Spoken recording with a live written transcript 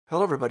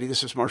Hello, everybody.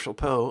 This is Marshall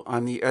Poe.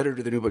 I'm the editor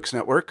of the New Books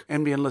Network.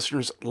 NBN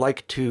listeners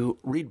like to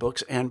read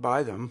books and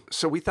buy them.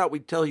 So we thought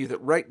we'd tell you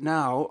that right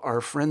now, our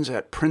friends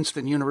at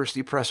Princeton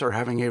University Press are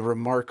having a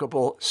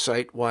remarkable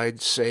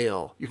site-wide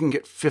sale. You can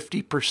get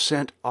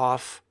 50%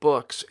 off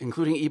books,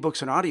 including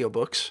ebooks and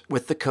audiobooks,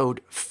 with the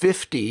code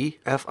 50,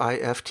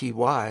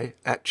 F-I-F-T-Y,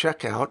 at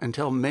checkout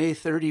until May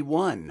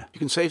 31. You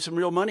can save some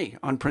real money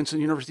on Princeton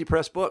University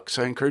Press books.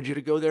 I encourage you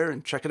to go there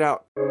and check it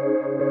out.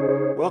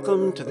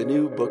 Welcome to the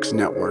New Books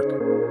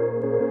Network.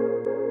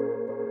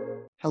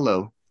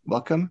 Hello,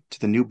 welcome to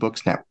the New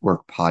Books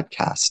Network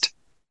podcast.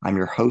 I'm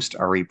your host,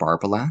 Ari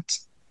Barbalat.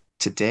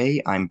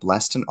 Today, I'm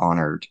blessed and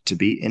honored to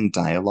be in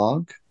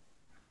dialogue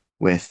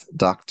with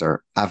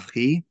Dr.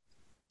 Avri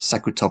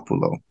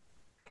Sakotopoulou.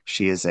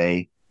 She is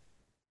a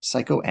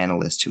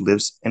psychoanalyst who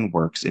lives and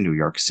works in New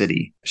York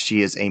City.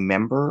 She is a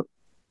member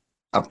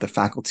of the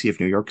faculty of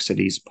New York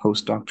City's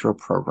postdoctoral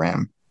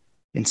program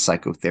in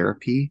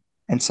psychotherapy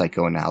and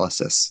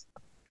psychoanalysis.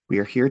 We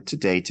are here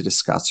today to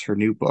discuss her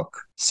new book,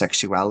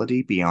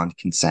 Sexuality Beyond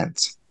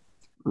Consent,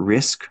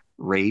 Risk,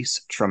 Race,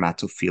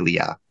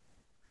 Traumatophilia,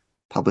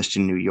 published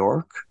in New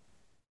York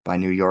by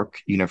New York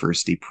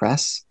University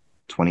Press,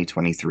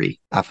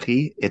 2023.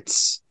 Avri,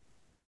 it's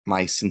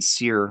my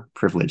sincere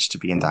privilege to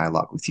be in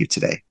dialogue with you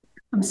today.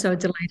 I'm so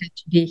delighted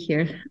to be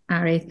here,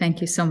 Ari.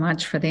 Thank you so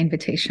much for the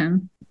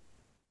invitation.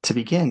 To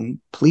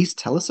begin, please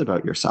tell us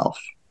about yourself.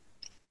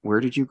 Where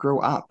did you grow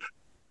up?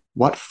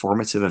 What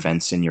formative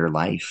events in your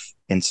life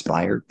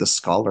inspired the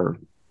scholar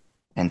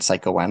and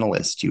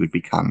psychoanalyst you would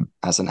become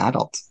as an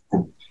adult?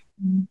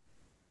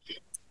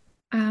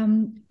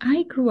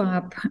 I grew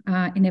up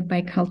in a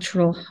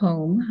bicultural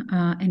home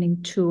and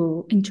in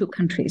two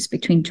countries,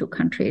 between two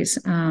countries.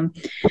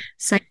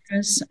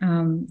 Cyprus,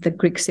 the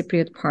Greek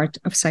Cypriot part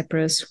of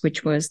Cyprus,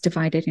 which was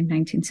divided in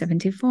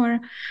 1974,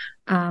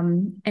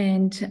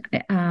 and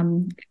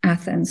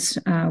Athens,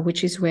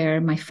 which is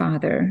where my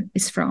father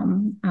is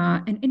from.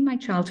 And in my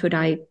childhood,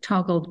 I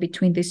toggled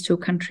between these two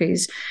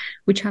countries,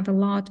 which have a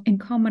lot in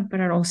common, but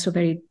are also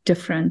very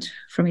different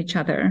from each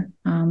other.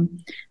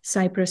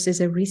 Cyprus is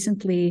a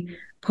recently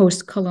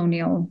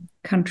post-colonial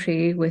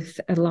country with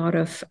a lot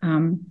of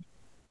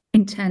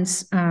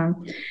intense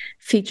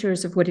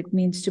features of what it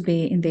means to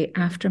be in the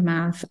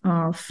aftermath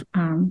of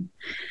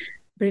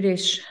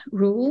British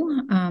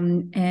rule,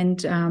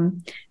 and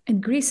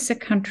Greece is a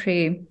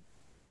country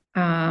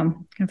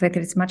that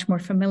is much more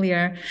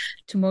familiar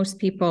to most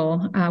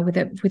people, with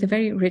a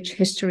very rich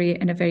history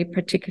and a very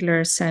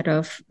particular set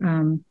of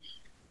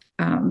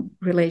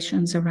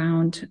relations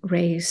around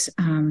race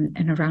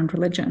and around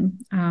religion.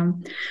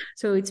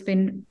 So it's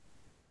been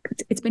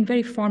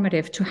very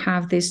formative to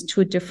have these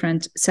two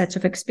different sets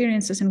of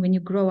experiences. And when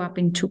you grow up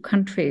in two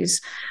countries,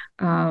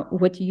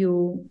 what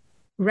you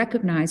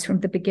recognize from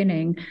the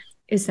beginning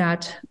is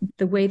that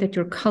the way that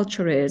your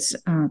culture is,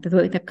 the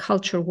way that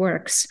culture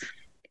works,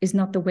 is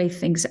not the way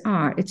things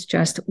are. It's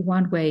just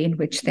one way in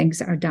which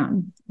things are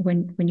done.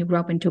 When you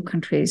grow up in two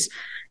countries,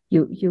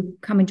 you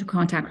come into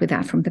contact with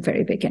that from the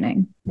very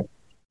beginning.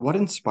 What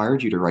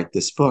inspired you to write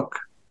this book?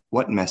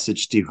 What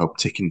message do you hope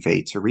to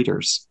convey to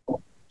readers?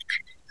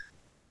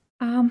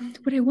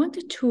 What I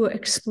wanted to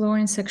explore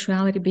in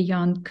Sexuality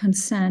Beyond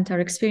Consent are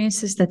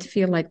experiences that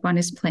feel like one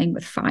is playing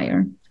with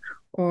fire,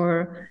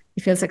 or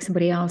it feels like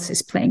somebody else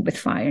is playing with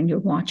fire and you're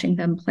watching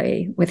them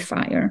play with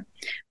fire.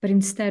 But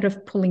instead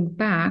of pulling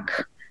back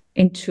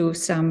into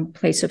some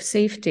place of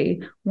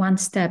safety, one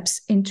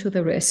steps into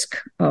the risk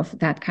of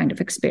that kind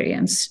of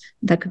experience.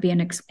 That could be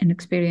an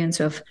experience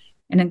of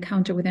an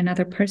encounter with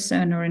another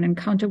person, or an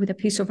encounter with a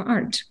piece of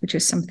art, which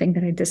is something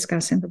that I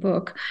discuss in the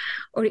book,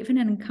 or even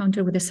an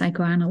encounter with a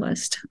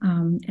psychoanalyst.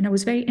 And I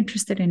was very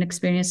interested in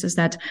experiences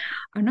that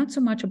are not so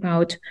much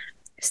about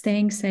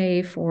staying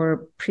safe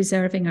or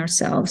preserving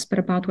ourselves, but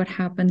about what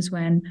happens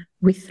when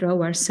we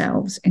throw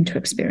ourselves into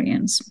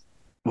experience.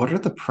 What are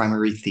the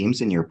primary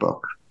themes in your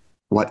book?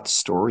 What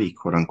story,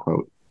 quote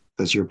unquote,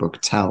 does your book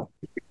tell?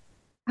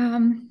 I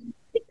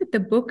think that the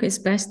book is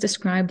best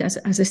described as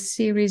a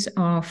series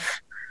of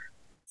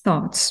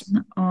thoughts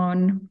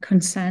on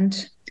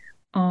consent,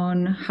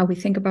 on how we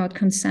think about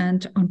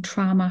consent, on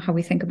trauma, how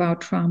we think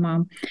about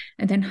trauma,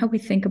 and then how we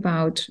think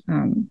about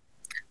kind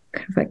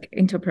of like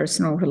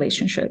interpersonal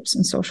relationships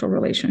and social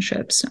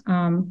relationships.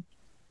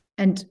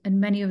 And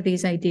many of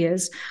these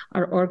ideas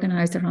are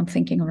organized around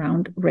thinking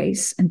around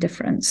race and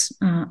difference,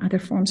 other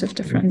forms of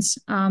difference.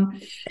 I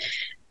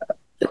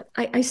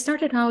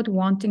started out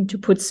wanting to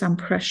put some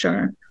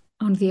pressure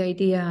on the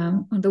idea,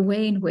 on the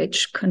way in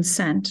which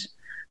consent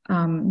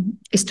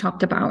is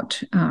talked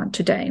about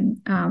today.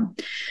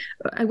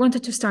 I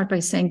wanted to start by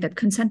saying that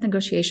consent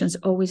negotiations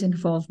always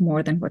involve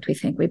more than what we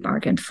think we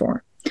bargained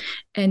for,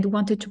 and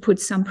wanted to put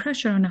some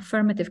pressure on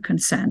affirmative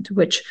consent,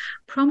 which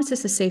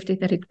promises a safety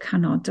that it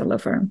cannot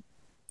deliver.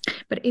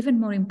 But even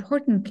more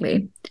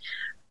importantly,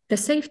 the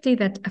safety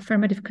that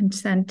affirmative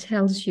consent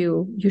tells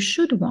you you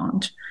should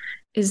want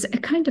is a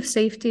kind of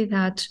safety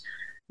that,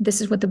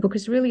 this is what the book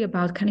is really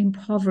about, can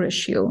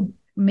impoverish you,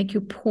 make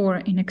you poor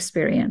in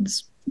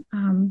experience.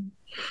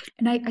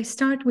 And I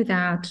start with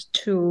that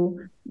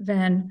to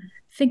then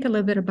think a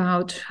little bit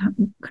about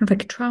kind of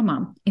like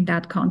trauma in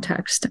that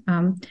context.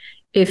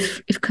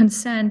 If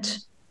consent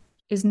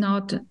is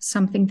not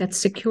something that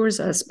secures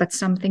us, but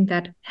something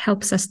that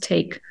helps us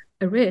take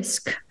a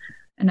risk,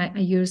 and I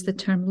use the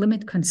term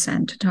limit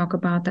consent to talk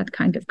about that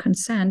kind of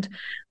consent,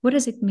 what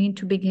does it mean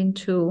to begin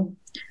to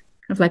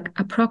kind of like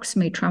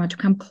approximate trauma, to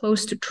come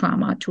close to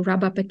trauma, to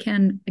rub up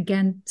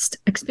against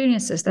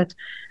experiences that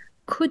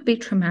could be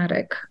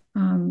traumatic?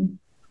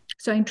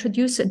 So I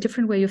introduce a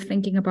different way of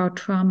thinking about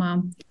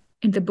trauma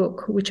in the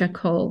book, which I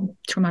call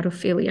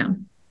traumatophilia.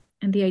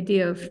 And the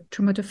idea of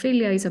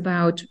traumatophilia is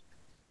about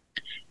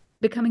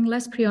becoming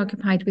less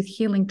preoccupied with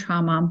healing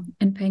trauma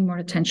and paying more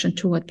attention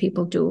to what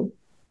people do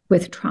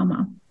with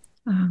trauma.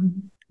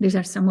 These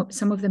are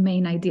some of the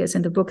main ideas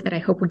in the book that I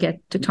hope we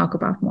get to talk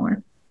about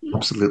more.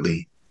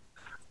 Absolutely.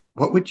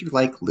 What would you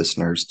like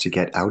listeners to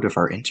get out of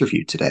our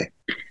interview today?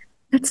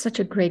 That's such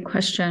a great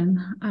question.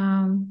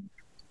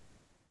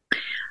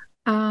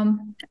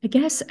 I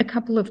guess a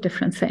couple of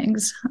different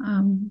things.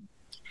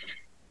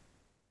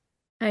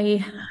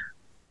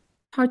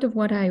 Part of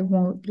what I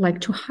would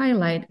like to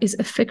highlight is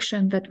a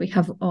fiction that we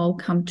have all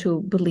come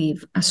to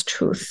believe as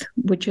truth,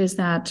 which is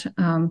that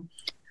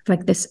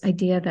like this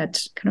idea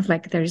that kind of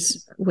like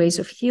there's ways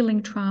of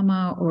healing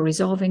trauma or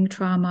resolving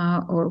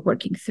trauma or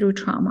working through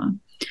trauma.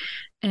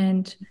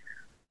 And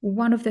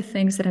one of the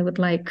things that I would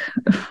like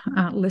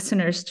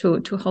listeners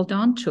to hold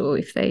on to,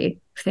 if they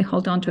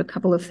hold on to a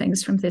couple of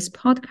things from this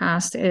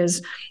podcast,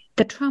 is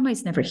that trauma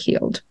is never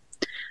healed,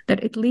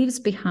 that it leaves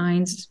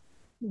behind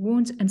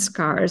wounds and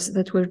scars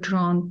that we're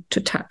drawn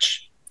to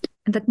touch,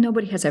 and that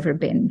nobody has ever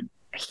been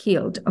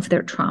healed of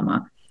their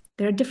trauma.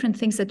 There are different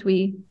things that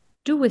we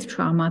do with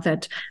trauma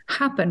that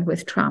happen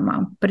with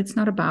trauma, but it's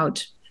not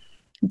about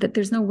that.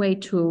 There's no way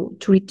to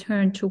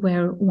return to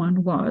where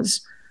one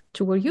was,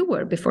 to where you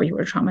were before you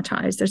were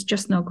traumatized. There's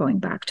just no going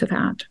back to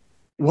that.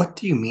 What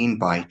do you mean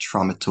by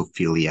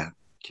traumatophilia?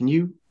 Can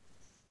you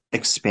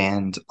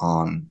expand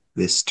on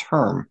this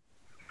term?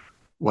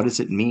 What does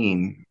it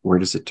mean? Where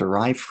does it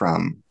derive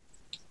from?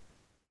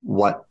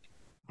 What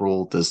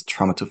role does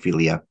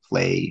traumatophilia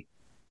play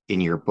in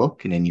your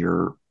book and in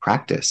your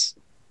practice?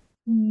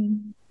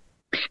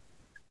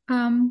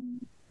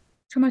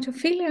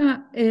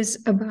 Traumatophilia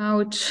is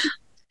about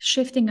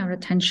shifting our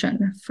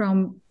attention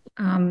from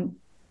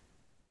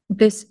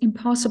this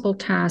impossible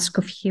task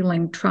of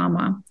healing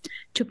trauma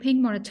to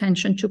paying more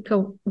attention to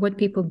what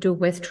people do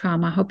with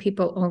trauma, how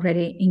people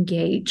already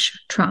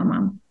engage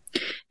trauma.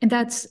 And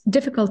that's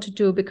difficult to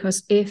do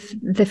because if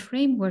the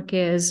framework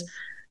is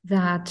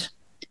that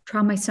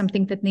trauma is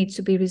something that needs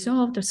to be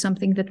resolved or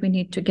something that we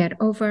need to get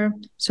over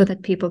so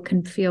that people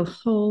can feel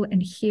whole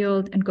and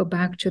healed and go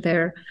back to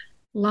their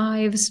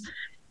lives,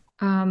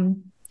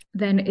 then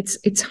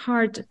it's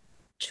hard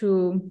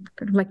to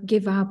kind of like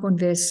give up on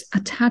this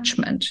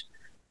attachment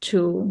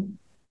to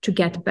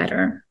get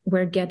better,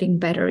 where getting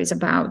better is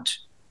about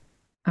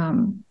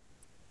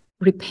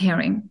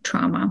repairing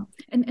trauma.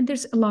 And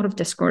there's a lot of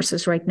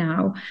discourses right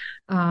now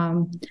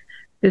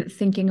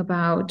thinking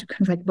about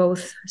kind of like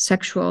both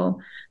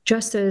sexual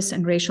justice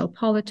and racial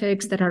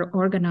politics that are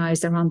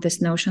organized around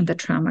this notion that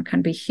trauma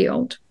can be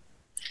healed.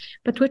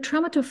 But what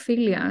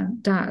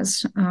traumatophilia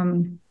does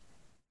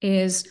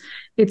is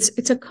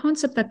it's a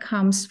concept that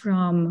comes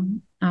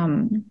from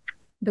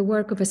the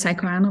work of a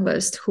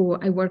psychoanalyst who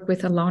I work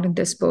with a lot in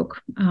this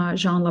book,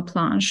 Jean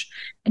Laplanche.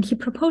 And he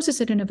proposes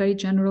it in a very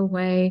general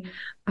way,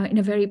 in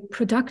a very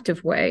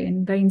productive way,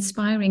 in a very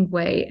inspiring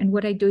way. And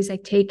what I do is I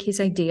take his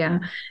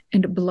idea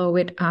and blow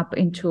it up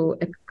into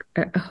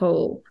a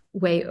whole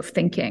way of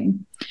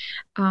thinking.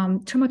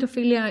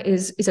 Traumatophilia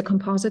is a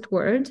composite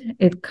word.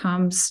 It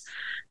comes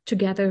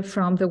together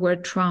from the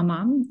word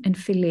trauma and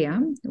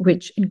philia,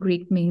 which in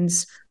Greek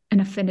means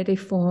an affinity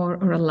for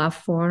or a love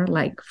for.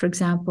 Like, for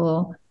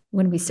example,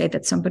 when we say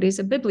that somebody is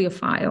a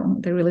bibliophile,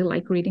 they really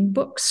like reading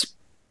books.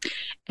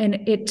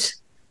 And it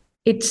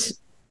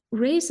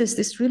raises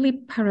this really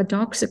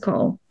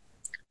paradoxical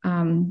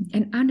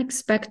and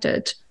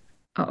unexpected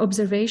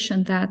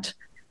observation that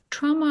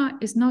trauma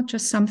is not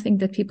just something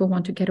that people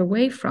want to get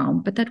away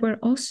from, but that we're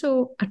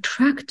also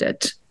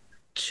attracted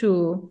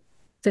to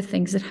the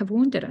things that have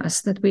wounded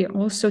us, that we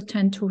also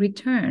tend to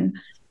return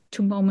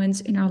to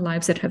moments in our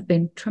lives that have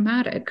been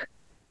traumatic.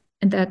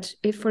 And that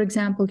if, for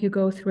example, you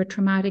go through a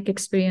traumatic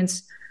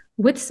experience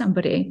with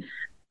somebody,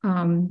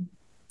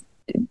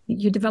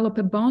 you develop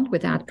a bond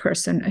with that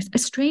person, a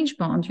strange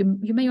bond.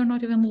 You may or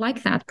not even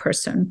like that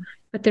person,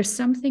 but there's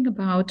something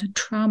about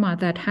trauma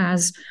that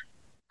has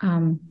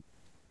kind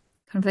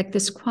of like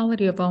this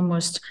quality of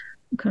almost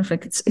kind of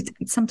like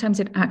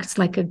sometimes it acts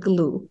like a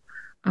glue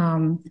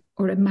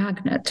or a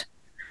magnet.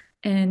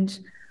 And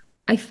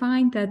I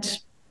find that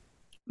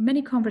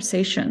many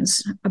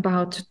conversations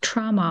about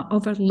trauma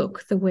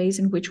overlook the ways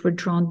in which we're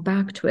drawn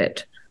back to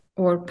it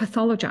or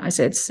pathologize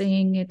it,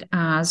 seeing it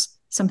as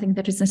something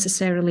that is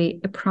necessarily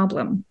a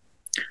problem.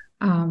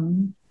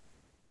 In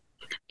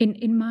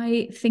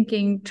my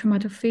thinking,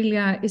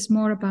 traumatophilia is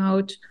more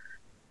about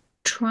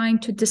trying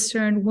to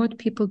discern what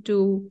people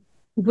do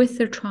with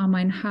their trauma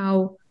and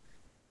how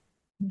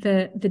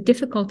the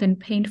difficult and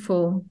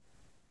painful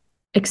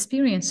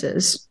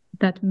experiences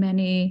that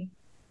many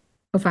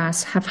of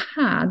us have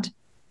had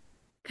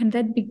can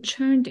then be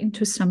turned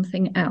into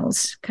something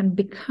else, can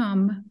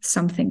become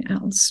something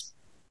else.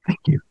 Thank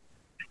you.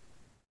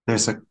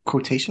 There's a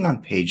quotation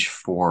on page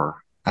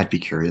 4 I'd be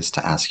curious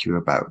to ask you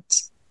about.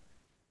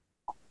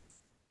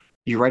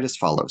 You write as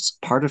follows: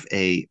 part of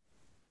a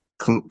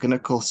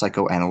clinical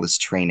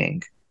psychoanalyst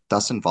training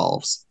thus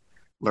involves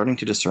learning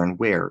to discern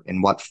where,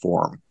 in what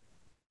form,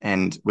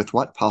 and with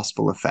what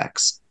possible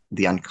effects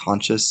the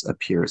unconscious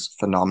appears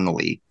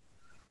phenomenally,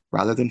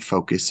 rather than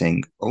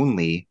focusing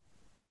only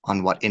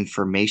on what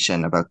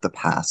information about the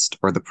past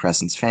or the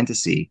present's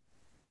fantasy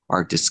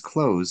are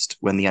disclosed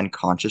when the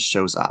unconscious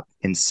shows up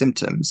in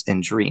symptoms,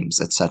 in dreams,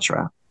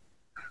 etc.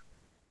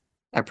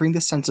 I bring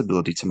this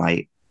sensibility to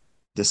my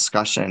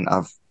discussion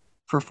of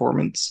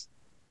performance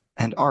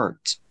and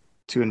art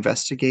to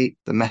investigate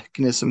the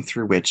mechanism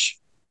through which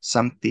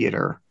some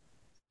theater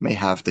may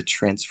have the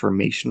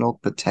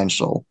transformational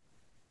potential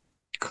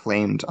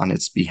claimed on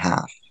its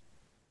behalf.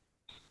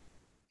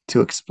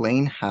 To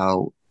explain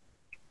how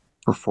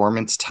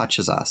performance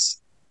touches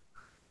us,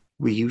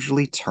 we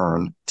usually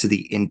turn to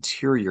the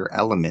interior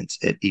element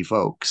it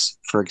evokes.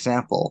 For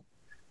example,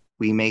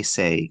 we may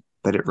say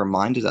that it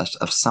reminded us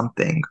of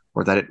something,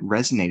 or that it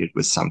resonated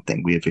with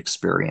something we have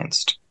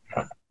experienced,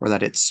 or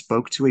that it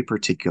spoke to a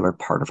particular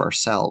part of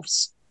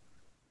ourselves.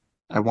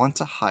 I want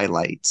to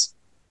highlight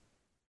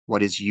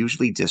what is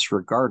usually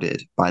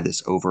disregarded by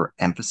this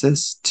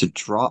overemphasis to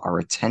draw our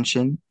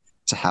attention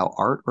to how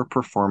art or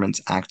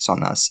performance acts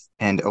on us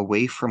and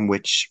away from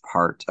which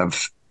part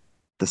of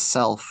the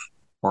self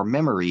or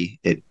memory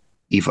it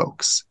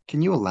evokes.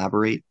 Can you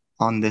elaborate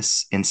on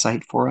this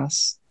insight for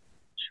us?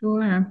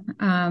 Sure.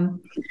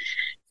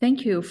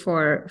 Thank you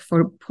for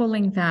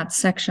pulling that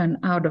section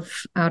out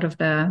of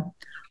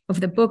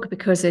the book,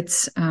 because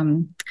it's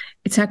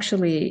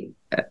actually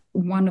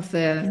one of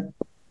the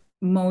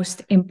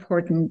most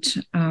important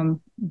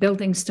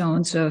building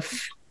stones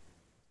of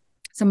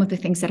some of the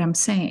things that I'm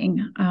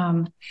saying.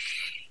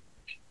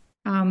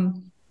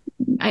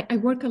 I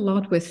work a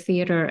lot with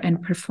theater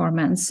and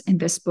performance in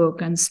this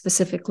book, and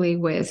specifically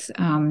with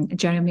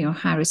Jeremy O.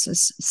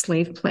 Harris's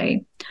Slave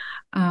Play.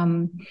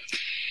 And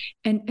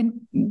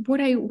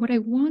what I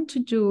want to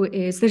do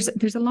is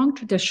there's a long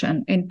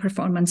tradition in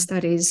performance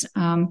studies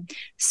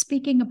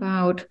speaking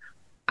about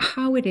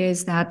how it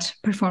is that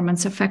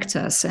performance affects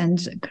us,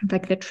 and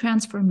like the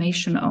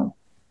transformational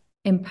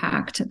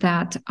impact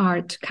that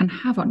art can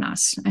have on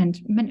us. And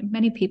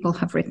many people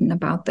have written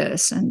about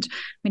this, and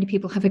many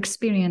people have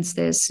experienced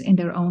this in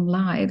their own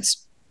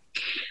lives.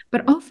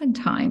 But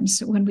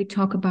oftentimes when we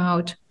talk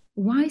about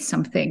why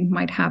something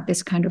might have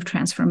this kind of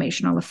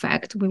transformational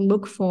effect, we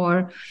look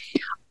for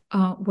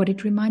what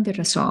it reminded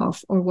us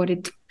of, or what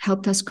it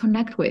helped us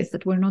connect with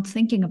that we're not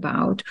thinking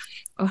about,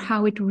 or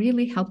how it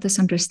really helped us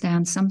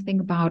understand something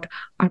about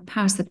our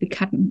past that we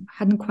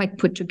hadn't quite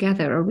put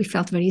together, or we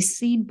felt very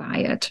seen by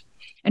it.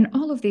 And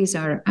all of these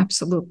are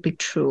absolutely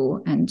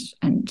true, and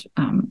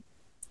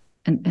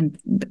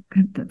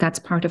that's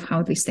part of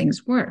how these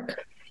things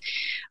work.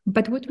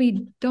 But what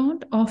we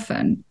don't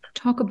often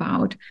talk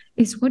about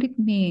is what it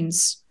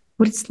means,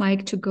 what it's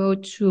like to go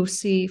to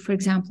see, for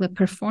example, a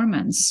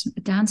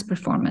dance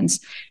performance,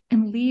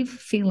 and leave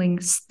feeling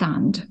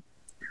stunned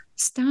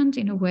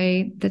in a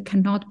way that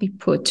cannot be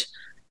put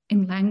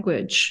in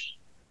language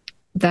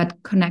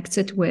that connects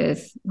it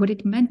with what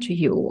it meant to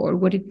you or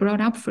what it brought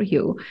up for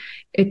you.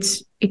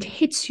 It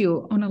hits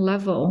you on a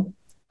level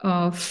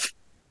of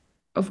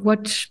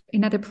what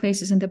in other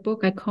places in the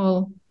book I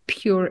call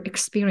pure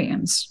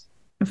experience,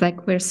 of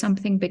like where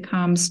something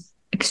becomes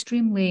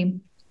extremely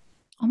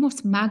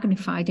almost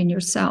magnified in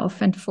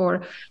yourself, and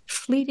for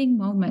fleeting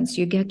moments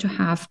you get to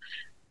have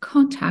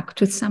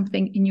contact with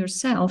something in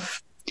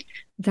yourself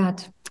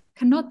that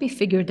cannot be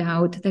figured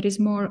out, that is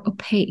more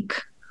opaque,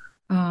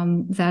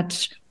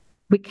 that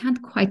we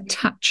can't quite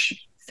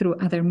touch through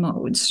other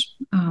modes.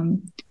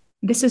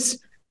 This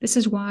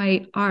is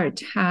why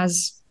art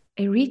has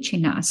a reach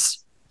in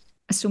us,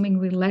 assuming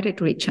we let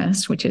it reach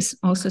us, which is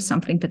also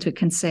something that we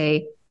can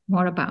say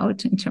more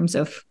about in terms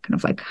of kind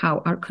of like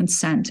how our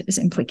consent is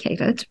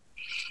implicated.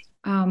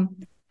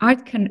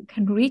 Art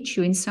can reach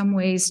you in some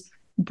ways,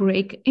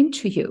 break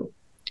into you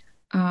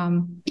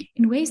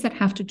in ways that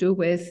have to do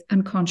with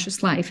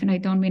unconscious life. And I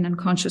don't mean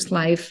unconscious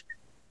life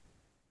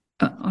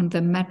on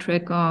the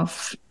metric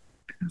of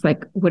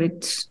like what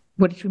it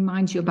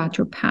reminds you about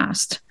your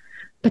past,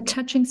 but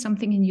touching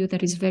something in you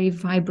that is very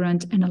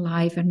vibrant and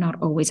alive and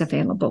not always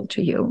available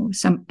to you,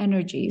 some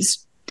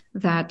energies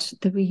that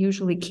we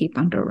usually keep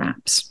under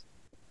wraps.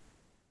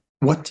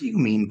 What do you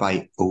mean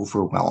by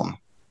overwhelm?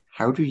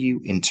 How do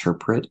you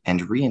interpret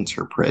and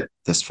reinterpret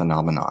this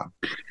phenomenon?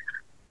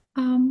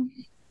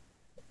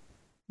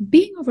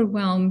 Being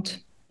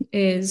overwhelmed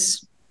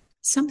is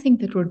something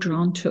that we're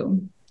drawn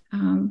to.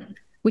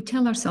 We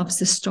tell ourselves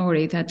this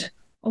story that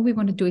all we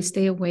want to do is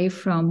stay away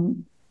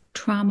from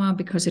trauma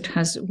because it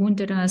has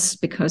wounded us,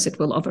 because it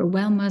will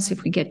overwhelm us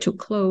if we get too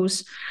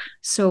close.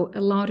 So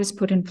a lot is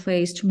put in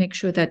place to make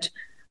sure that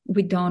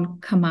we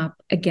don't come up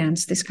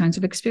against these kinds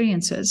of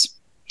experiences.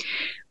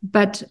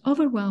 But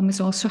overwhelm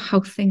is also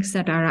how things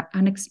that are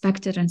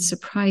unexpected and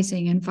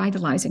surprising and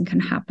vitalizing can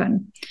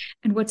happen.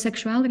 And what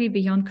Sexuality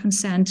Beyond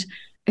Consent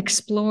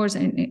explores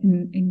and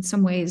in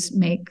some ways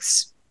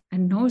makes a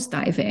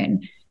nosedive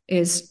in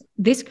is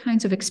these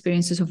kinds of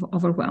experiences of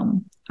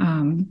overwhelm,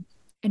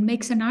 and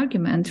makes an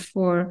argument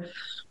for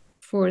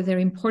their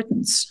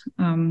importance,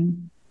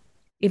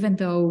 even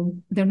though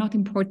they're not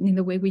important in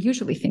the way we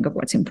usually think of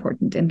what's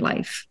important in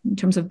life, in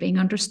terms of being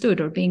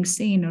understood or being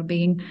seen or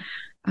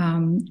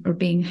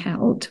being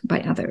held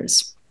by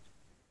others.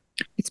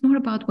 It's more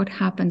about what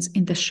happens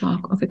in the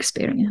shock of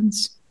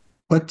experience.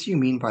 What do you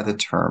mean by the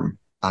term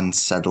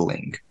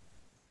unsettling?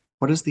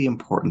 What is the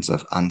importance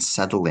of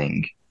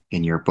unsettling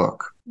in your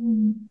book?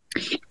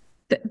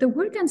 The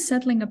word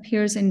unsettling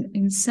appears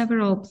in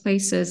several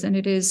places, and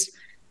it is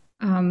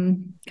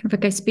kind of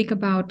like I speak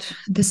about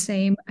the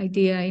same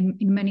idea in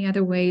many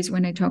other ways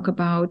when I talk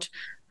about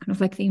kind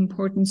of like the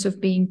importance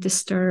of being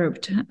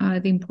disturbed,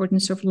 the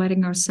importance of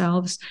letting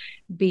ourselves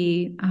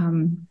be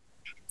kind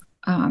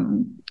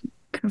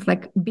of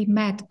like be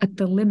met at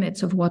the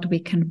limits of what we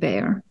can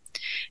bear.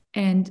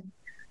 And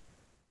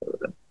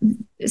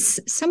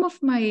some of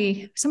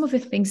the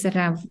things that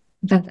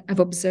I've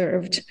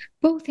observed,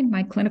 both in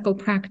my clinical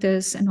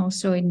practice and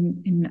also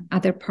in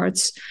other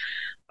parts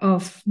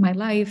of my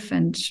life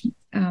and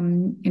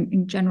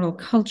in general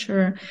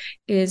culture,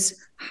 is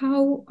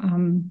how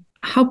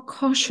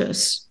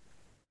cautious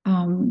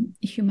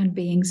human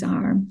beings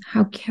are,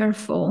 how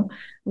careful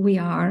we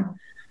are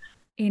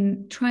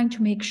in trying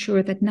to make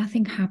sure that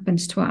nothing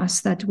happens to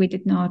us that we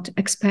did not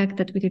expect,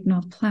 that we did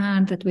not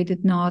plan, that we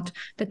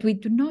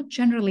do not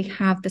generally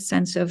have the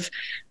sense of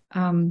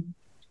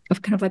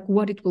kind of like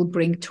what it will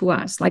bring to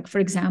us. Like, for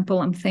example,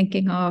 I'm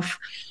thinking of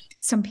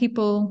some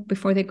people,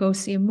 before they go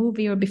see a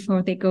movie or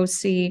before they go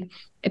see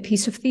a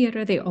piece of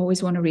theater, they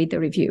always want to read the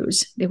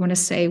reviews. They want to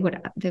say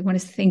what they want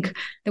to think.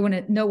 They want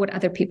to know what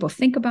other people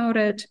think about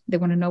it. They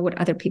want to know what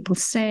other people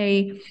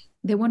say.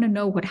 They want to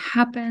know what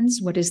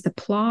happens, what is the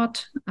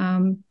plot.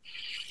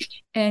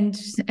 And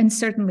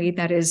certainly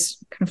that is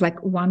kind of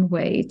like one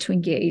way to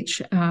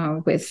engage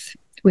with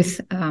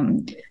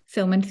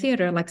film and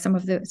theater. Like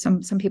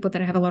some people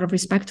that I have a lot of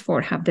respect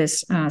for have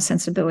this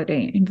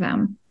sensibility in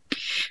them.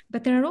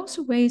 But there are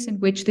also ways in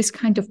which this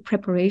kind of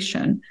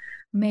preparation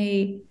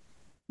may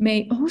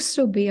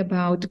also be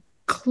about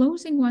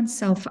closing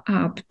oneself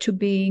up to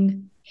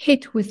being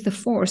hit with the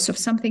force of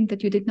something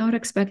that you did not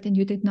expect and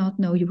you did not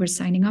know you were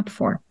signing up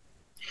for.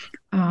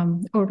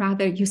 Or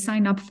rather, you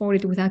sign up for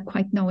it without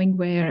quite knowing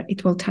where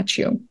it will touch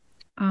you.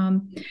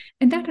 And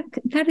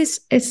that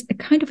is a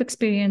kind of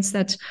experience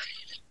that,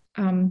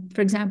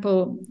 for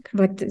example,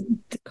 like the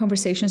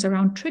conversations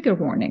around trigger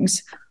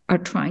warnings are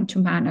trying to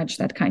manage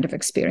that kind of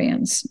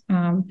experience,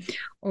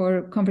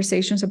 or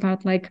conversations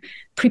about like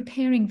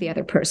preparing the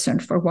other person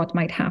for what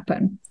might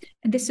happen.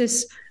 And this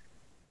is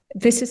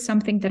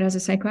something that, as a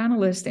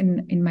psychoanalyst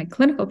in my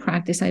clinical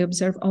practice, I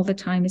observe all the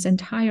time is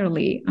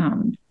entirely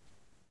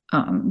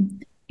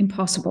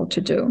impossible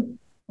to do.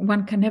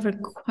 One can never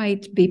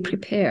quite be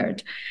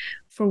prepared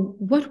for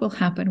what will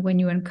happen when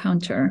you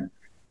encounter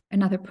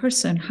another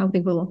person, how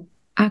they will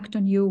act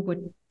on you, what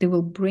they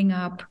will bring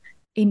up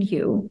in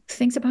you,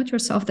 things about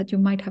yourself that you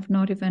might have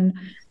not even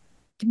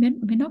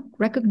may not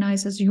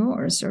recognize as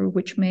yours, or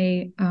which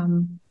may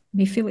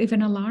feel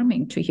even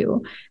alarming to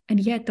you. And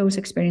yet those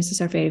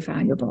experiences are very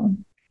valuable.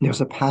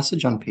 There's a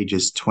passage on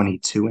pages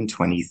 22 and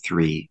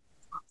 23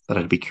 that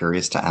I'd be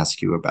curious to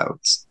ask you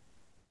about.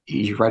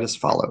 You write as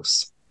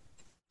follows: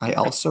 I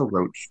also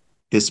wrote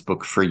this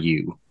book for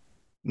you,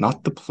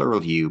 not the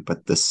plural you,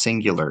 but the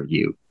singular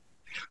you.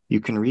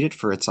 You can read it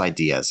for its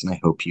ideas, and I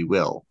hope you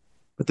will.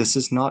 But this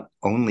is not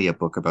only a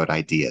book about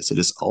ideas, it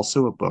is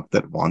also a book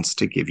that wants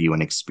to give you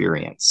an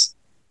experience.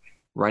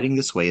 Writing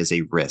this way is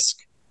a risk.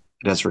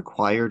 It has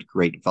required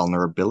great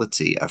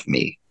vulnerability of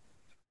me.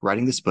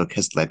 Writing this book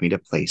has led me to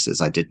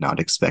places I did not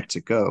expect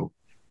to go,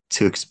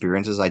 to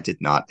experiences I did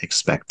not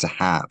expect to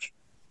have.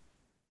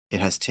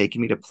 It has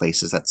taken me to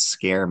places that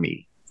scare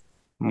me.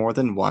 More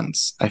than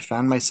once, I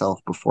found myself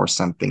before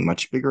something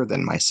much bigger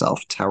than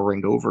myself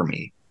towering over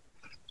me.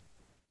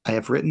 I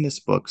have written this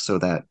book so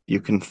that you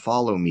can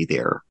follow me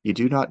there. You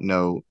do not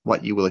know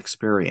what you will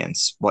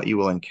experience, what you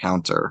will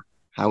encounter,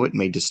 how it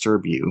may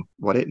disturb you,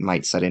 what it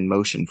might set in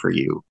motion for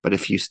you. But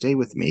if you stay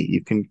with me,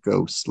 you can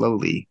go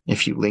slowly.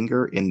 If you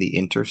linger in the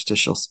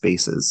interstitial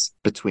spaces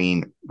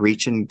between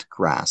reach and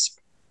grasp,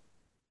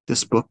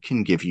 this book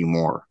can give you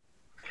more.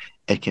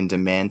 It can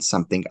demand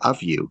something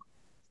of you.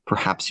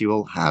 Perhaps you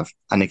will have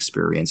an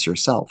experience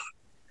yourself.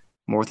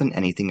 More than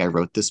anything, I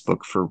wrote this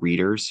book for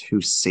readers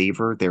who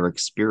savor their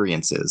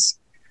experiences,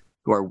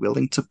 who are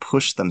willing to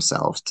push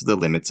themselves to the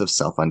limits of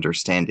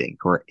self-understanding,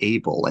 who are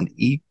able and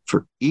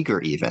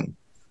eager even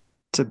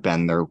to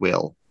bend their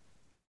will.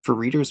 For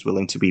readers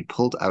willing to be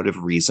pulled out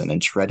of reason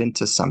and tread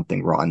into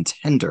something raw and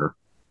tender.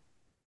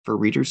 For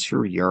readers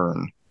who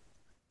yearn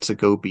to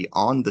go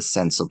beyond the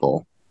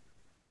sensible,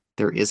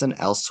 there is an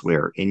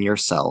elsewhere in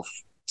yourself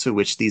to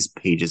which these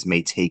pages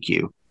may take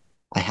you.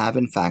 I have,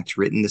 in fact,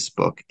 written this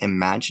book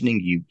imagining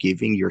you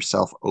giving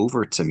yourself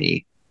over to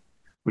me,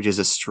 which is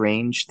a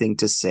strange thing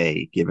to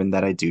say given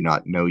that I do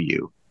not know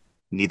you.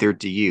 Neither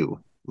do you.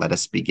 Let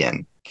us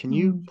begin. Can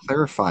you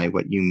clarify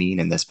what you mean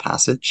in this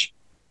passage?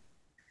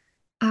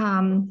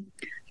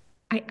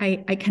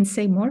 I can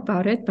say more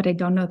about it, but I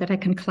don't know that I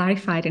can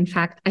clarify it. In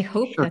fact, I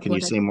hope Sure, can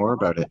you say more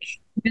about it?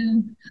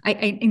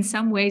 In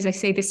some ways, I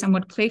say this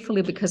somewhat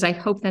playfully because I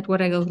hope that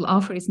what I will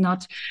offer is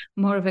not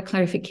more of a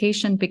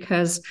clarification,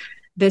 because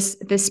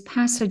this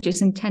passage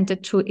is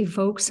intended to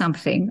evoke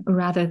something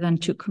rather than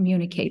to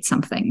communicate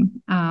something.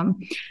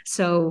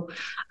 So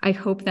I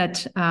hope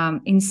that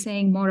in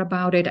saying more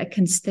about it, I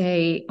can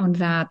stay on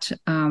that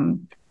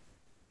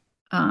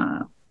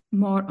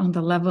more on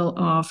the level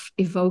of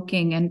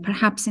evoking and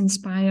perhaps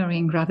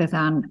inspiring rather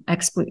than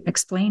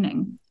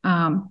explaining.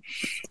 I'm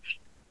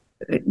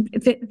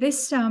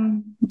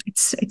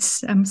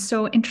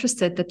so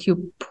interested that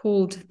you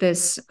pulled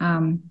this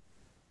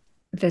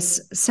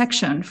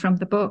section from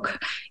the book.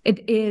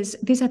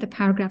 These are the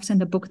paragraphs in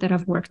the book that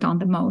I've worked on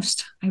the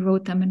most. I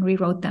wrote them and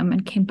rewrote them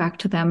and came back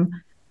to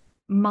them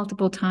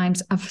multiple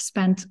times. I've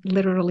spent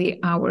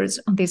literally hours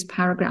on these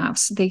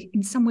paragraphs.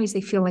 In some ways,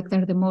 they feel like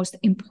they're the most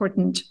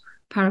important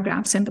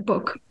paragraphs in the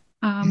book,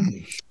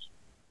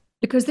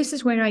 because this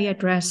is where I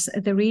address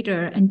the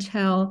reader and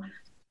tell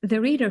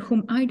the reader,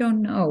 whom I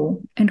don't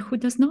know and who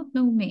does not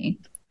know me,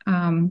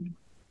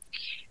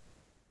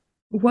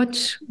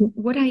 what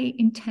I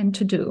intend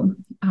to do,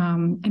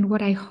 and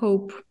what I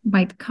hope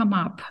might come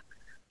up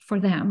for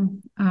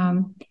them.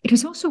 It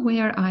is also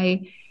where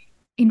I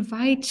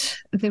invite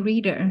the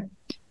reader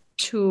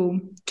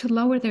to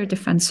lower their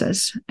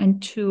defenses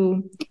and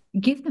to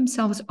give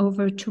themselves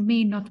over to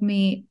me, not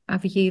me,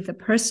 Avi, the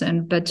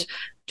person, but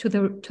to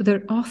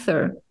their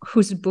author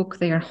whose book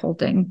they are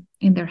holding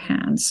in their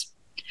hands,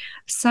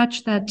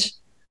 such that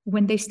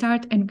when they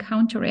start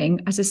encountering,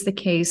 as is the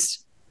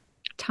case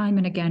time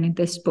and again in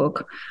this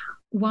book,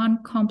 one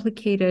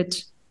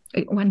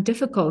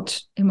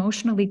difficult,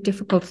 emotionally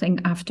difficult thing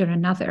after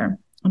another.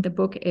 And the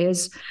book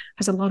has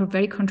a lot of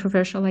very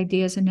controversial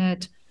ideas in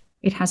it.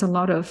 It has a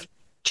lot of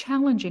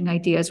challenging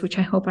ideas, which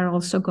I hope are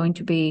also going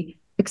to be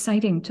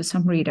exciting to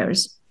some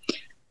readers,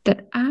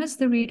 that as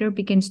the reader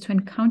begins to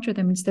encounter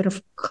them, instead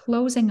of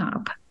closing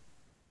up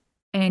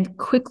and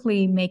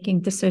quickly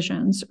making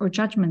decisions or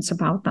judgments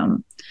about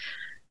them,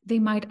 they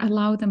might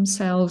allow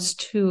themselves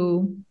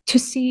to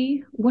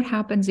see what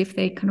happens if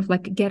they kind of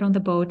like get on the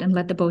boat and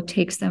let the boat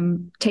take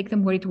them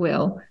where it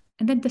will,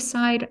 and then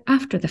decide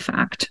after the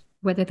fact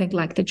whether they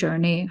like the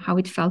journey, how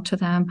it felt to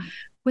them,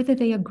 whether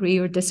they agree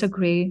or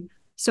disagree.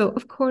 So,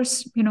 of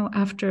course,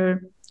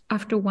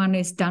 after one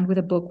is done with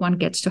a book, one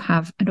gets to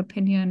have an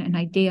opinion, an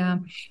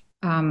idea,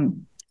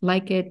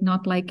 like it,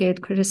 not like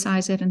it,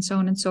 criticize it, and so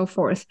on and so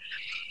forth.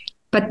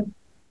 But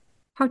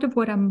part of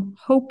what I'm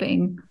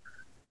hoping,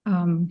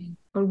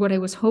 or what I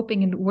was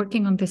hoping in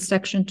working on this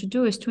section to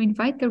do, is to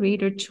invite the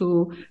reader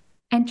to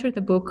enter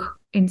the book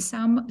in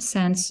some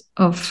sense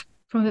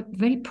from a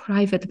very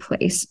private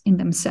place in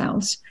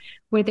themselves,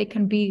 where they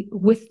can be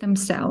with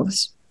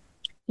themselves,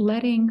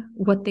 letting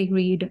what they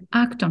read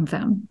act on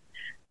them,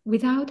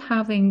 without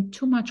having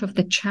too much of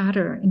the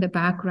chatter in the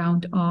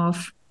background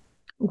of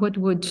what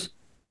would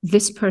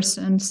this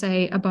person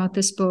say about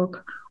this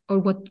book, or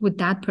what would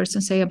that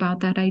person say about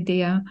that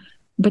idea,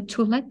 but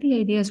to let the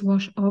ideas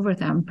wash over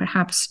them,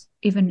 perhaps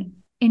even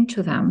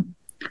into them,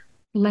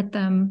 let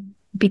them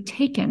be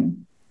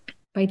taken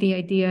by the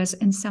ideas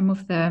and some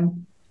of the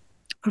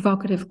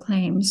provocative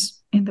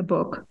claims in the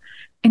book,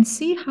 and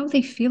see how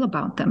they feel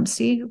about them,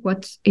 see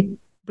what it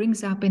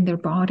brings up in their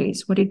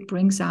bodies, what it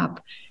brings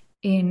up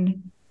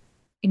in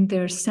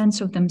their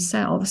sense of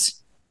themselves,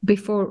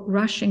 before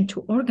rushing to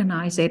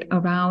organize it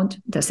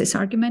around, does this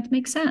argument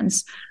make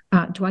sense?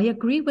 Do I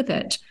agree with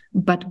it?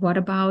 But what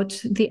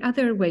about the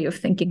other way of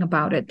thinking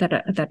about it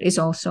that is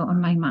also on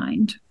my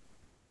mind?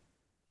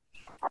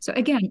 So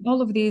again,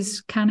 all of these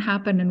can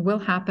happen and will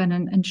happen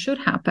and should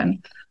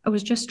happen. I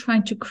was just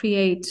trying to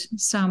create in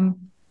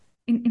some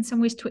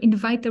ways, to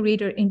invite the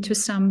reader into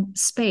some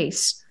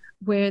space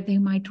where they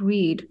might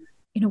read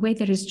in a way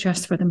that is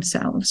just for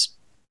themselves.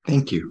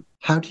 Thank you.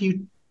 How do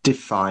you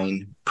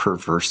define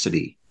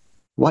perversity?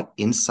 What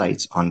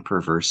insights on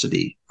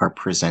perversity are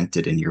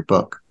presented in your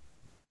book?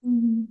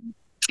 No,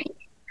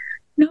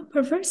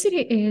 perversity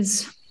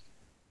is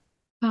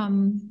a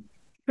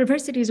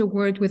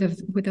word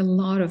with a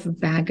lot of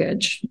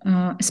baggage,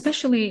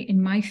 especially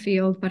in my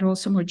field, but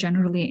also more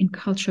generally in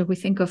culture. We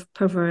think of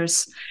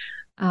perverse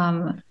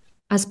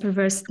as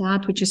perverse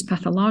that which is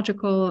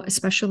pathological,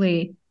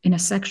 especially in a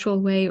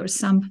sexual way, or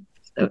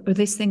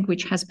this thing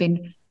which has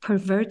been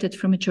perverted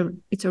from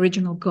its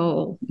original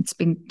goal. It's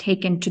been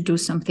taken to do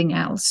something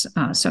else.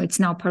 So it's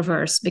now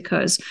perverse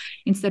because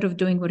instead of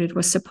doing what it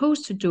was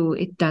supposed to do,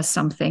 it does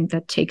something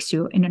that takes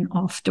you in an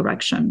off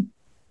direction.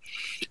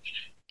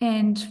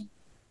 And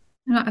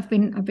I've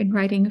been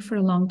writing for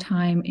a long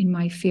time in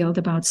my field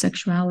about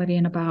sexuality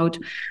and about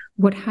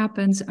what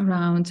happens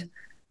around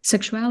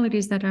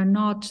sexualities that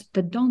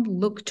don't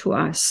look to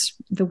us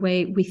the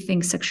way we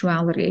think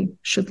sexuality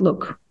should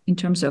look, in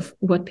terms of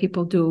what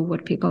people do,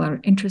 what people are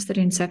interested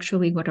in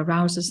sexually, what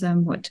arouses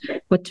them, what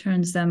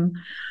turns them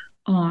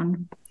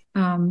on,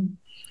 and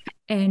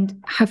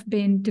have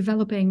been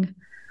developing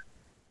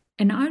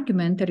an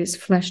argument that is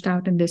fleshed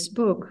out in this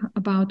book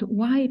about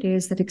why it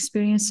is that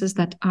experiences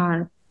that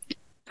are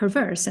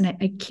perverse, and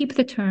I keep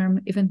the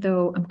term, even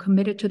though I'm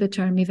committed to the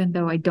term, even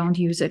though I don't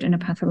use it in a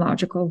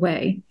pathological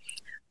way.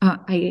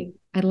 I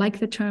like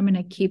the term and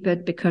I keep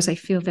it because I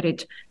feel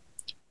that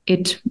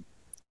it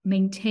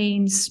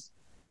maintains,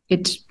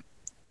 it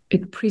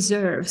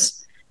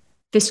preserves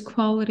this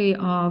quality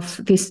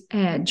of this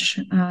edge,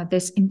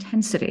 this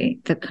intensity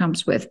that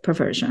comes with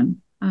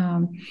perversion.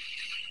 I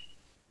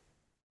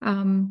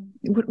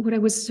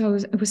was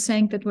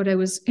saying that what I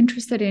was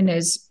interested in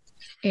is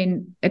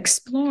in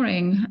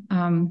exploring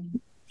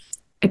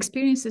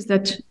experiences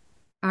that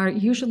are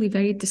usually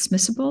very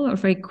dismissible or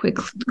very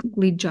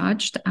quickly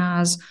judged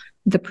as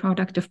the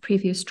product of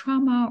previous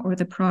trauma or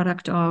the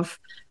product of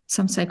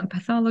some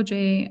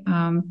psychopathology,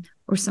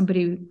 or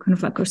somebody kind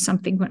of like, or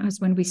something, as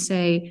when we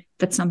say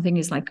that something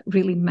is like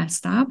really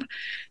messed up,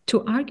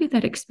 to argue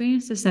that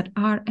experiences that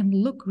are and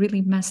look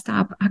really messed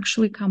up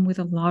actually come with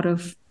a lot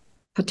of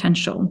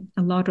potential,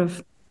 a lot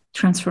of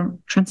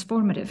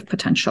transformative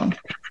potential.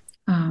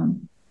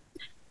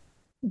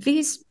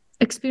 These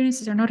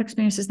experiences are not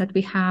experiences that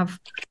we have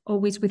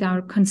always with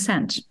our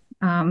consent.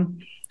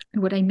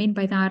 What I mean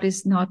by that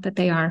is not that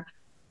they are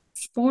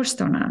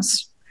forced on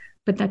us,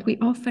 but that we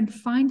often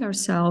find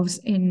ourselves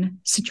in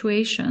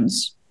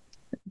situations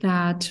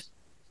where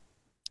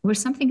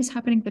something is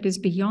happening that is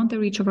beyond the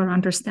reach of our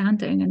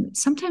understanding, and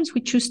sometimes we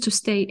choose to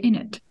stay in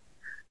it.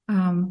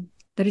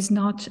 That is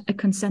not a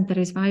consent that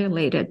is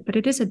violated, but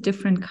it is a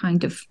different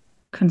kind of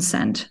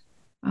consent.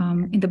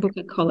 In the book,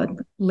 I call it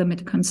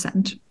limit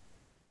consent.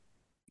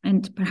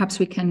 And perhaps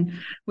we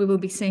will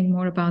be saying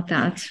more about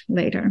that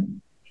later.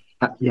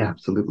 Yeah,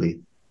 absolutely.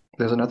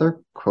 There's another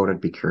quote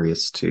I'd be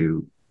curious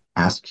to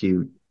ask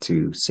you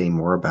to say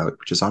more about,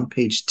 which is on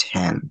page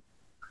 10.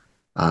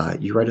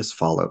 You write as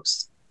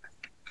follows: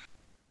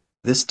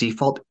 "This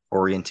default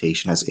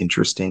orientation has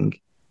interesting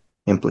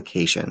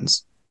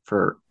implications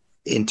for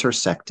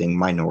intersecting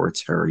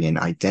minoritarian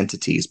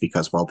identities,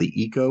 because while the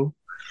ego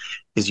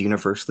is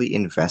universally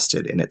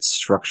invested in its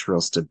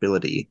structural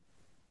stability,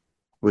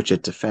 which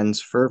it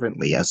defends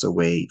fervently as a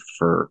way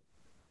for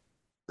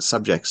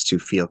subjects to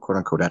feel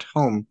quote-unquote at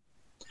home,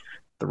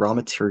 the raw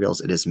materials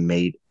it is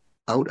made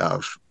out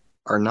of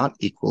are not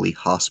equally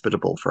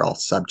hospitable for all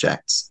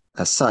subjects.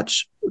 As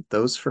such,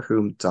 those for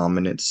whom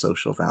dominant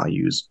social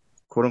values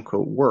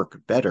quote-unquote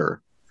work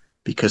better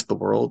because the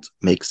world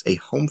makes a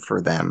home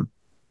for them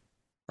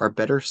are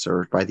better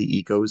served by the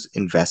ego's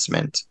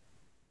investment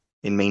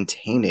in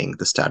maintaining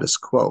the status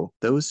quo.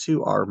 Those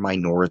who are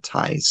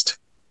minoritized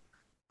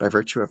by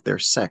virtue of their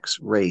sex,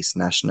 race,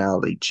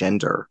 nationality,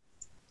 gender,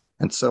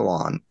 and so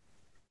on,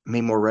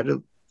 may more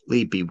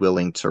readily be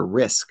willing to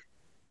risk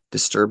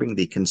disturbing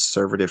the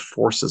conservative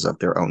forces of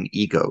their own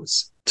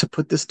egos. To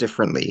put this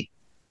differently,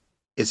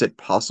 is it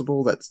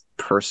possible that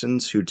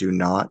persons who do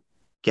not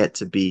get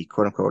to be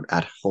quote-unquote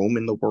at home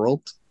in the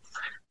world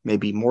may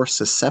be more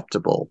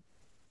susceptible,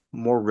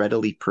 more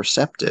readily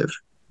perceptive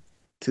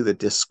to the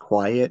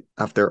disquiet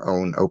of their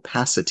own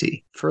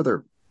opacity?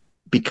 Further,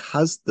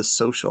 because the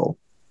social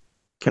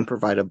can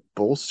provide a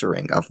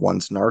bolstering of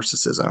one's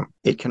narcissism,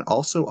 it can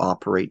also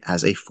operate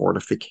as a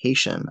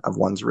fortification of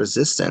one's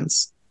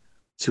resistance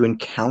to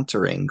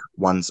encountering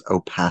one's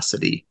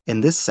opacity. In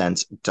this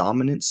sense,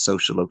 dominant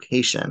social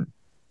location,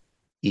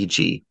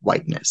 e.g.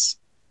 whiteness,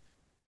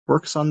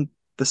 works on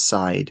the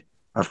side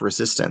of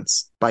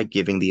resistance. By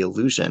giving the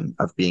illusion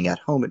of being at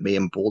home, it may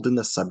embolden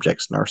the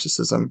subject's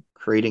narcissism,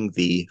 creating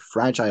the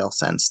fragile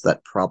sense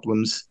that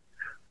problems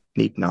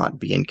need not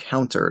be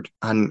encountered,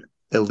 an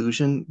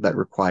illusion that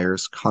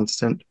requires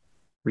constant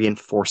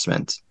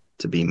reinforcement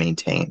to be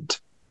maintained.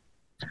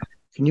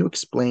 Can you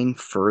explain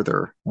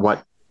further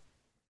what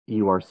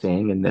you are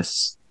saying in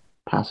this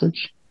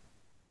passage?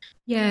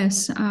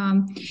 Yes.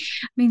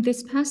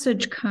 This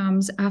passage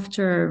comes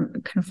after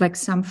kind of like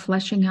some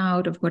fleshing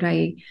out of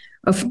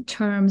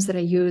terms that I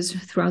use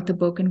throughout the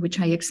book, in which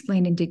I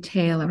explain in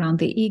detail around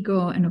the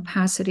ego and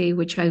opacity,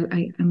 which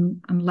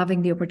I'm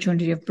loving the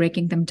opportunity of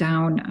breaking them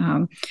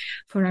down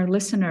for our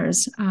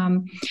listeners.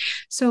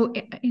 So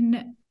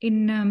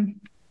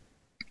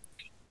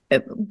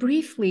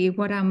briefly,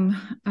 what I'm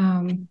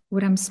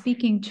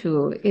speaking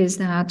to is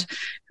that,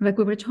 like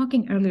we were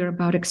talking earlier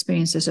about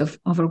experiences of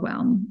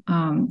overwhelm,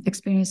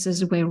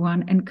 experiences where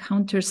one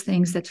encounters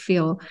things that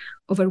feel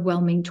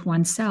overwhelming to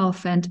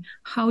oneself, and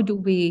how do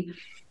we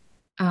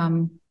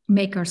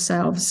make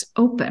ourselves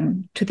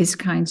open to these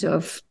kinds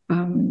of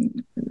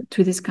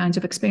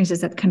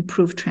experiences that can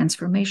prove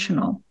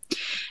transformational.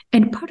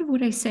 And part of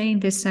what I say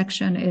in this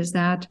section is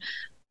that,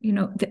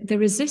 the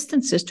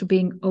resistances to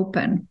being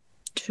open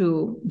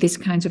to these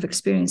kinds of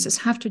experiences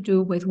have to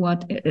do with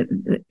what,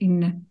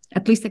 in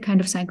at least the kind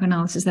of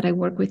psychoanalysis that I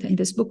work with in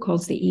this book,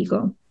 calls the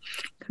ego.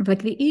 Kind of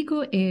like the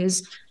ego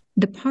is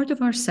the part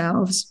of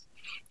ourselves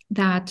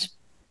that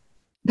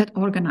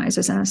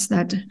organizes us,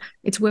 that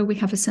it's where we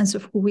have a sense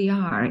of who we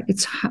are.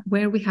 It's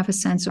where we have a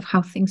sense of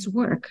how things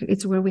work.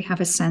 It's where we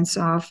have a sense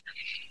of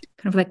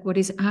kind of like what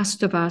is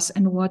asked of us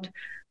and what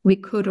we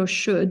could or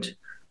should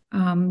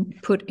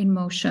put in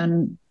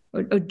motion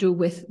or do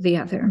with the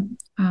other.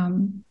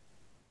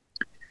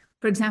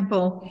 For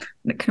example,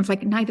 kind of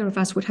like neither of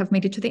us would have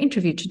made it to the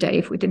interview today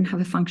if we didn't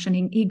have a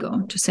functioning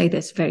ego, to say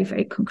this very,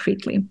 very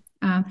concretely.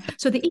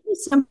 So the ego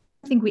is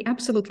something we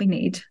absolutely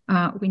need.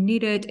 We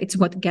need it. It's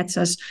what gets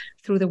us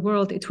through the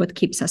world. It's what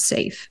keeps us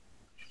safe.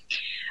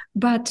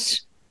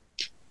 But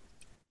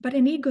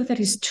an ego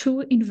that is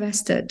too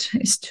invested,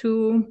 is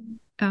too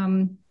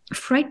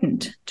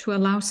frightened to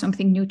allow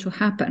something new to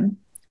happen,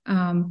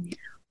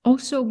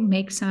 also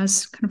makes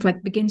us kind of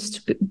like begins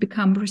to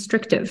become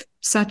restrictive,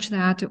 such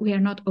that we are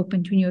not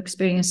open to new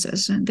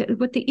experiences. And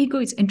what the ego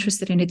is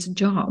interested in, its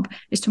job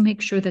is to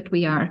make sure that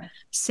we are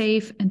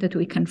safe and that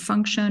we can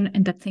function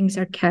and that things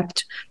are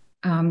kept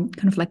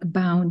kind of like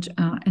bound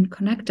and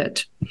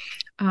connected.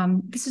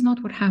 This is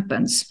not what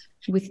happens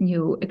with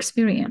new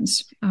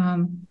experience.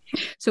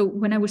 So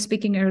when I was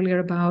speaking earlier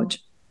about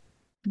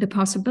the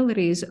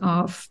possibilities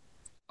of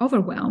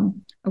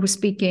overwhelm, I was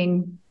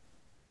speaking,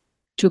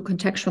 to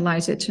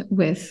contextualize it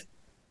with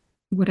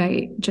what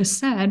I just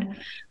said,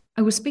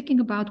 I was speaking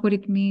about what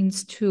it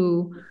means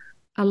to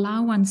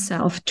allow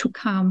oneself to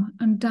come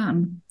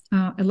undone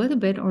a little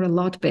bit or a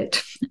lot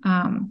bit.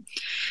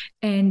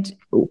 And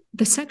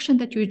the section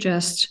that you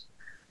just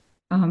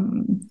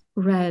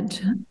read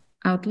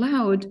out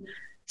loud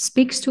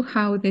speaks to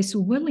how this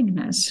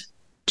willingness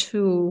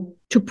to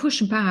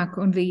push back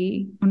on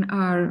the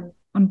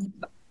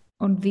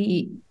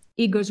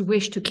ego's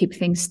wish to keep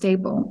things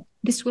stable,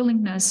 this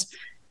willingness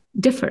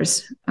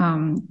differs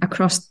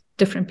across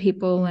different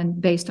people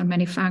and based on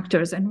many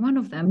factors. And one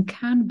of them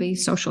can be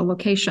social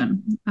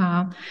location.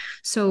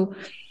 So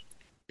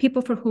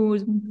people for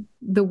whom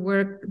the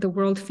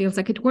world feels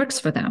like it works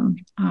for them,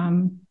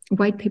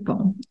 white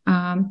people,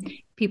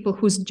 people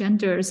whose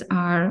genders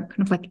are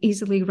kind of like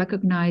easily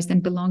recognized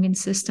and belong in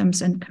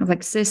systems, and kind of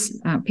like cis,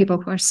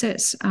 people who are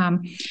cis,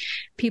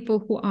 people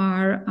who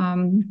are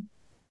kind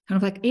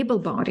of like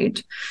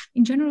able-bodied.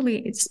 In generally,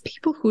 it's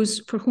people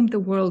for whom the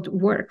world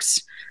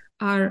works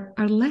are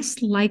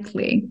less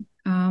likely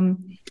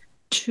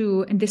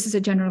to, and this is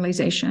a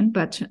generalization,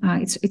 but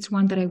it's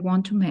one that I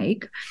want to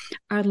make,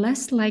 are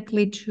less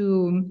likely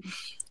to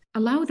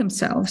allow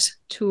themselves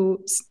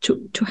to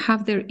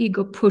have their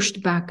ego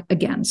pushed back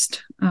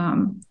against.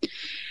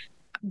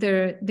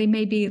 They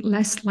may be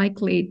less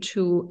likely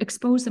to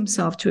expose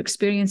themselves to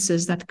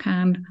experiences that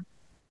can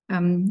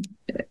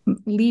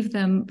leave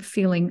them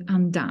feeling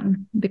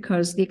undone,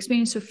 because the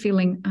experience of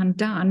feeling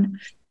undone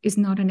is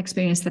not an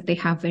experience that they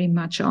have very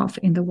much of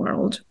in the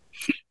world.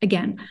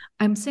 Again,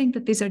 I'm saying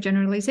that these are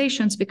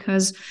generalizations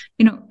because,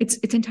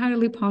 it's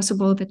entirely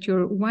possible that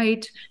you're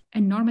white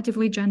and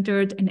normatively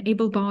gendered and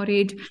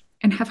able-bodied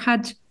and have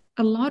had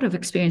a lot of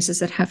experiences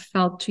that have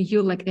felt to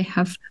you like they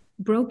have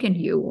broken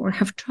you or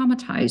have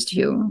traumatized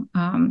you.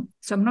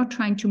 So I'm not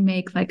trying to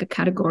make like a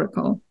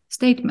categorical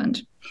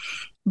statement.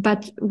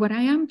 But what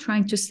I am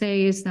trying to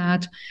say is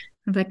that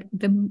like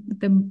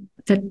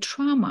the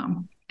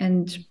trauma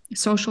and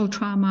social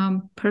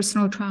trauma,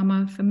 personal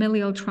trauma,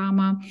 familial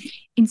trauma,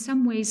 in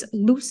some ways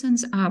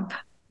loosens up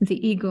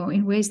the ego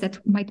in ways that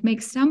might make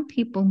some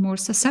people more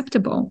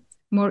susceptible,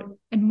 more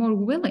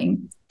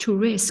willing to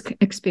risk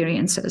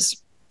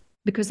experiences,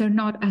 because they're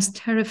not as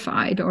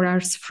terrified or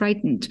as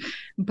frightened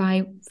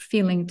by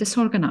feeling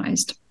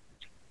disorganized,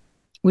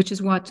 which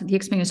is what the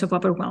experience of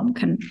overwhelm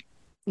can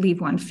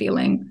leave one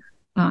feeling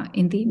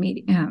in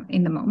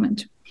the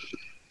moment.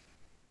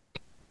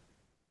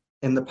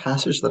 In the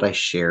passage that I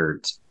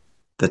shared,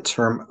 the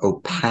term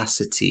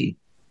opacity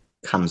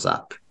comes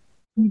up.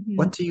 Mm-hmm.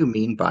 What do you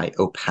mean by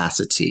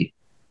opacity?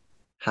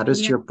 How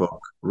does your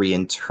book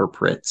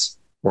reinterpret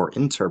or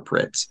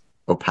interpret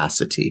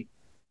opacity?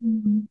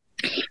 Mm-hmm.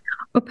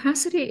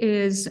 Opacity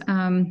is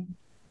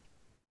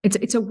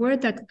it's a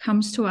word that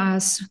comes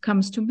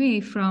to me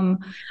from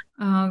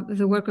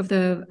the work of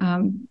the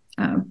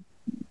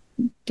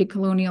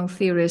decolonial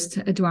theorist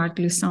Edouard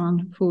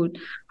Glissant,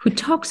 who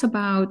talks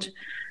about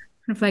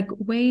kind of like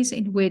ways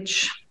in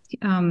which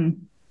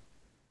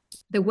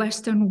the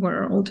Western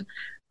world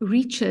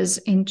reaches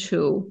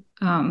into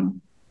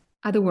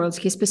other worlds.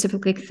 He's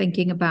specifically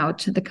thinking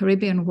about the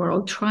Caribbean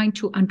world, trying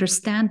to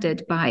understand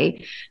it by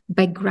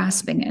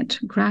grasping it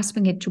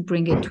to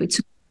bring it to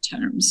its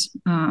terms.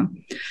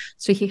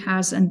 So he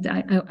has, and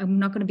I'm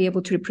not going to be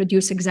able to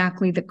reproduce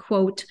exactly the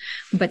quote,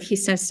 but he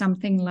says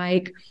something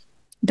like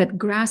that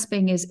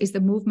grasping is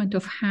the movement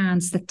of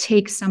hands that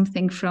take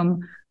something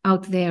from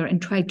out there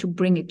and try to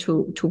bring it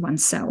to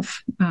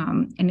oneself.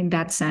 And in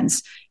that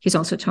sense, he's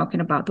also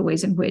talking about the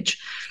ways in which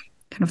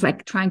kind of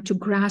like trying to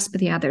grasp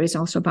the other is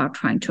also about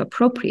trying to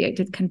appropriate.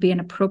 It can be an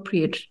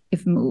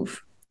appropriative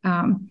move.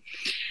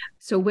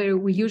 So where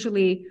we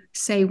usually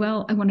say,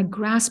 well, I want to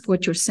grasp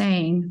what you're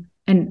saying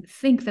and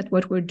think that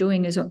what we're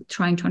doing is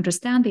trying to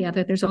understand the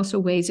other, there's also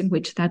ways in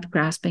which that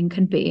grasping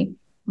can be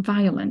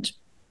violent.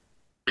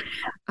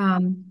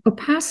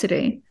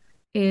 Opacity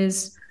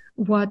is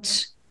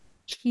what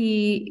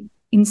he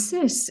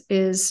insists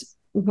is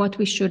what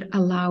we should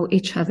allow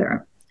each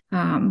other,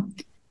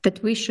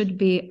 that we should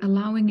be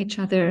allowing each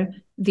other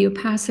the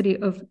opacity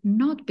of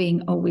not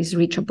being always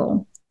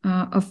reachable,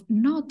 of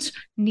not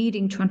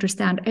needing to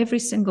understand every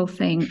single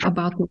thing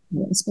about the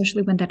world,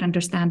 especially when that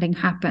understanding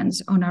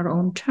happens on our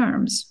own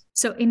terms.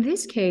 So in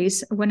this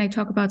case, when I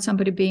talk about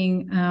somebody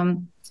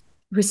being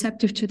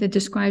receptive to the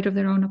disquiet of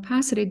their own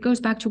opacity, it goes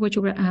back to what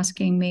you were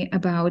asking me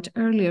about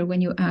earlier when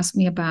you asked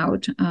me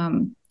about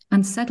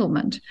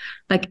unsettlement.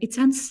 Like, it's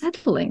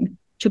unsettling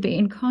to be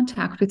in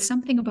contact with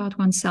something about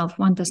oneself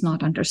one does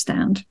not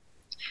understand.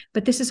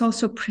 But this is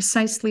also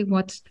precisely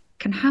what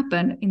can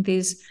happen in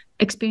these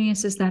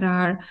experiences that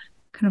are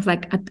kind of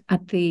like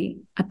at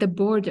the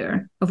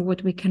border of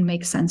what we can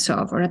make sense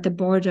of, or at the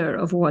border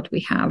of what we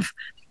have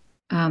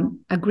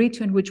agreed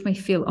to and which may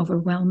feel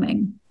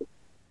overwhelming.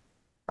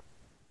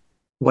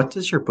 What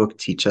does your book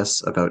teach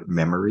us about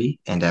memory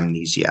and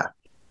amnesia?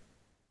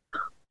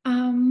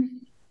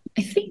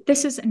 I think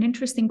this is an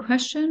interesting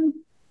question,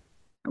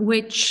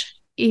 which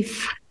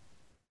if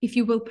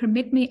you will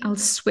permit me, I'll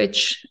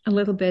switch a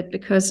little bit,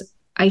 because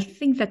I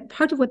think that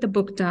part of what the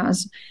book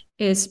does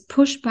is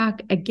push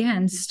back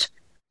against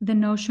the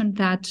notion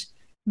that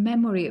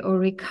memory or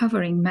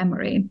recovering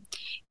memory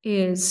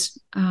is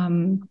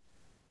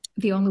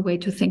the only way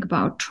to think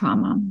about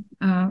trauma.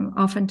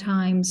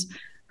 Oftentimes,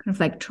 kind of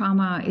like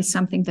trauma is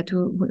something that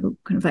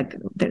kind of like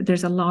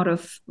there's a lot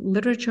of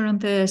literature on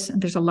this,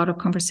 and there's a lot of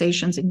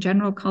conversations in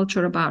general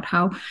culture about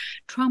how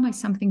trauma is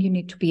something you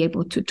need to be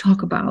able to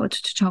talk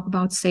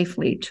about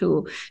safely,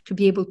 to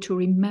be able to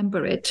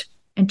remember it,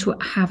 and to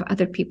have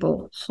other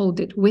people hold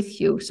it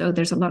with you. So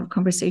there's a lot of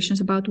conversations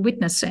about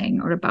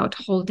witnessing or about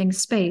holding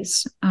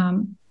space.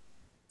 And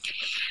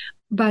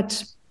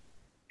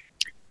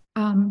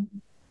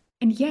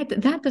yet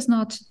that does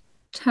not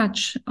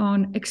touch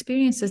on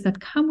experiences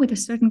that come with a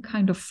certain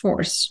kind of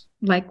force,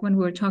 like when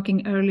we were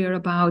talking earlier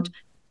about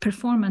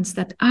performance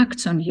that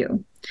acts on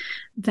you,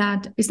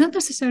 that is not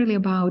necessarily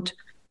about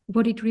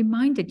what it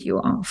reminded you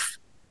of.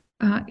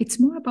 It's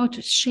more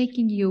about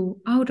shaking you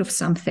out of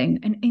something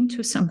and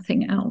into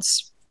something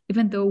else,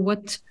 even though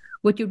what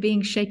you're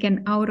being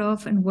shaken out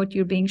of and what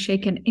you're being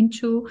shaken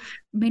into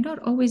may not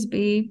always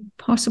be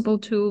possible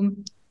to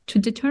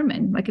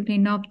determine. Like, it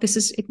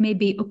may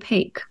be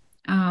opaque.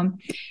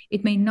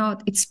 It may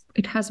not,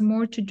 it has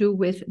more to do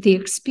with the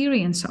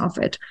experience of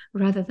it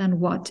rather than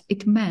what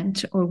it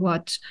meant, or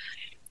what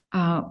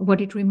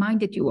it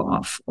reminded you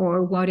of,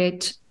 or what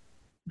it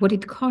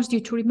caused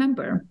you to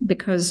remember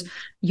because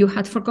you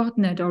had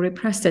forgotten it or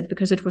repressed it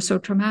because it was so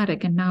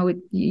traumatic, and now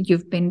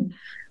you've been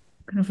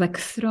kind of like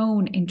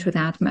thrown into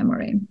that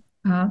memory.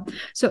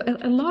 So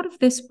a lot of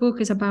this book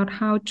is about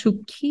how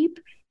to keep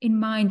in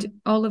mind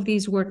all of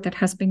these work that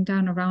has been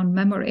done around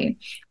memory,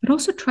 but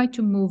also try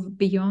to move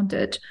beyond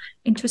it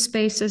into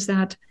spaces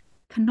that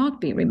cannot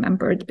be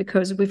remembered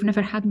because we've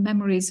never had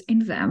memories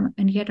in them,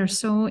 and yet are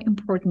so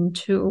important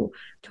to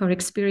our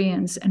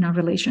experience and our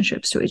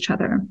relationships to each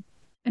other,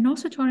 and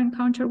also to our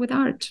encounter with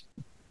art.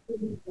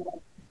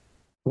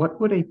 What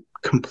would a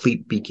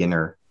complete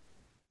beginner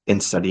in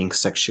studying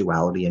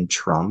sexuality and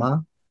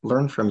trauma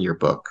learn from your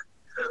book?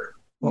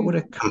 What would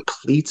a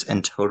complete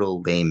and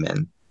total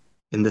layman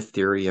in the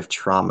theory of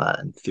trauma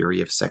and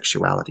theory of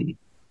sexuality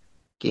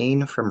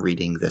gain from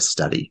reading this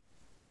study?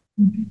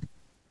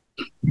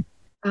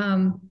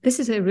 This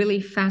is a really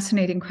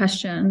fascinating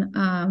question,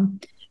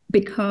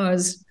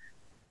 because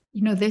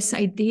this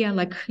idea,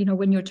 like,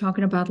 when you're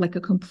talking about like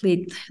a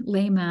complete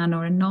layman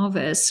or a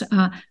novice,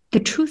 the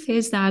truth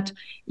is that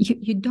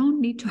you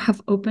don't need to have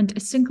opened a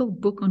single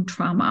book on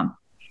trauma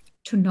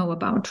to know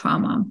about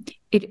trauma.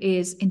 It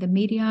is in the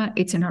media,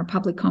 it's in our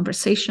public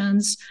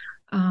conversations.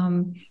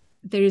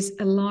 There is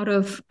a lot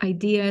of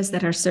ideas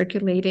that are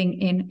circulating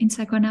in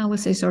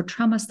psychoanalysis or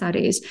trauma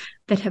studies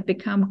that have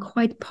become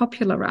quite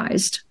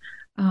popularized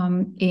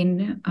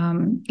in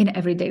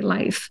everyday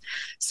life.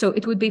 So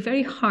it would be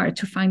very hard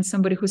to find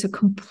somebody who's a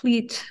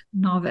complete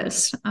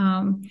novice.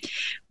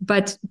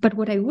 But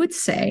what I would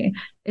say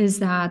is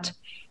that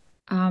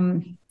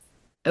when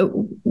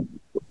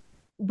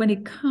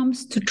it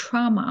comes to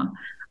trauma,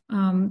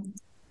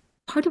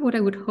 part of what I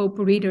would hope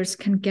readers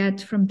can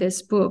get from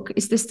this book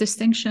is this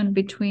distinction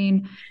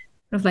between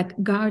sort of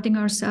like guarding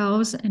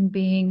ourselves and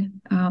being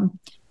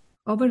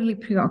overly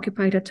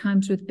preoccupied at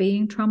times with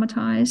being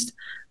traumatized,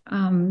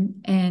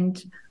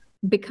 and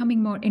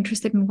becoming more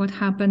interested in what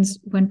happens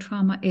when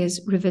trauma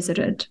is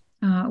revisited,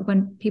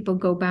 when people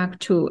go back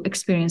to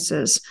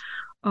experiences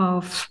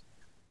of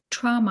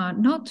trauma,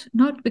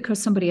 not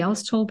because somebody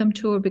else told them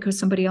to or because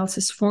somebody else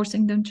is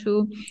forcing them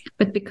to,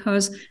 but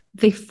because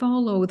they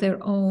follow their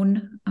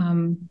own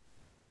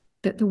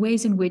the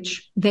ways in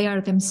which they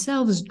are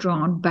themselves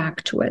drawn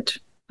back to it.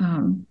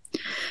 I'm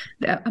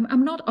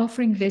not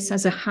offering this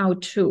as a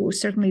how-to.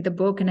 Certainly the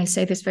book, and I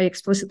say this very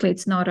explicitly,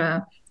 it's not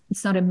a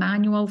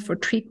manual for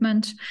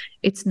treatment.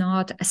 It's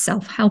not a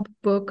self-help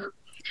book.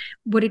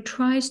 What it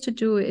tries to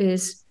do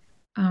is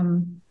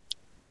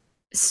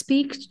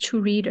speak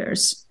to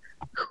readers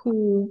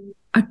who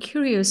are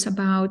curious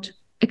about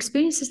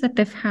experiences that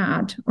they've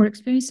had or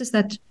experiences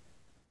that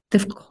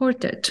they've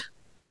courted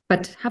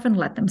but haven't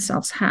let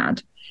themselves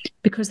had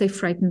because they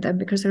frightened them,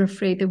 because they're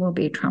afraid they will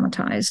be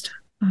traumatized.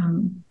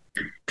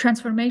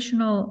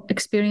 Transformational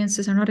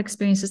experiences are not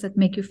experiences that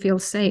make you feel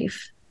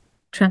safe.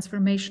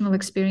 Transformational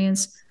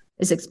experience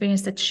is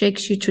experience that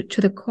shakes you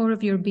to the core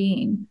of your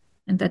being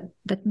and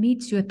that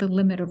meets you at the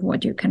limit of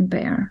what you can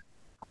bear.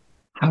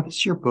 How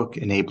does your book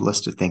enable us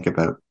to think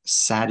about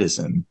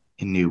sadism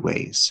in new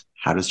ways?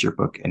 How does your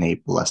book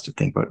enable us to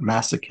think about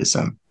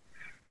masochism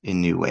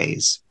in new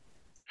ways?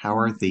 How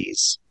are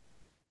these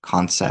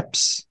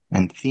concepts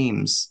and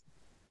themes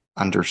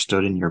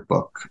understood in your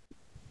book?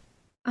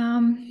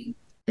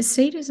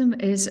 Sadism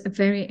is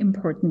very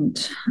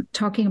important.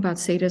 Talking about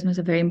sadism is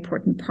a very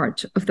important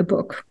part of the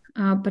book.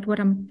 But what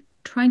I'm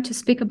trying to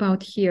speak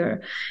about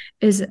here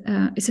is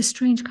a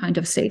strange kind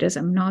of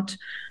sadism, not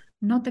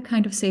the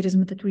kind of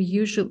sadism that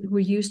we're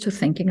used to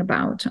thinking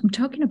about. I'm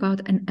talking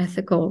about an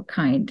ethical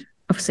kind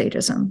of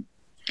sadism.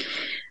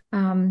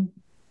 And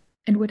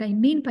what I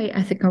mean by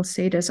ethical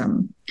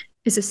sadism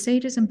is a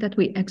sadism that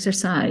we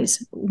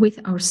exercise with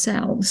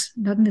ourselves,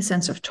 not in the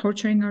sense of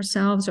torturing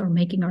ourselves or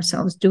making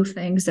ourselves do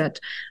things that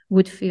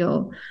would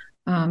feel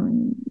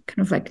kind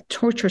of like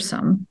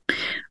torturesome,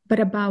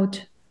 but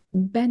about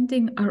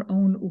bending our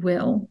own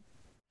will,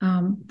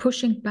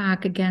 pushing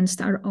back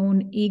against our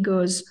own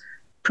ego's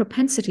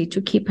propensity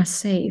to keep us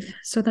safe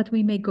so that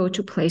we may go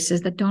to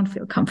places that don't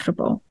feel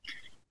comfortable.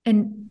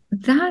 And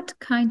that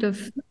kind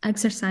of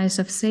exercise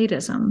of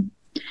sadism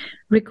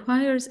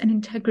requires an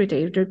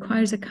integrity. It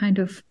requires a kind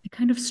of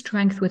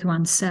strength with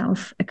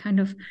oneself, a kind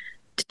of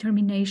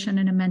determination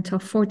and a mental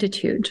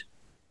fortitude,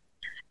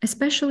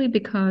 especially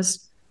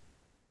because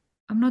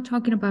I'm not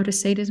talking about a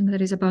sadism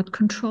that is about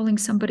controlling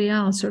somebody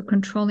else or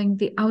controlling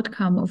the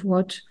outcome of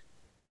what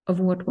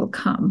will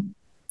come.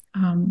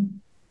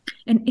 And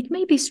it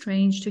may be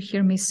strange to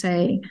hear me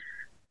say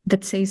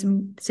that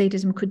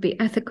sadism could be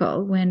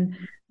ethical when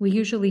we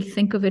usually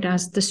think of it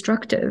as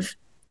destructive.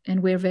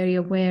 And we're very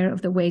aware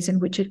of the ways in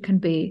which it can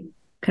be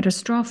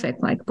catastrophic,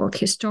 like both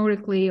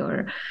historically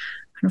or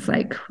kind of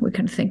like we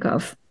can think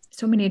of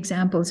so many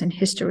examples in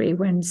history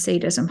when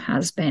sadism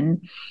has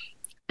been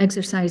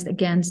exercised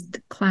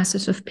against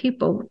classes of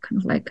people, kind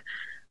of like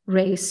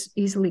race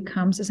easily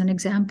comes as an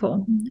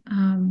example.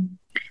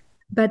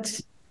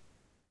 But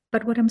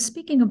what I'm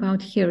speaking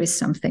about here is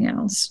something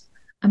else.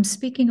 I'm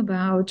speaking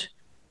about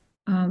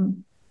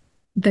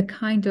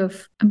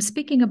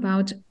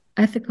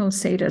ethical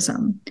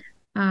sadism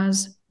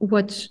as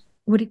what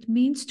it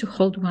means to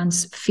hold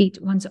one's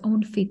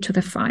own feet to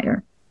the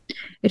fire.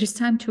 It is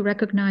time to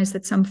recognize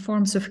that some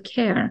forms of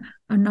care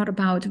are not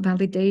about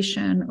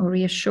validation or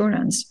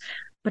reassurance,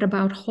 but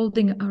about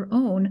holding our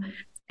own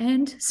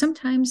and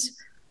sometimes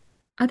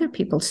other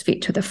people's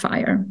feet to the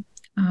fire.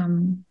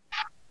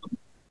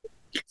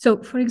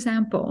 So, for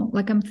example,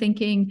 like I'm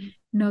thinking,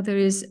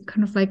 there's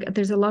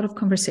a lot of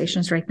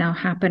conversations right now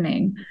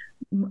happening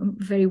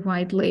very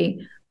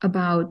widely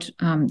about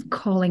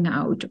calling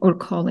out or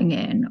calling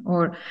in,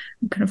 or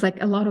kind of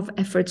like a lot of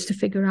efforts to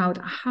figure out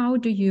how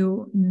do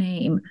you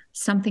name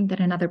something that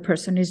another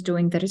person is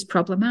doing that is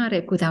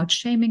problematic without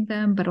shaming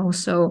them, but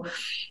also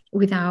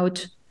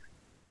without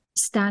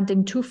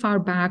standing too far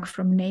back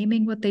from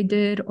naming what they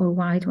did or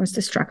why it was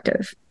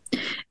destructive.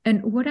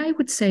 And what I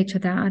would say to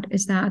that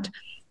is that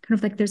kind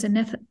of like there's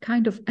a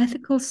kind of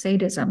ethical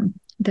sadism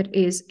that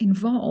is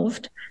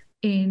involved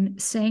in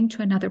saying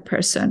to another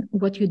person,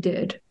 what you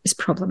did is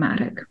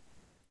problematic,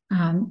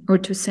 or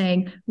to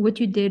saying what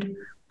you did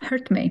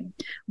hurt me,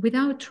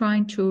 without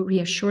trying to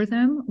reassure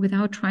them,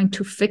 without trying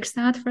to fix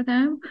that for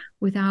them,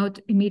 without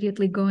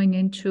immediately going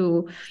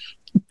into,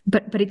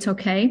 but it's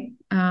okay,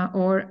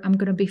 or I'm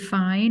going to be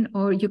fine,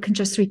 or you can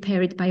just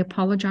repair it by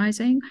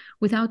apologizing,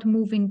 without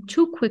moving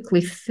too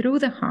quickly through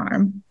the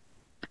harm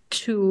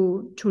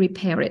to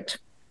repair it.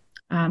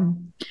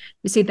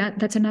 You see,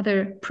 that's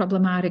another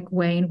problematic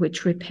way in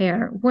which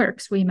repair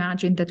works. We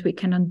imagine that we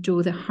can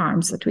undo the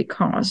harms that we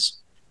cause,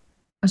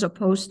 as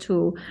opposed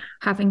to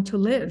having to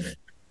live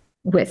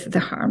with the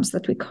harms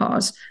that we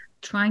cause,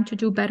 trying to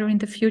do better in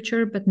the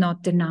future, but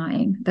not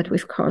denying that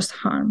we've caused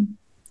harm.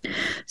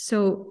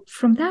 So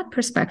from that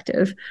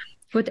perspective,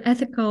 what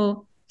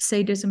ethical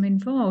sadism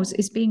involves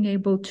is being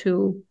able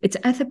to, it's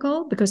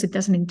ethical because it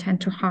doesn't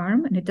intend to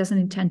harm and it doesn't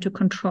intend to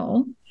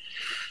control.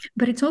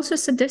 But it's also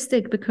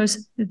sadistic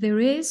because there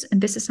is,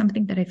 and this is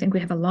something that I think we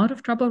have a lot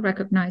of trouble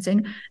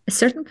recognizing, a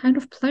certain kind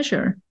of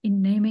pleasure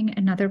in naming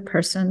another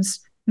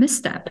person's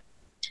misstep.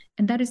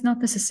 And that is not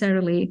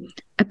necessarily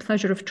a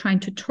pleasure of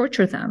trying to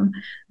torture them,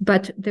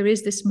 but there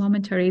is this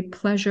momentary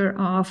pleasure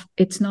of,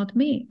 it's not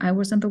me, I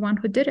wasn't the one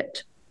who did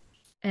it.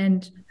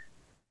 And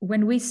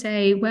when we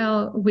say,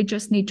 well, we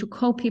just need to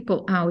call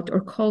people out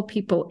or call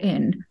people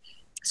in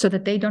so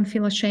that they don't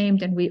feel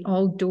ashamed and we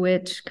all do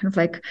it, kind of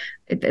like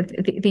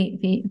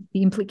the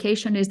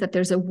implication is that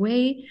there's a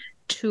way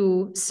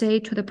to say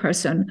to the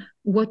person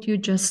what you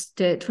just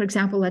did. For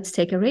example, let's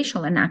take a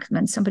racial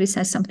enactment. Somebody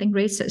says something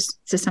racist.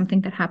 This is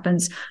something that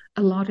happens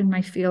a lot in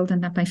my field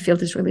and that my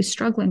field is really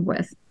struggling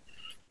with.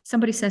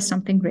 Somebody says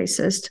something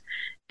racist,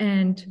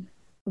 and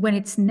when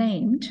it's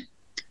named,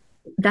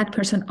 that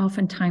person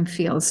oftentimes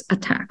feels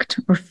attacked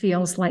or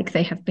feels like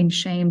they have been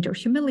shamed or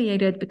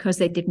humiliated because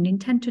they didn't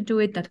intend to do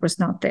it. That was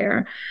not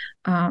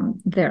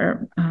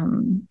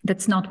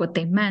that's not what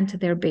they meant.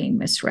 They're being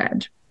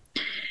misread.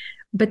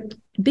 But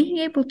being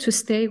able to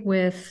stay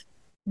with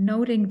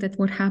noting that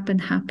what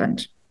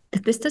happened,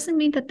 that this doesn't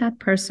mean that that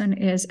person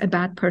is a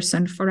bad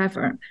person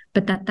forever,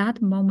 but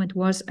that moment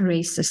was a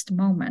racist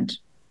moment.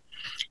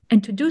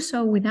 And to do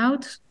so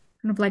without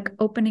kind of like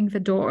opening the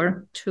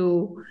door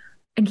to,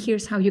 and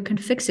here's how you can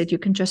fix it. You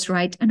can just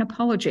write an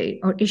apology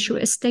or issue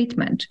a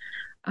statement.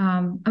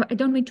 I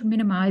don't mean to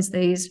minimize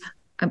these.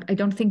 I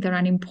don't think they're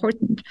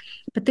unimportant,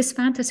 but this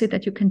fantasy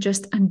that you can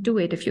just undo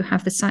it if you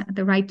have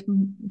the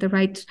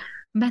right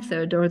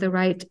method or the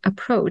right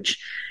approach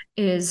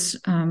is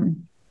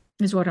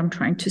what I'm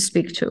trying to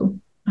speak to.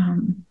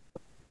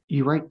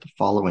 You write the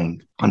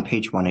following on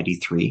page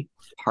 183.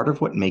 Part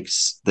of what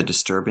makes the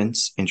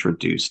disturbance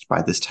introduced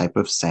by this type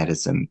of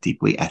sadism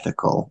deeply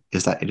ethical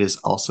is that it is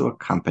also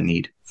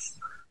accompanied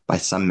by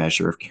some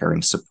measure of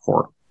caring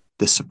support.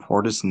 This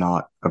support is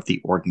not of the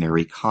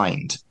ordinary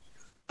kind.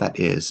 That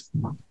is,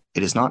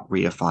 it is not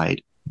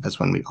reified as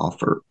when we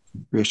offer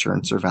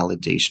reassurance or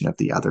validation of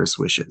the other's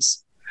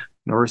wishes,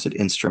 nor is it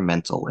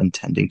instrumental in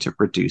tending to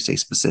produce a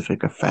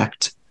specific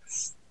effect,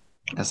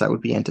 as that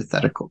would be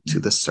antithetical to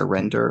the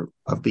surrender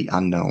of the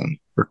unknown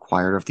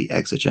required of the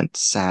exigent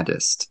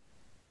sadist.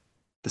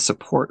 The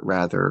support,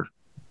 rather,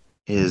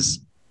 is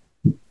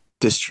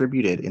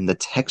distributed in the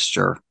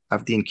texture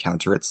of the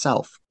encounter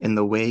itself, in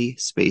the way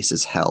space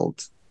is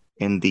held,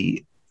 in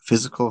the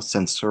physical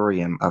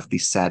sensorium of the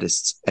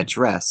sadist's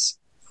address,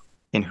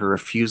 in her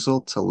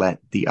refusal to let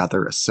the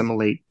other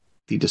assimilate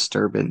the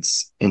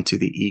disturbance into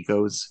the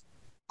ego's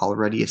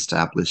already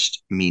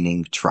established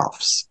meaning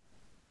troughs.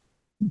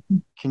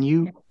 Can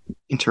you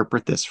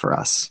interpret this for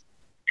us?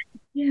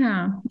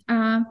 Yeah,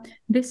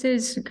 this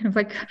is kind of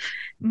like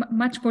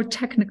much more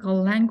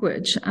technical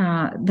language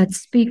that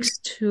speaks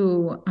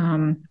to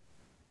kind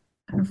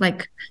of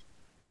like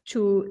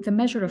to the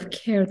measure of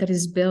care that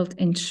is built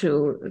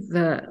into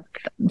the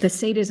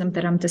sadism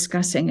that I'm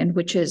discussing, and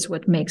which is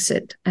what makes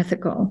it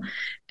ethical.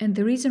 And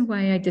the reason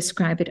why I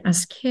describe it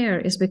as care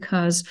is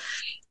because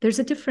there's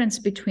a difference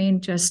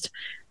between just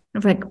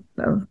like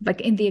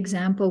in the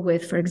example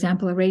with, for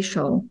example, a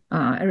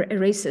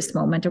racist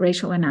moment, a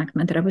racial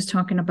enactment that I was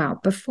talking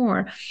about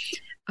before.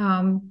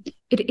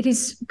 It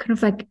is kind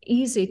of like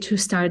easy to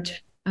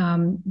start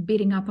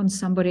beating up on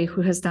somebody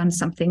who has done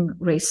something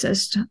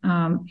racist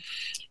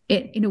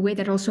in a way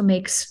that also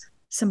makes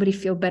somebody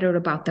feel better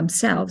about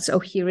themselves. Oh,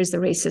 here is the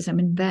racism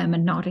in them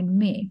and not in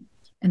me.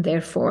 And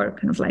therefore,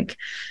 kind of like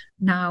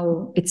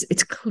now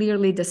it's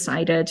clearly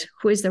decided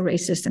who is the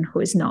racist and who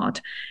is not.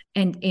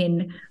 And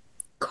in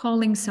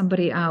calling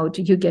somebody out,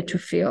 you get to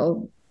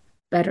feel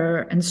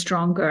better and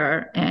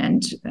stronger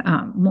and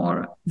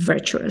more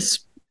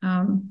virtuous.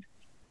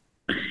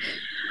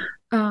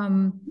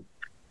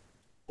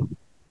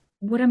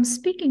 What I'm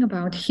speaking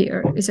about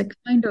here is a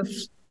kind of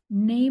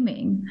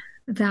naming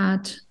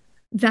that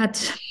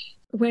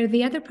where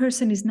the other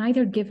person is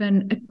neither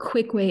given a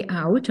quick way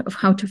out of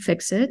how to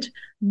fix it,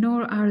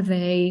 nor are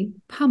they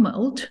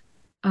pummeled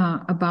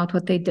about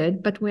what they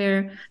did, but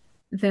where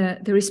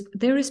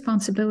their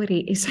responsibility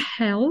is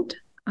held.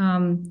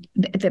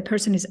 The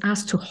person is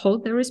asked to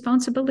hold their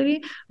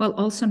responsibility while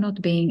also not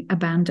being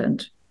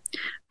abandoned.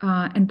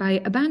 And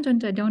by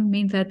abandoned, I don't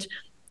mean that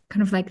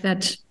kind of like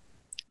that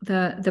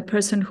the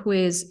person who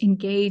is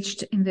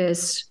engaged in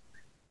this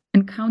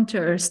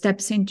encounter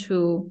steps in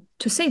to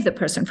save the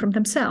person from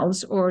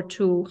themselves or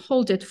to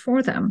hold it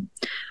for them.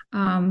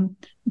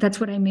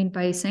 That's what I mean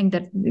by saying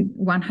that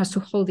one has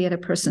to hold the other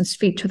person's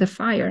feet to the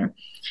fire.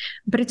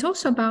 But it's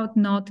also about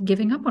not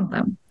giving up on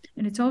them.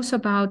 And it's also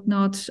about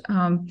not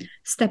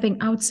stepping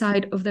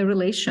outside of the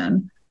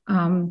relation,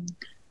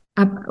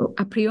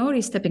 a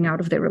priori stepping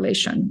out of the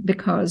relation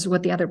because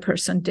what the other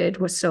person did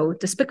was so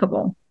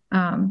despicable.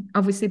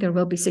 Obviously, there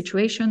will be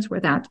situations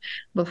where that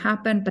will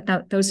happen, but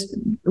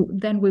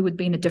then we would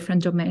be in a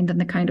different domain than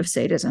the kind of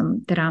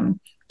sadism that I'm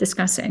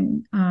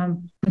discussing.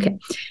 Okay,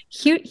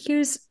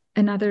 here's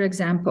another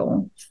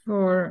example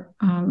for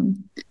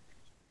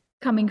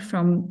coming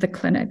from the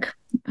clinic.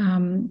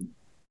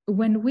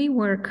 When we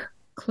work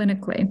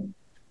clinically,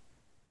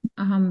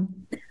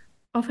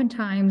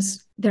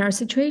 oftentimes there are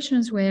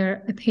situations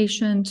where a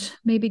patient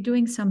may be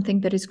doing something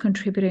that is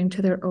contributing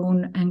to their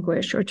own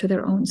anguish or to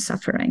their own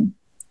suffering.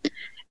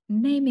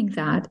 Naming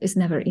that is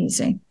never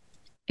easy.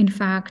 In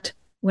fact,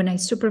 when I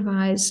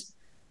supervise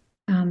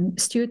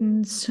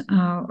students,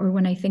 or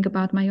when I think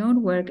about my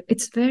own work,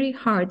 it's very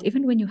hard,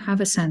 even when you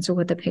have a sense of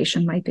what the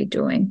patient might be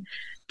doing,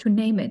 to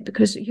name it,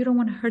 because you don't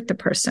want to hurt the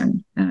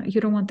person.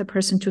 You don't want the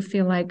person to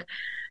feel like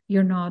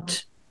you're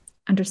not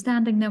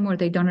understanding them or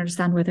they don't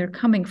understand where they're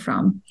coming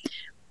from.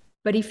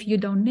 But if you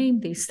don't name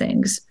these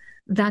things,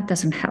 that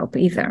doesn't help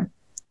either.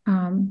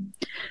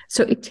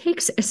 So it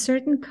takes a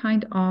certain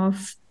kind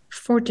of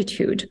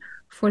fortitude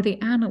for the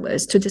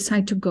analyst to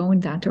decide to go in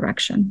that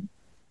direction,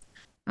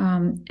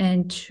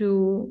 and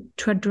to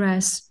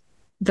address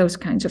those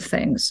kinds of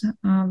things.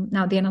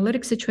 Now, the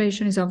analytic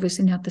situation is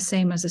obviously not the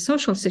same as the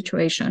social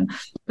situation,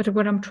 but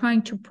what I'm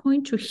trying to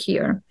point to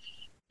here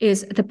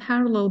is the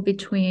parallel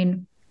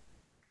between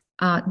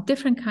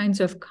different kinds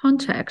of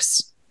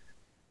contexts,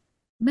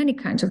 many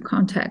kinds of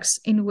contexts,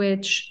 in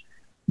which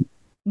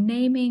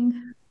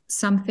naming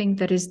something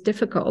that is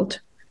difficult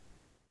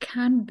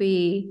can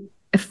be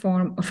a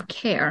form of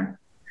care,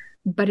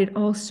 but it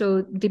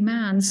also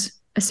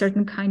demands a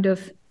certain kind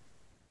of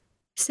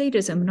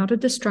sadism, not a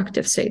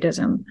destructive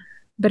sadism,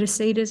 but a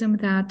sadism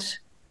that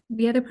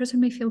the other person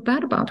may feel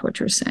bad about what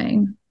you're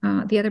saying.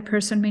 The other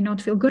person may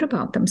not feel good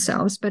about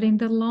themselves, but in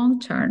the long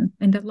term,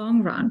 in the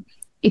long run,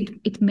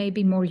 it may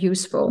be more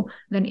useful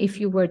than if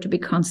you were to be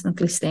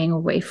constantly staying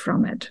away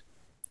from it.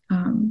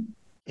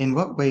 In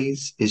what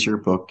ways is your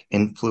book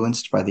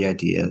influenced by the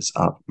ideas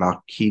of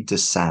Marquis de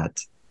Sade?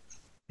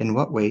 In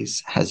what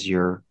ways has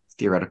your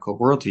theoretical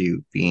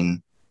worldview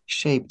been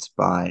shaped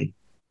by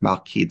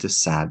Marquis de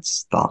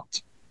Sade's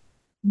thought?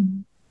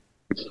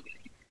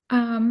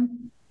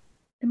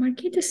 The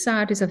Marquis de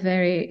Sade is a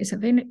very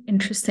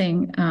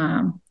interesting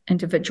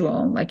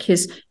individual. Like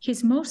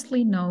he's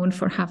mostly known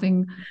for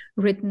having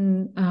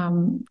written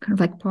kind of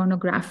like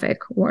pornographic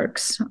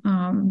works.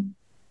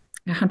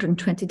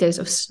 120 Days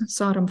of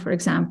Sodom, for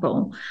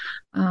example,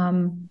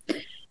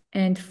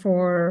 and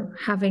for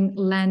having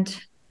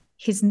lent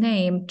his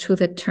name to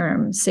the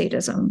term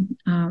sadism.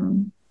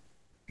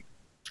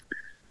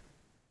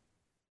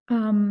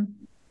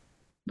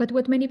 But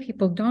what many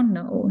people don't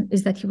know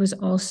is that he was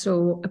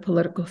also a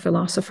political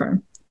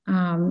philosopher,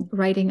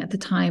 writing at the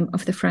time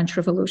of the French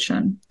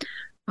Revolution,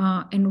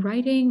 and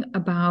writing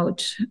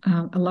about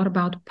a lot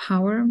about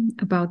power,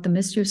 about the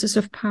misuses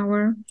of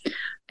power,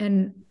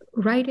 and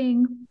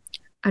writing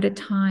at a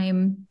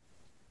time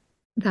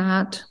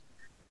that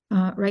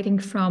writing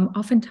from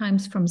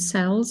oftentimes from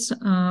cells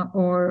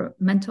or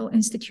mental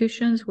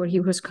institutions where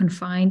he was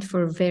confined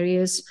for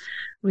various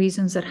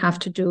reasons that have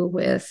to do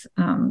with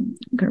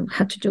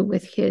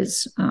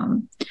his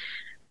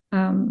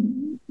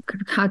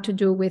had to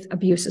do with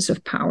abuses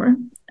of power.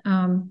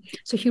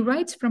 So he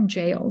writes from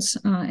jails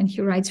and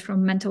he writes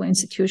from mental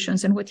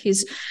institutions, and what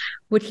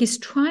he's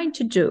trying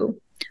to do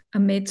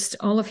amidst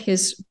all of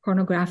his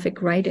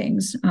pornographic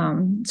writings.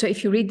 So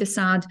if you read the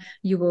Sade,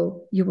 you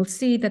will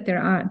see that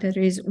there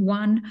is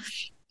one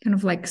kind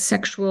of like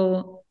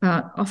sexual,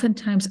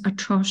 oftentimes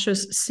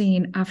atrocious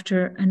scene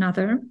after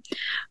another,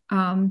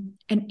 and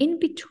in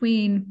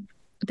between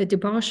the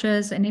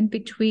debauches and in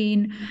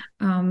between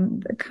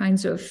the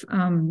kinds of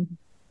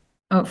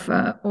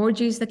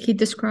orgies that he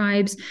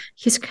describes,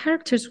 his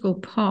characters will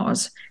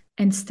pause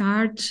and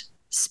start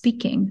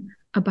speaking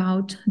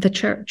about the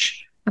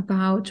church,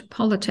 about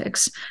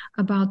politics,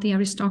 about the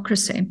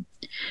aristocracy.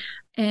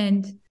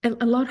 And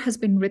a lot has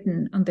been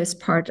written on this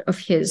part of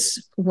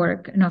his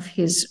work and of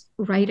his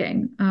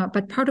writing.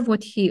 But part of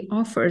what he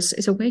offers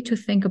is a way to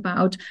think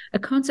about a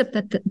concept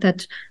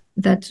that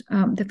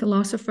the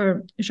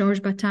philosopher Georges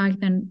Bataille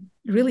then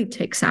really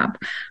takes up,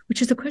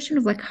 which is the question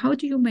of like, how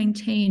do you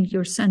maintain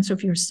your sense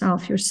of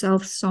yourself, your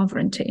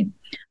self-sovereignty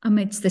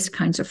amidst these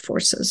kinds of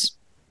forces?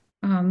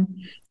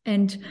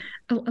 And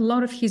a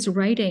lot of his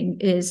writing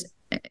is,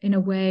 in a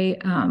way,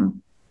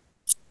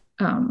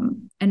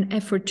 an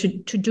effort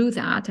to do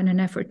that, and an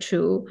effort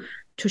to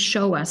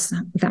show us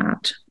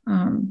that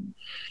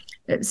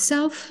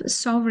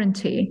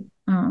self-sovereignty,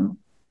 kind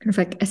of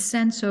like a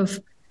sense of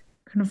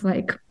kind of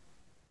like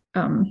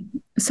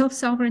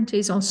self-sovereignty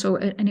is also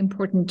an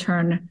important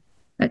term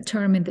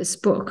in this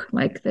book.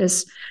 Like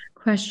this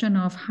question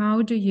of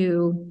how do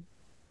you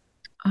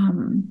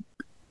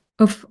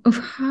of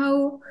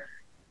how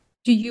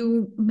do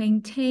you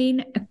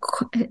maintain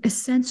a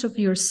sense of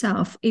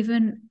yourself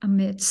even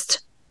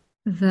amidst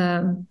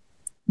the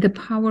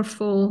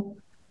powerful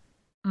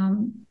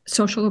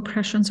social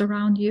oppressions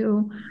around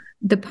you,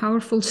 the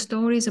powerful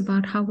stories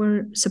about how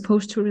we're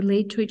supposed to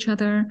relate to each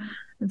other,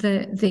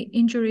 the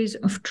injuries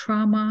of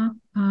trauma?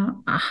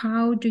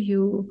 How do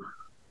you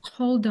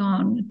hold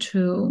on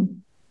to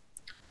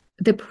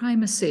the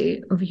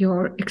primacy of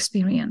your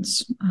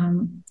experience?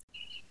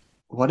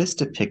 What is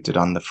depicted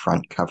on the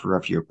front cover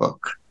of your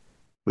book?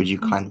 Would you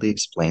kindly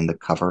explain the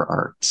cover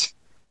art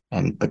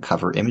and the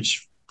cover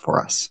image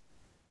for us?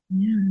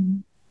 Yeah.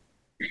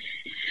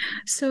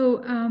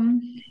 So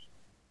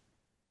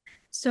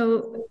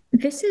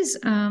this is,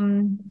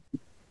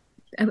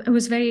 I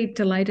was very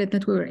delighted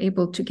that we were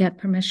able to get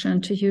permission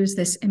to use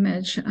this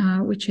image,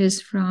 which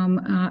is from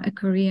a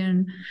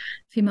Korean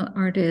female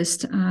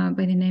artist by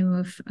the name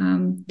of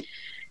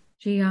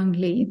Jiang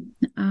Li.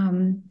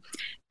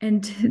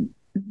 And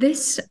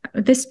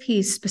this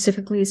piece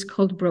specifically is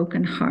called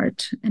Broken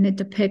Heart, and it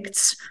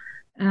depicts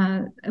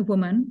a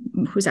woman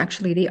who's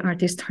actually the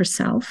artist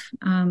herself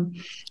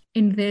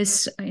in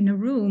a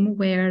room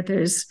where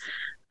there's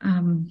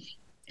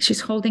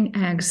she's holding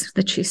eggs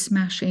that she's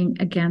smashing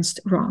against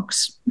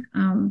rocks.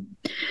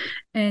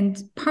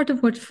 And part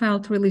of what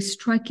felt really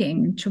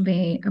striking to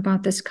me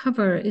about this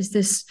cover is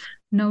this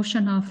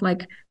notion of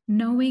like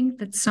knowing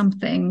that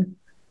something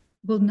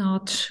will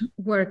not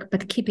work,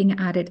 but keeping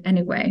at it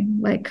anyway.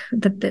 Like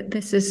that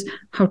this is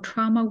how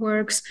trauma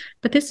works,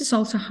 but this is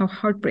also how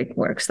heartbreak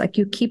works. Like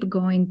you keep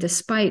going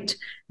despite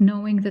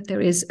knowing that there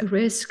is a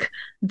risk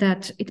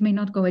that it may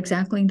not go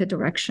exactly in the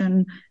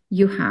direction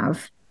you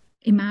have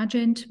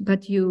imagined,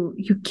 but you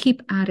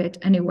keep at it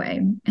anyway.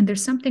 And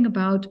there's something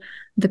about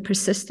the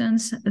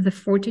persistence, the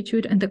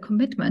fortitude, and the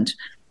commitment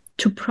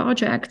to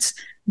projects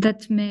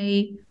that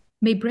may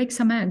break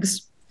some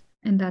eggs,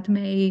 and that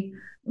may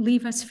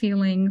leave us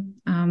feeling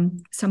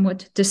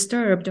somewhat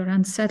disturbed or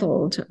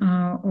unsettled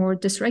or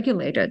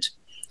dysregulated,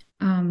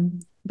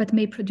 but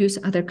may produce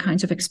other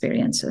kinds of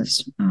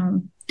experiences.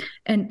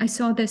 And I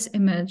saw this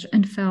image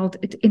and felt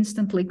it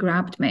instantly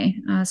grabbed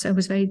me. So I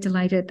was very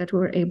delighted that we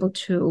were able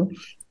to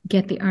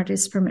get the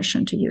artist's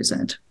permission to use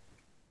it.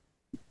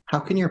 How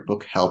can your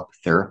book help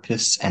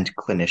therapists and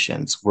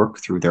clinicians work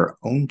through their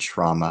own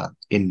trauma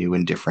in new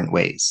and different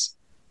ways?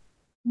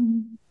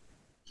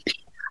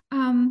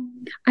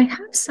 I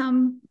have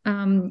some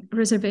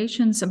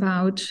reservations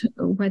about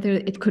whether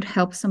it could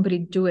help somebody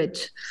do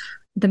it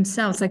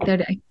themselves. Like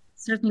that,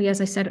 certainly, as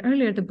I said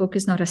earlier, the book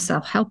is not a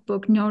self-help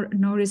book,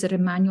 nor is it a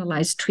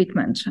manualized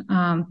treatment.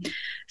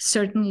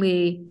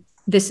 Certainly,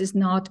 this is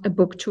not a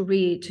book to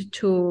read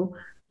to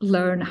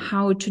learn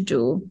how to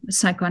do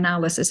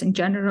psychoanalysis in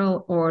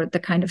general, or the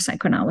kind of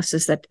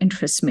psychoanalysis that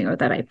interests me or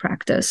that I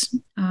practice.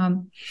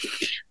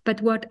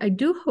 But what I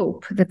do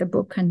hope that the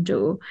book can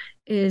do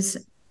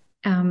is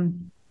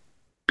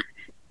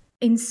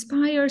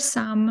inspire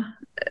some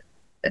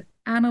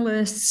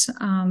analysts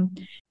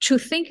to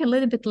think a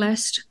little bit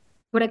less,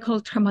 what I call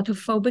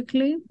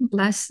traumatophobically,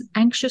 less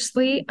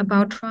anxiously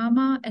about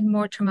trauma and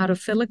more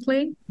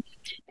traumatophilically,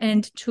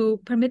 and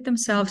to permit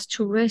themselves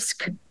to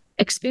risk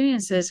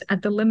experiences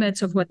at the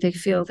limits of what they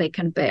feel they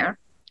can bear.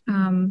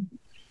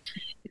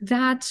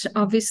 That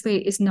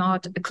obviously is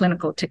not a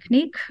clinical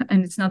technique,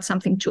 and it's not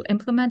something to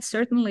implement.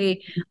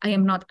 Certainly, I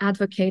am not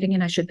advocating,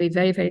 and I should be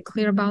very, very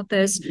clear about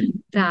this,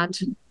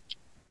 that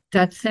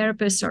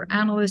therapists or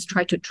analysts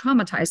try to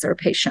traumatize their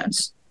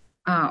patients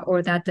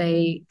or that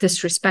they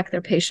disrespect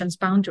their patients'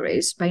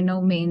 boundaries. By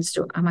no means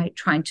am I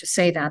trying to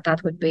say that.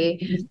 That would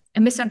be a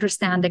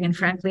misunderstanding and,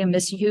 frankly, a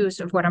misuse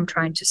of what I'm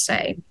trying to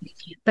say.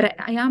 But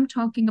I am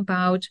talking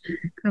about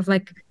kind of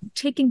like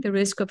taking the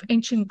risk of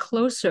inching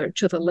closer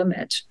to the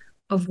limit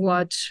of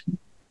what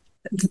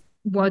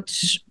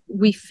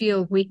we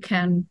feel we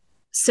can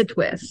sit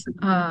with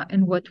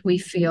and what we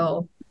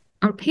feel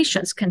our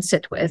patients can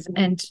sit with.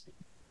 And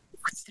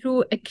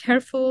through a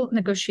careful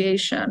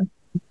negotiation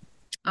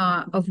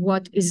of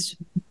what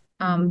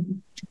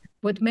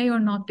may or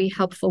not be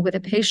helpful with a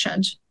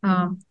patient,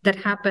 that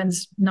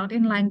happens not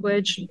in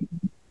language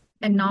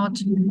and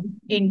not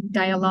in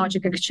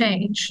dialogic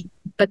exchange,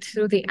 but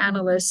through the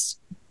analyst's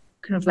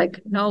kind of like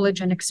knowledge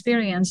and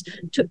experience,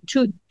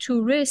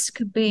 to risk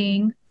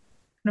being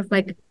kind of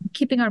like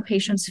keeping our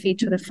patients' feet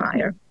to the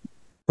fire.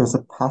 There's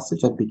a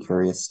passage I'd be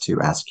curious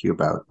to ask you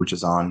about, which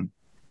is on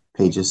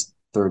pages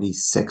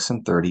 36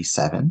 and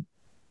 37.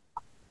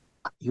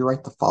 You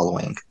write the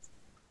following: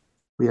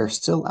 "We are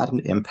still at an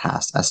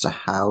impasse as to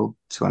how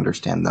to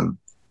understand them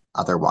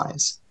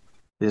otherwise.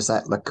 It is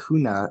that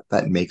lacuna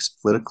that makes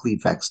politically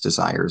vexed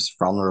desires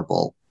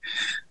vulnerable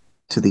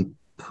to the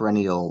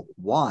perennial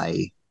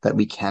why that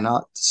we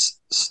cannot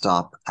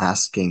stop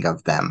asking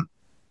of them.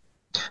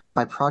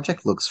 My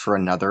project looks for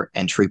another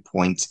entry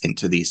point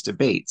into these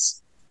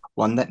debates,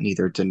 one that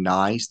neither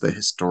denies the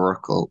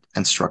historical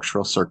and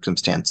structural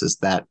circumstances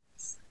that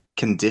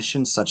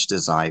condition such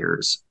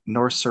desires,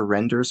 nor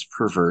surrenders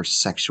perverse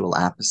sexual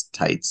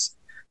appetites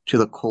to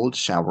the cold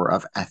shower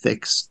of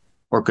ethics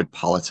or good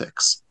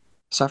politics.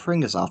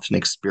 Suffering is often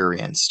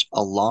experienced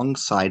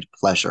alongside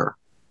pleasure,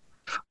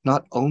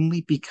 not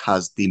only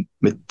because the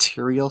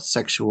material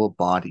sexual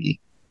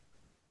body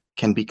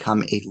can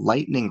become a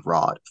lightning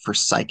rod for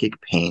psychic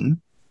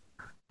pain,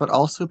 but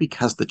also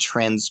because the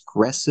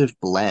transgressive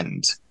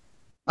blend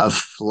of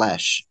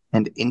flesh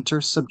and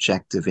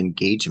intersubjective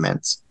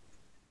engagements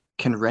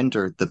can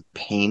render the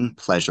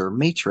pain-pleasure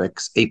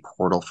matrix a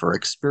portal for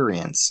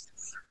experience."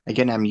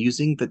 Again, I'm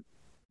using the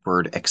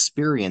word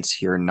experience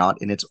here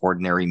not in its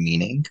ordinary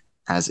meaning,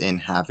 as in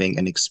having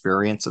an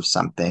experience of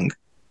something.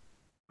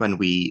 When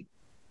we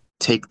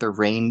take the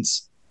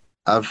reins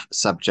of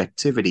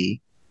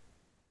subjectivity,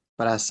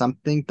 but as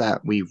something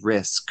that we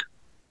risk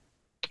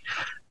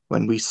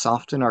when we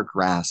soften our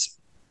grasp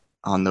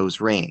on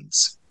those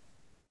reins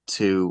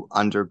to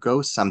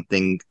undergo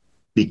something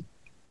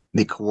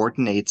the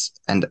coordinates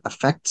and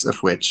effects of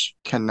which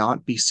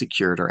cannot be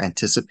secured or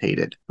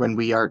anticipated. When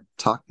we are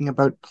talking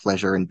about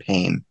pleasure and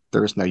pain,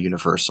 there is no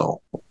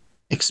universal.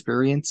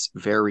 Experience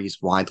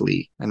varies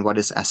widely, and what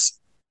is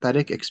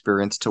aesthetic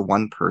experience to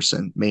one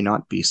person may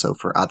not be so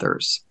for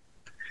others.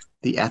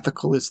 The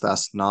ethical is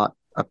thus not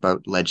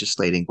about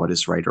legislating what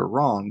is right or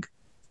wrong.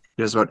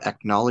 It is about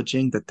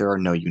acknowledging that there are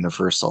no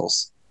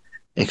universals.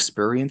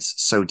 Experience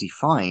so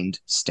defined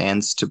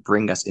stands to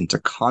bring us into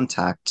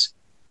contact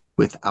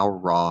with our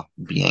raw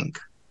being.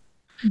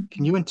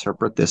 Can you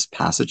interpret this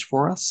passage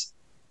for us?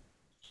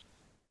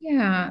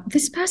 Yeah,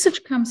 this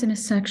passage comes in a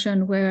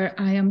section where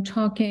I am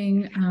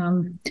talking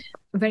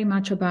very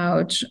much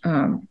about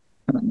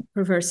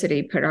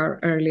perversity per our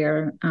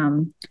earlier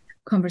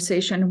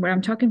conversation, where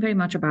I'm talking very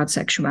much about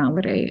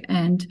sexuality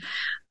and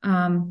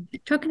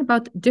talking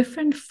about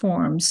different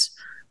forms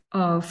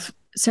of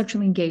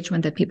sexual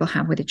engagement that people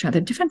have with each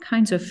other, different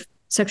kinds of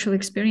sexual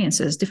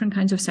experiences, different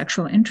kinds of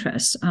sexual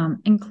interests,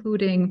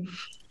 including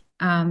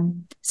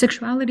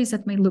sexualities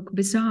that may look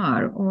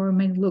bizarre or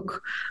may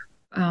look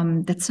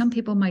that some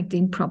people might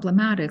deem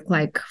problematic,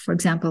 like, for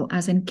example,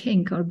 as in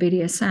kink or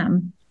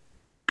BDSM.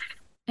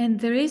 And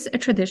there is a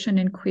tradition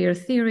in queer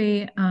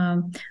theory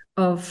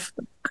of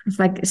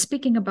like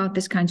speaking about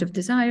these kinds of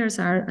desires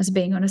as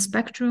being on a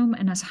spectrum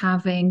and as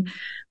having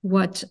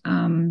what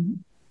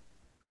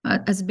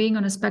as being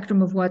on a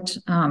spectrum of what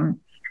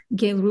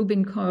Gayle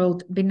Rubin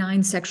called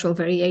benign sexual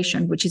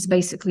variation, which is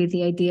basically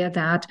the idea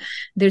that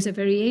there's a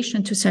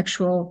variation to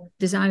sexual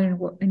desire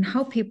in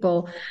how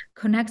people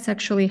connect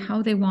sexually,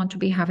 how they want to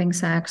be having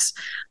sex,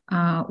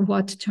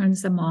 what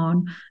turns them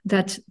on,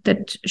 that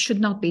should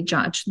not be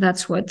judged.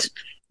 That's what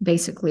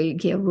basically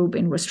Gayle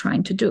Rubin was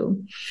trying to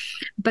do.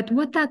 But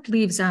what that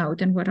leaves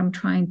out, and what I'm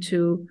trying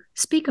to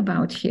speak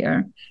about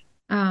here,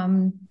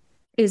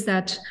 is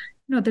that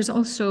there's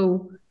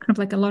also kind of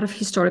like a lot of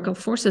historical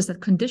forces that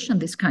condition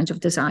these kinds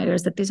of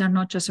desires, that these are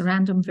not just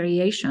random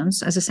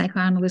variations. As a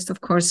psychoanalyst,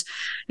 of course,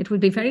 it would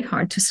be very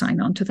hard to sign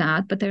on to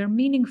that, but they are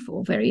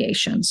meaningful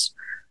variations.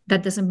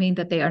 That doesn't mean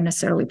that they are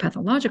necessarily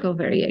pathological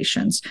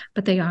variations,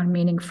 but they are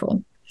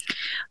meaningful.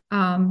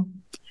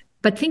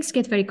 But things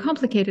get very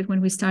complicated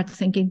when we start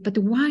thinking, but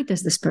why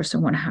does this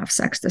person want to have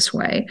sex this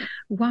way?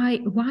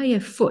 Why a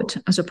foot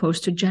as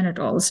opposed to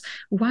genitals?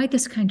 Why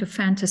this kind of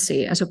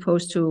fantasy as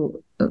opposed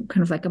to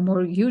kind of like a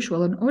more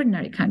usual and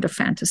ordinary kind of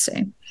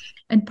fantasy?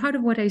 And part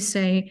of what I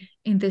say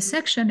in this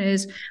section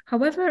is,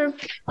 however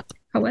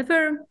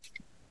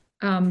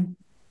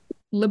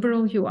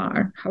liberal you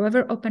are,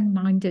 however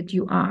open-minded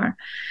you are,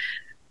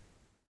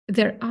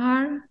 there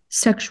are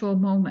sexual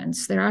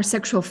moments, there are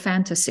sexual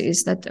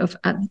fantasies that of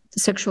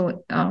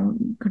sexual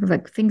kind of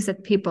like things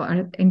that people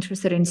are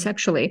interested in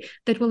sexually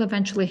that will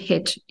eventually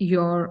hit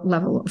your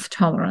level of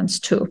tolerance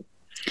too.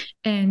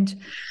 And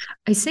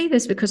I say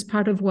this because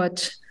part of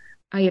what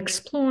I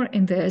explore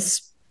in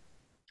this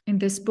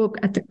book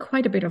at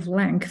quite a bit of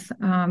length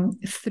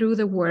through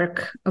the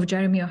work of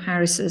Jeremy O.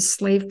 Harris's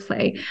Slave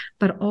Play,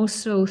 but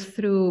also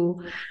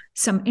through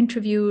some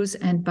interviews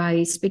and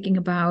by speaking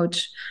about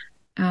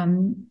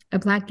a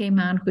Black gay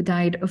man who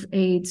died of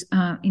AIDS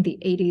in the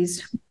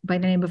 80s by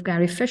the name of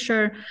Gary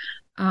Fisher.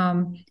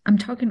 I'm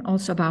talking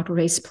also about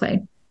race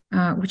play,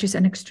 which is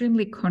an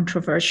extremely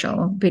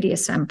controversial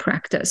BDSM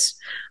practice,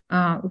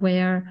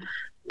 where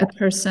a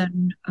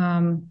person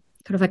kind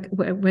of like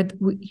where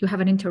you have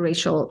an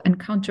interracial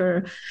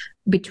encounter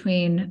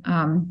between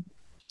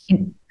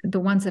the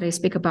ones that I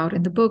speak about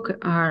in the book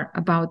are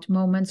about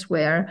moments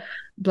where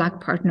Black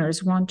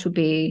partners want to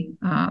be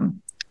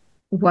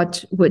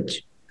what would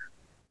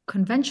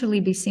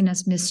conventionally be seen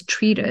as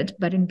mistreated,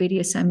 but in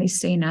BDSM is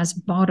seen as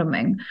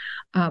bottoming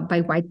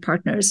by white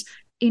partners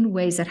in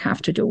ways that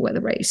have to do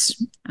with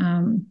race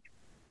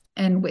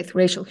and with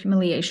racial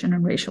humiliation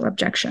and racial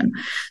objection.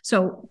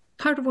 So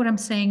part of what I'm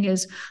saying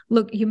is,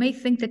 look, you may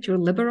think that you're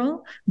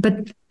liberal,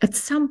 but at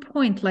some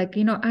point, like,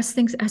 as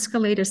things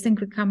escalate, as things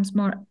becomes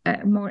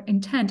more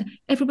intent,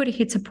 everybody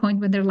hits a point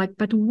when they're like,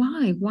 but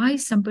why? Why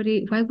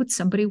would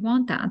somebody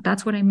want that?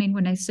 That's what I mean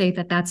when I say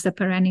that that's the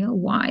perennial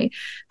why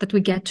that we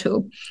get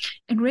to.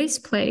 And race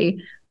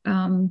play,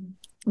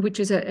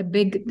 which is a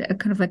big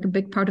kind of like a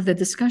big part of the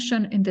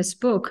discussion in this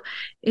book,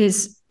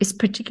 is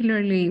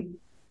particularly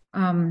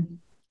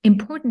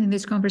important in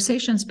these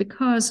conversations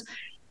because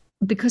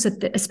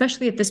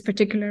especially at this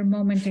particular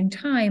moment in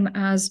time,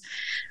 as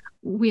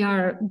we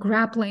are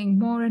grappling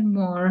more and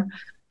more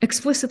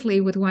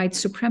explicitly with white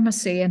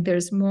supremacy, and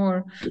there's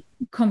more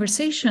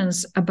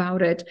conversations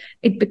about it,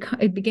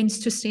 it begins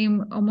to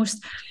seem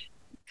almost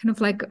kind of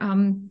like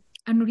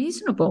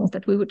unreasonable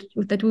that we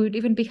would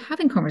even be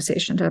having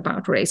conversations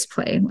about race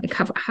play. Like,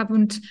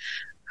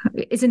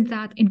 isn't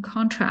that in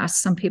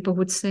contrast, some people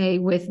would say,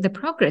 with the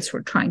progress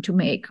we're trying to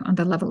make on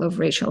the level of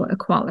racial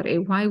equality?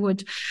 Why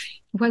would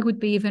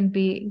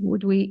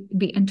we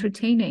be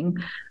entertaining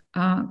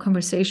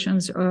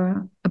conversations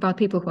about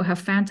people who have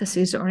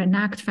fantasies or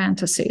enact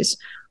fantasies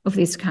of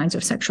these kinds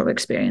of sexual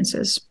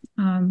experiences?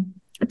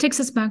 It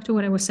takes us back to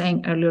what I was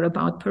saying earlier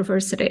about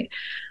perversity,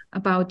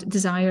 about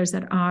desires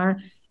that are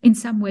in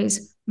some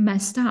ways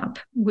messed up,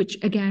 which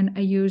again,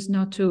 I use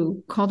not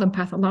to call them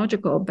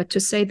pathological, but to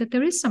say that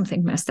there is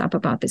something messed up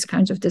about these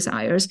kinds of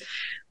desires.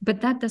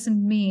 But that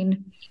doesn't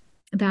mean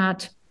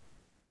that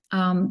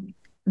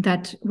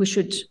that we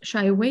should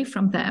shy away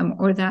from them,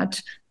 or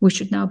that we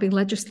should now be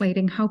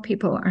legislating how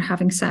people are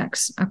having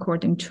sex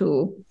according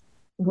to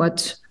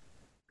what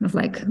kind of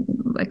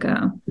like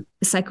a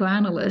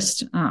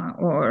psychoanalyst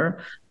or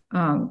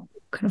kind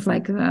of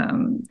like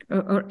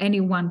or any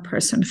one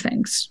person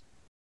thinks.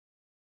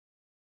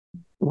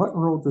 What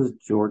role does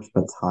Georges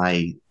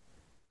Bataille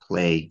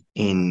play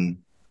in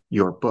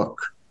your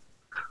book?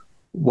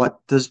 What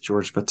does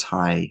Georges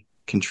Bataille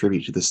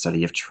contribute to the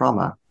study of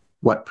trauma?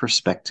 What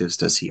perspectives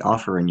does he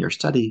offer in your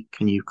study?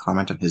 Can you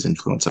comment on his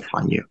influence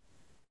upon you?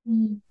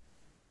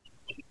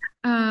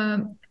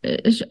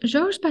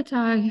 Georges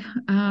Bataille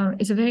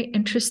is a very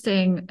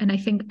interesting and I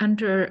think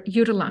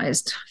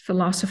underutilized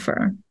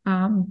philosopher.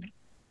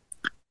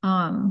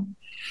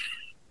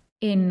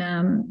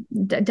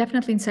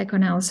 Definitely in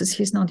psychoanalysis,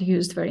 he's not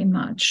used very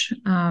much.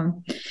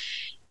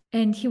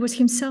 And he was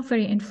himself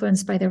very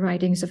influenced by the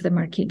writings of the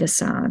Marquis de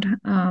Sade.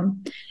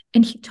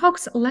 And he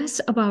talks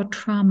less about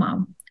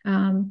trauma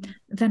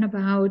than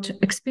about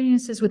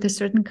experiences with a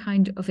certain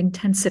kind of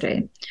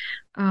intensity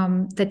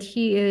that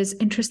he is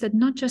interested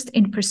not just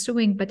in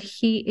pursuing, but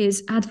he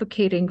is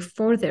advocating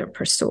for their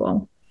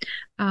pursuit,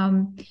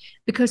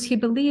 because he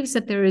believes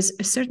that there is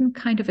a certain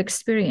kind of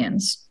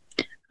experience,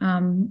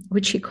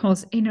 which he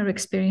calls inner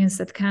experience,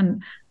 that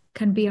can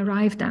be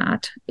arrived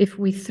at if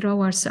we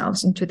throw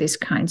ourselves into these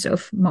kinds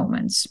of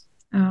moments.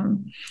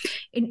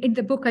 In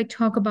the book, I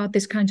talk about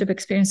these kinds of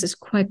experiences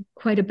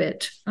quite a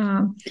bit,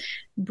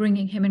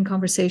 bringing him in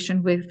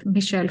conversation with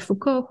Michel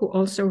Foucault, who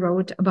also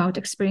wrote about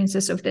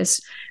experiences of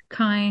this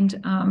kind.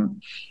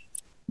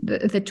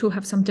 The two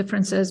have some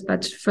differences,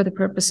 but for the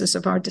purposes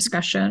of our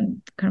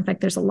discussion, kind of like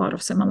there's a lot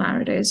of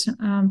similarities.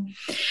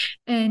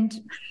 And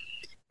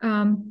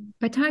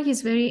Bataille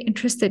is very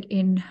interested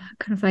in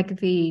kind of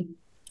like the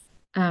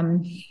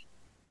in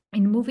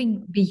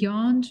moving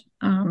beyond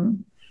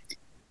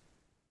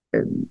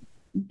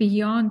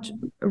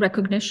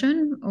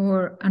recognition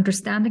or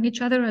understanding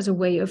each other as a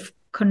way of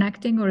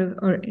connecting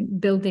or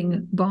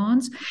building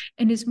bonds,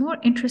 and is more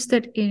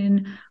interested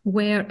in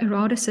where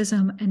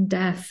eroticism and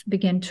death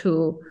begin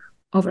to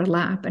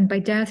overlap. And by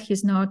death,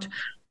 he's not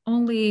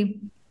only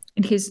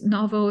in his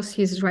novels,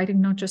 he's writing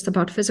not just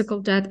about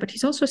physical death, but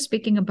he's also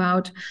speaking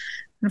about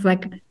kind of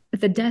like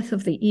the death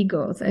of the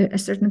ego, a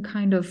certain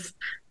kind of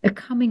a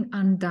coming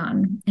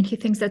undone. And he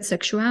thinks that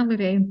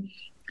sexuality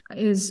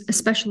is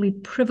especially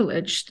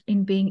privileged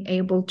in being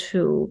able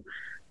to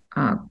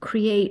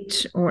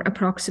create or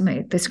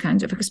approximate these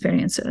kinds of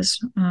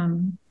experiences.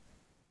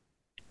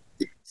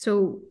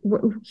 So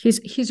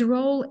his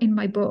role in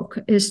my book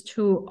is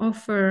to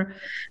offer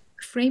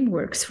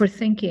frameworks for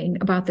thinking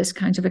about these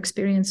kinds of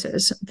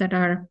experiences that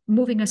are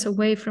moving us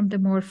away from the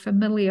more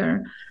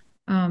familiar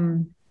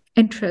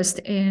interest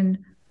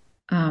in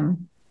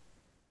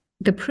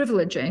the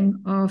privileging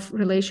of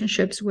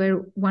relationships where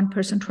one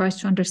person tries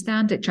to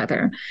understand each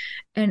other,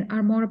 and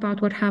are more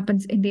about what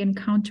happens in the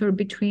encounter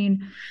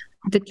between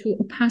the two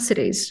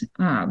opacities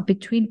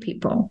between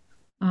people.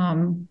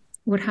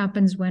 What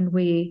happens when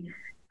we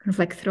kind of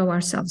like throw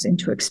ourselves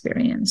into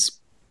experience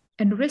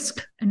and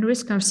risk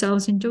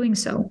ourselves in doing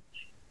so.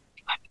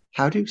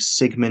 How do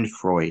Sigmund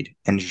Freud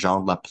and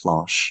Jean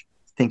Laplanche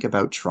think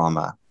about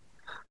trauma?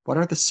 What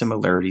are the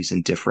similarities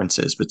and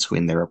differences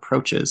between their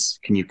approaches?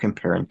 Can you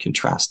compare and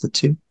contrast the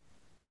two?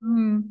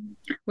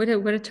 What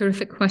a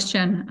terrific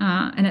question,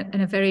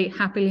 and a very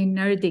happily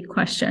nerdy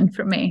question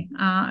for me.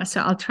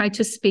 So I'll try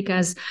to speak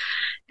as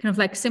kind of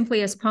like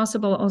simply as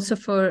possible, also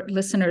for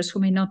listeners who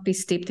may not be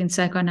steeped in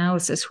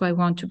psychoanalysis, who I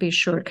want to be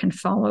sure can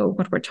follow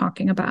what we're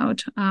talking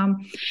about.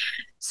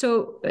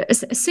 So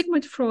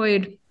Sigmund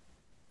Freud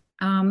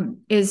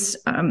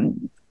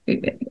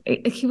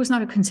he was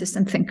not a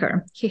consistent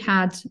thinker. He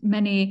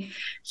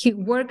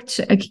worked,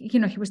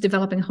 he was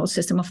developing a whole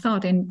system of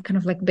thought and kind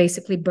of like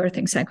basically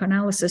birthing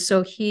psychoanalysis.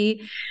 So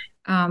he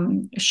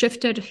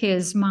shifted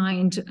his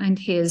mind and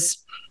his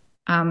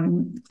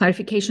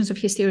clarifications of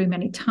his theory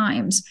many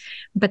times.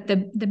 But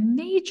the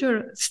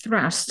major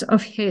thrust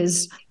of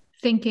his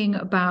thinking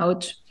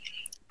about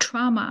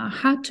trauma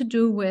had to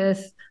do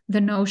with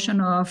the notion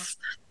of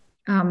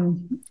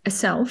a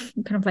self,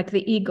 kind of like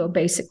the ego,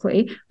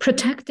 basically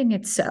protecting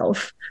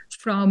itself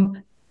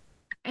from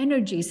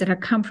energies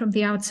that come from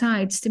the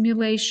outside,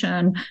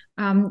 stimulation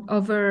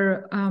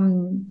over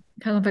kind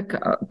of like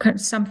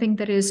something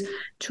that is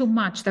too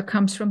much that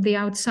comes from the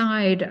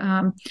outside,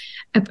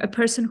 a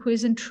person who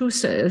is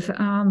intrusive.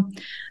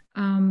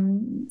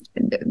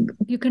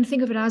 You can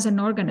think of it as an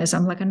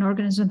organism, like an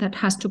organism that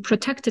has to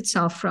protect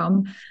itself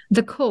from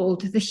the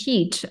cold, the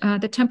heat,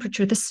 the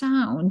temperature, the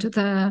sound,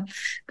 the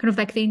kind of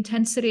like the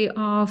intensity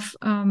of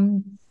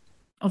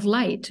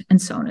light,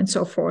 and so on and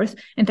so forth,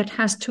 and that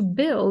has to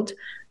build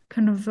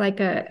kind of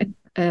like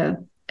a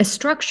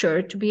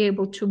structure to be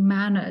able to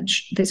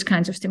manage these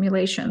kinds of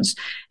stimulations.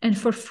 And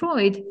for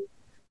Freud,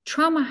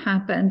 trauma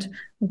happened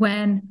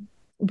when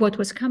what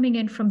was coming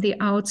in from the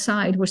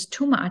outside was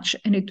too much,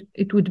 and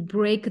it would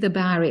break the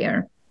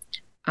barrier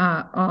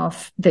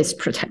of this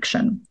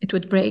protection. It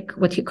would break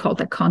what he called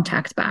the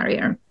contact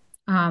barrier.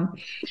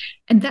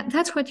 And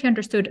that's what he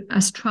understood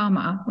as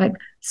trauma, like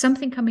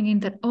something coming in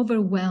that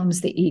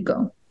overwhelms the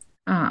ego.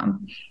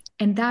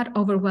 And that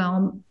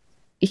overwhelm,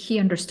 he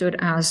understood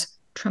as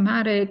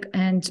traumatic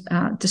and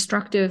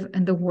destructive.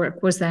 And the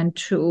work was then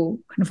to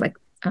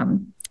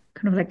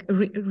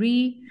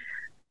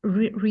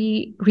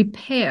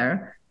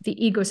repair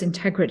the ego's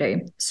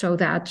integrity so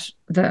that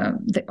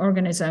the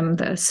organism,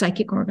 the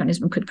psychic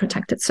organism, could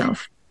protect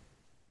itself.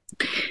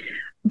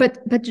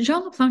 But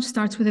Jean Laplanche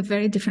starts with a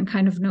very different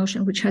kind of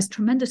notion, which has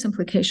tremendous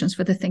implications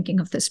for the thinking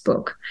of this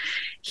book.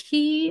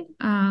 I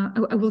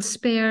will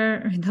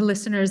spare the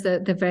listeners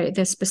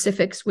the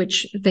specifics,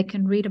 which they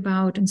can read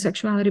about in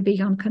Sexuality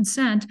Beyond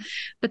Consent.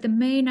 But the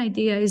main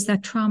idea is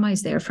that trauma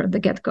is there from the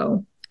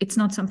get-go. It's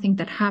not something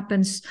that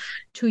happens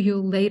to you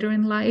later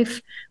in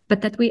life,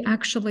 but that we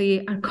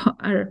actually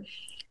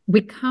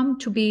we come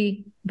to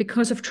be,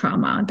 because of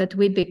trauma, that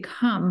we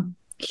become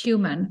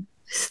human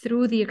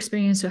through the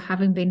experience of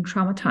having been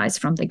traumatized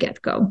from the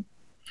get-go.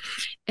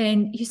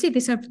 And you see,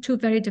 these are two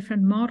very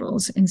different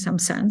models in some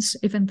sense,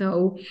 even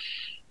though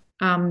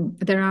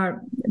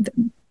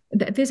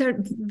these are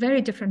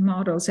very different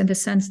models in the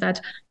sense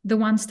that the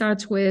one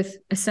starts with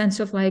a sense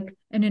of like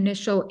an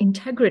initial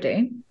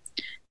integrity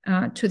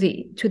to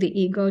the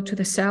ego, to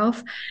the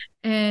self.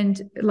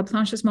 And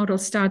Laplanche's model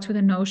starts with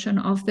a notion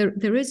of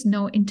there is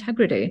no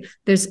integrity.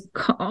 There's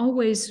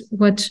always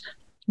what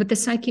the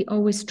psyche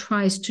always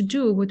tries to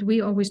do, what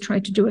we always try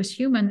to do as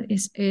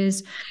humans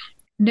is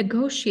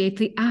negotiate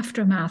the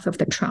aftermath of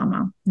the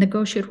trauma,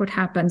 negotiate what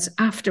happens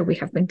after we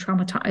have been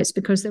traumatized,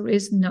 because there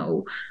is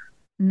no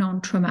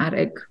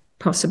non-traumatic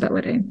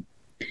possibility.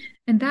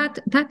 And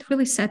that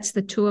really sets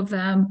the two of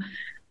them,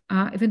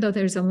 even though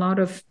there's a lot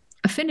of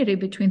affinity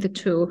between the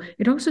two,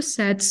 it also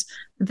sets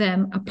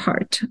them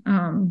apart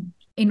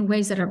in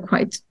ways that are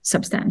quite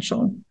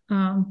substantial.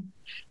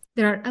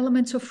 There are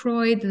elements of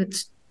Freud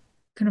that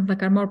kind of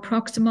like are more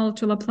proximal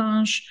to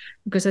Laplanche,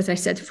 because as I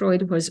said,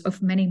 Freud was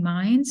of many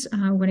minds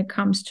when it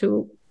comes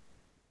to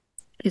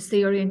his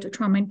theory into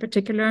trauma in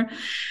particular.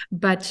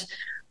 But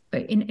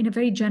in a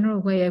very general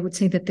way, I would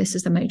say that this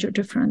is the major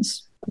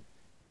difference.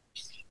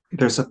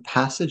 There's a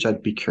passage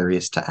I'd be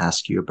curious to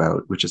ask you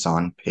about, which is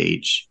on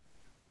page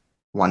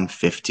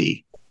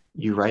 150.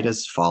 You write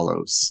as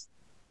follows: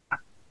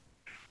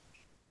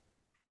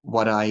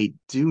 "What I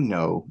do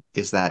know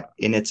is that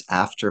in its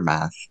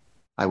aftermath,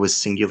 I was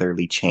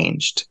singularly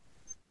changed.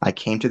 I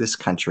came to this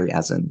country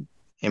as an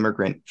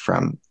immigrant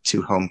from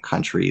two home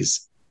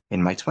countries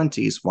in my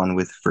 20s, one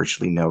with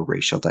virtually no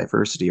racial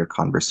diversity or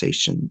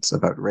conversations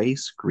about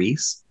race,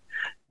 Greece,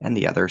 and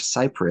the other,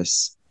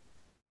 Cyprus,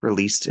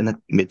 released in the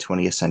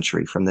mid-20th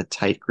century from the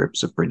tight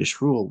grips of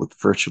British rule with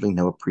virtually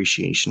no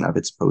appreciation of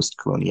its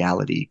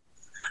post-coloniality.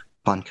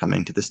 Upon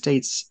coming to the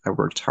States, I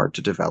worked hard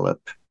to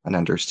develop an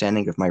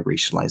understanding of my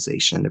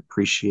racialization and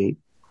appreciate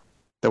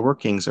the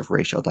workings of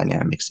racial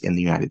dynamics in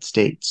the United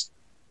States.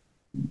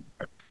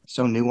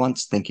 So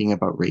nuanced thinking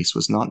about race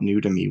was not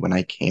new to me when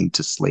I came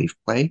to Slave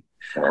Play.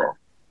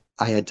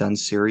 I had done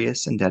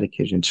serious and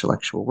dedicated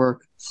intellectual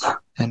work,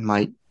 and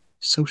my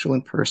social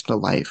and personal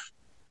life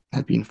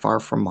had been far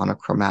from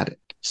monochromatic.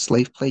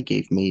 Slave Play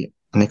gave me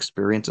an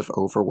experience of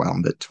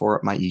overwhelm that tore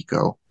up my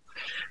ego,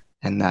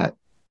 and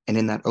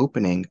in that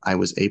opening, I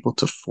was able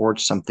to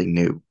forge something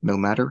new, no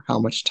matter how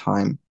much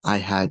time I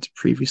had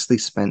previously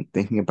spent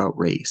thinking about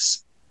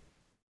race.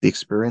 The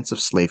experience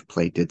of Slave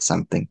Play did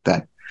something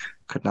that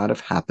could not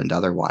have happened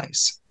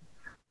otherwise.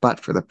 But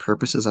for the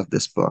purposes of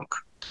this book,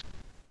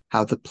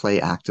 how the play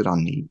acted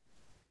on me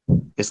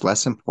is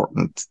less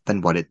important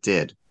than what it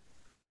did,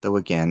 though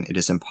again, it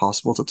is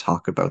impossible to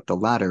talk about the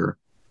latter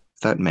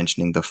without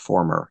mentioning the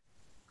former.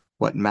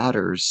 What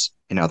matters,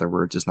 in other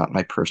words, is not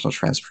my personal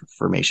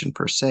transformation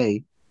per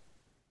se.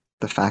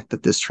 The fact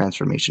that this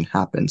transformation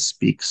happened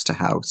speaks to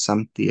how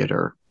some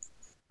theater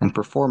and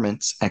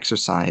performance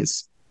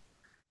exercise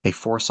a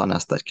force on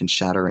us that can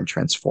shatter and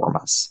transform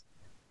us."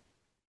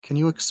 Can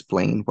you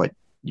explain what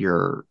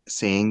you're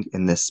saying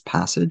in this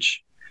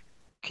passage?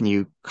 Can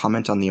you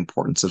comment on the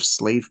importance of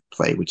slave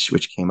play,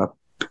 which came up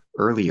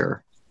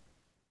earlier?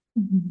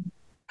 Mm-hmm.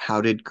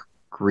 How did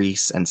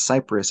Greece and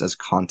Cyprus as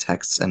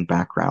contexts and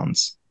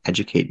backgrounds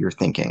educate your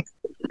thinking?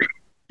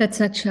 That's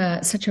such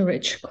a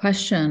rich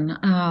question.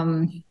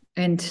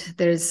 And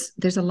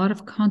there's a lot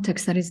of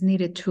context that is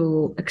needed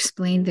to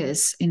explain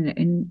this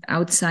in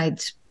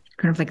outside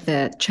kind of like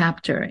the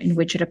chapter in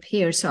which it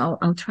appears. So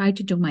I'll try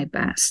to do my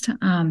best.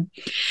 In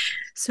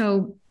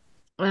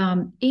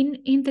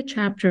the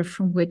chapter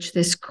from which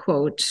this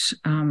quote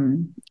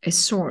is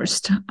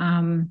sourced,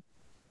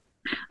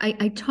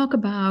 I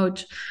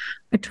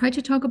try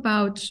to talk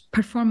about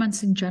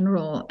performance in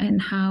general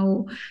and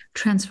how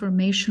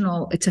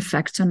transformational its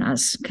effects on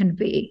us can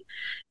be.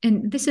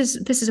 And this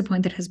is a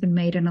point that has been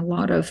made in a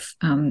lot of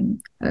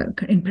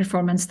in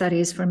performance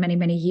studies for many,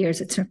 many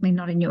years. It's certainly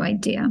not a new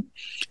idea.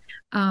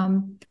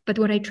 But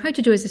what I try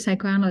to do as a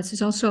psychoanalyst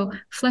is also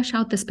flesh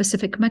out the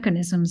specific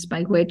mechanisms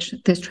by which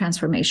these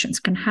transformations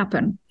can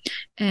happen.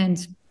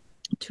 And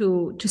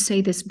to say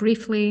this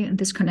briefly, and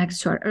this connects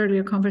to our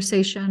earlier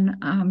conversation,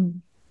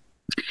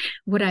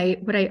 what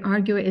I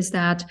argue is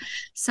that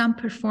some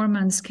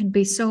performance can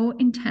be so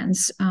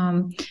intense,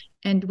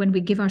 and when we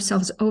give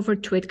ourselves over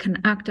to it,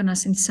 can act on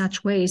us in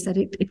such ways that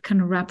it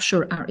can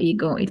rupture our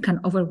ego. It can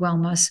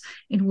overwhelm us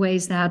in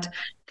ways that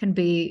can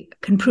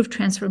prove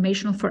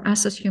transformational for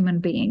us as human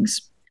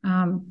beings.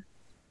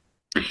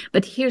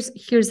 But here's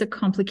the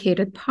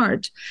complicated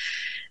part.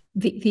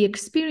 The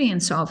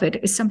experience of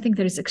it is something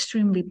that is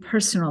extremely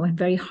personal and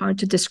very hard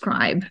to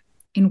describe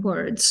in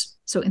words.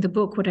 So in the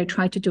book, what I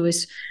try to do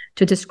is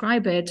to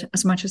describe it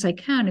as much as I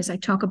can. Is I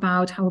talk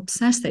about how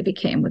obsessed I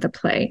became with the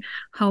play,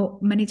 how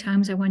many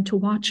times I went to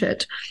watch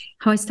it,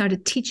 how I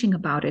started teaching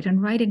about it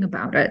and writing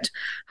about it,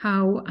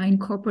 how I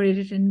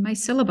incorporated it in my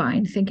syllabi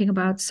and thinking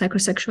about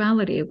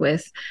psychosexuality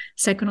with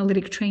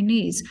psychoanalytic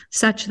trainees,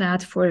 such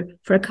that for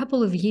a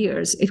couple of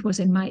years, it was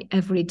in my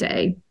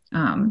everyday.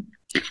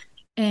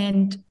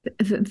 And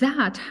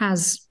that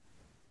has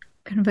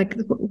kind of like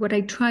what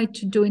I tried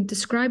to do in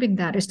describing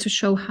that is to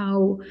show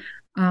how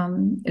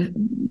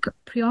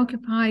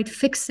preoccupied,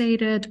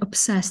 fixated,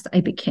 obsessed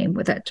I became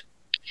with it.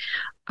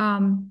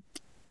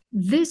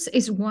 This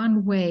is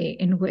one way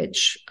in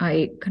which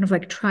I kind of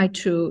like try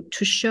to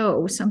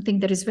show something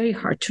that is very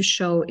hard to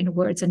show in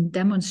words and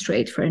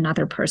demonstrate for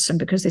another person,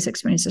 because these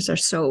experiences are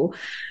so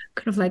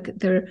kind of like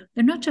they're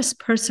not just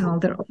personal,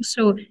 they're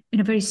also in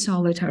a very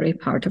solitary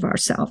part of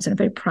ourselves, in a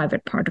very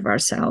private part of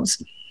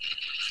ourselves.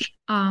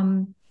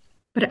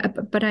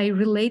 But I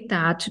relate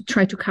that to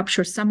try to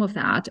capture some of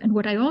that. And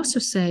what I also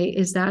say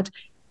is that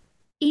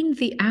in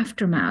the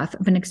aftermath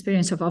of an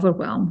experience of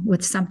overwhelm,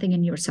 with something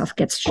in yourself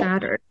gets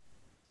shattered,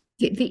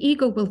 the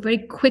ego will very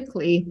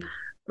quickly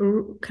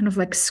kind of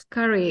like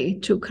scurry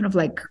to kind of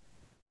like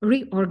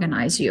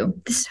reorganize you.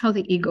 This is how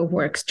the ego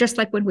works. Just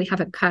like when we have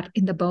a cut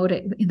in the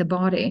body,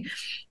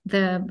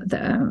 the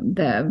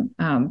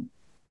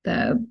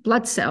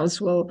blood cells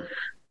will.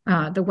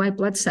 The white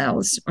blood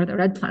cells or the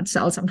red blood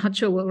cells, I'm not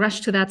sure, will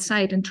rush to that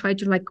site and try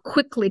to like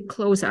quickly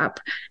close up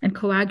and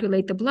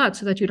coagulate the blood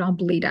so that you don't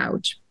bleed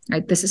out.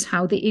 Right? This is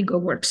how the ego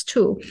works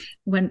too.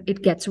 When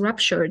it gets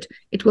ruptured,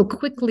 it will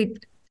quickly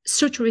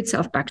suture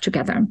itself back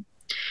together.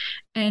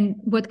 And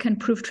what can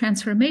prove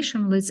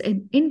transformational is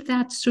in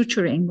that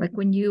suturing, like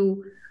when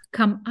you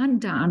come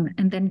undone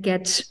and then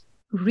get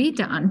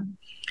redone,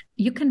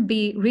 you can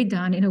be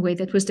redone in a way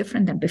that was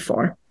different than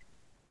before.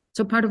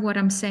 So part of what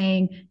I'm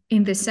saying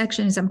in this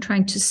section is I'm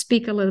trying to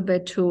speak a little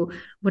bit to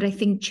what I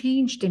think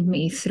changed in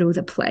me through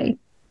the play.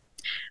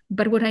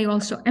 But what I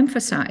also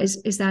emphasize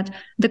is that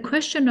the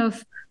question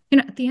of,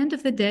 at the end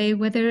of the day,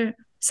 whether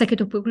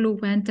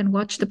Saketopoulou went and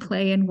watched the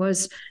play and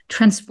was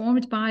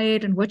transformed by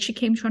it and what she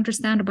came to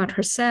understand about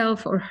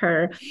herself or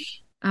her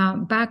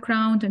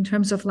background in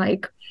terms of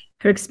like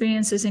her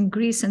experiences in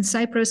Greece and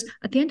Cyprus,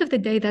 at the end of the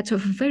day, that's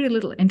of very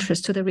little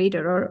interest to the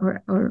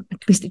reader, or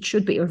at least it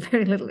should be of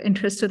very little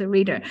interest to the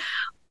reader.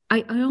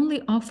 I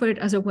only offer it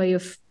as a way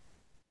of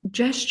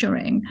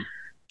gesturing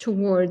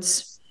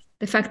towards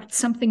the fact that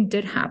something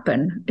did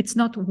happen. It's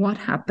not what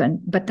happened,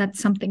 but that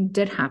something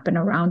did happen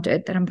around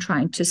it that I'm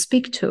trying to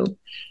speak to,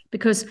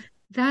 because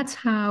that's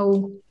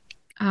how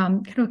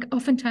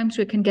oftentimes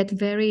we can get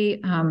very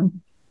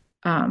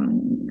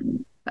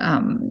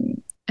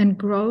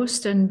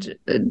engrossed and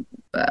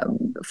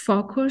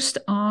focused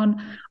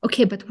on,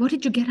 okay, but what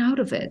did you get out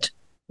of it?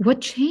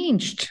 What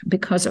changed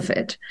because of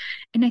it?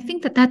 And I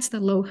think that that's the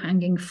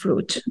low-hanging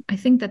fruit. I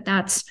think that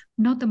that's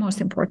not the most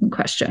important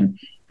question.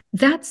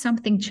 That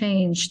something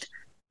changed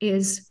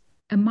is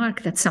a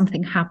mark that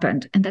something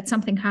happened, and that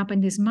something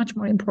happened is much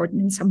more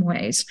important in some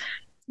ways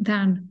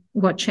than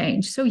what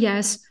changed. So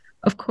yes,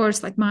 of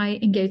course, like my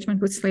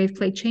engagement with slave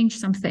play changed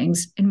some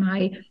things in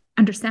my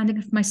understanding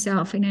of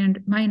myself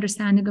and my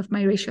understanding of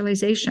my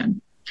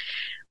racialization.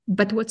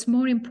 But what's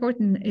more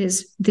important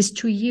is these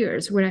 2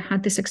 years where I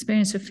had this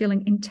experience of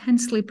feeling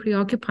intensely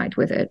preoccupied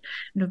with it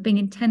and of being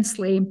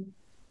intensely,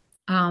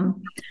 kind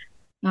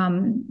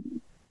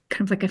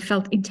of like I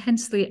felt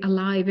intensely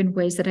alive in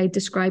ways that I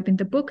describe in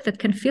the book that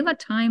can feel at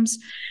times,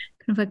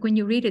 kind of like when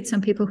you read it,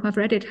 some people who have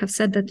read it have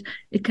said that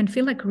it can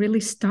feel like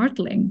really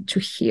startling to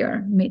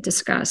hear me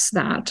discuss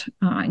that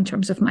in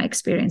terms of my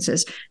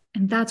experiences.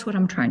 And that's what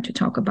I'm trying to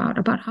talk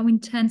about how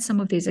intense some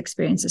of these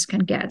experiences can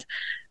get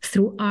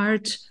through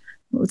art,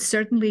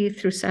 certainly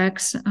through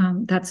sex,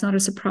 that's not a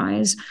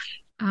surprise,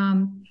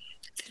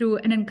 through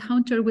an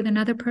encounter with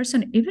another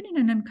person, even in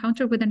an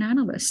encounter with an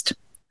analyst,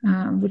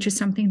 which is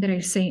something that I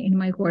say in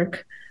my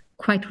work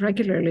quite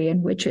regularly,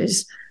 and which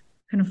is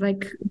kind of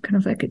like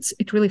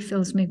it really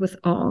fills me with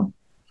awe.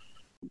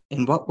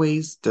 In what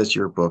ways does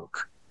your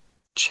book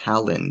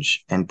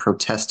challenge and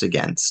protest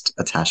against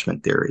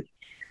attachment theory?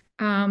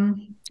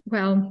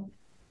 Well,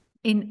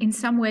 in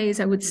some ways,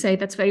 I would say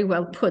that's very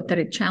well put, that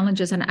it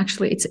challenges, and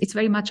actually it's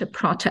very much a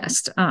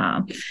protest,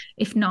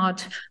 if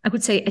not, I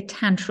would say a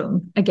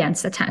tantrum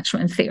against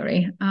attachment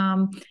theory.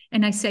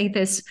 And I say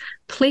this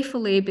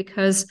playfully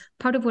because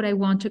part of what I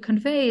want to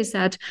convey is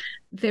that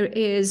there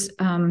is,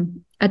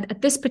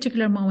 at this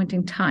particular moment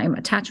in time,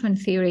 attachment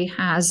theory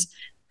has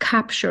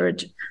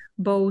captured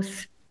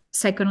both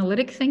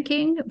psychoanalytic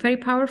thinking very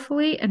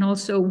powerfully and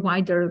also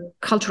wider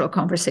cultural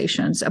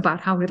conversations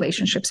about how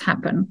relationships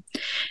happen.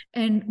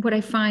 And what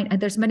I find,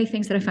 and there's many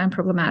things that I find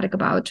problematic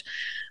about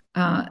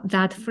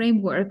that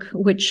framework,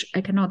 which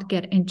I cannot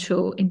get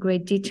into in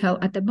great detail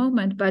at the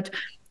moment, but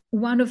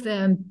one of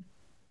the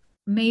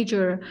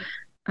major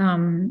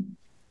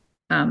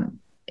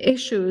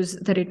issues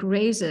that it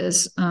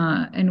raises,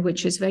 and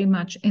which is very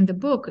much in the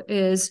book,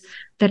 is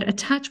that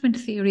attachment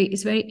theory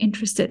is very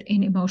interested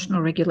in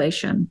emotional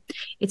regulation.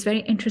 It's very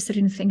interested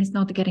in things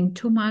not getting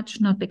too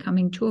much, not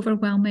becoming too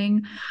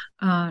overwhelming,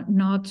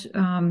 not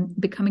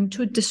becoming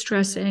too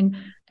distressing.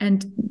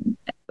 And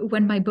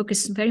when my book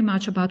is very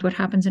much about what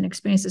happens in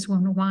experiences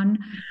when one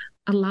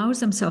allows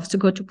themselves to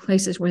go to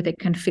places where they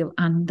can feel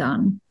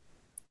undone.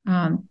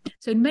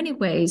 So in many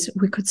ways,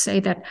 we could say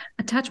that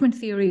attachment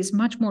theory is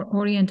much more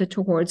oriented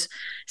towards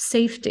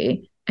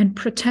safety and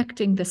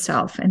protecting the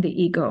self and the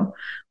ego,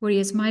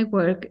 whereas my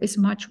work is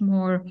much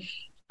more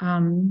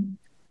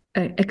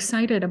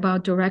excited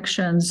about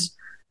directions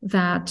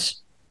that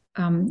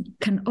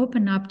can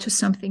open up to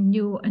something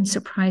new and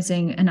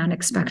surprising and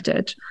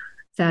unexpected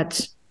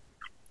that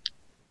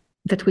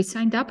we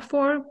signed up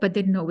for but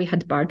didn't know we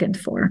had bargained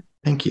for.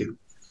 Thank you.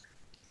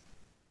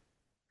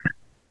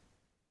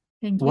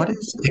 Thank you.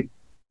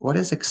 What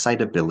is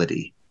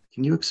excitability?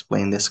 Can you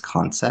explain this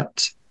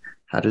concept?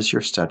 How does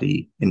your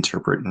study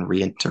interpret and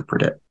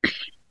reinterpret it?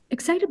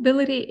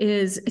 Excitability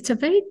it's a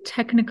very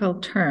technical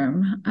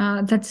term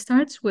that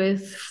starts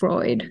with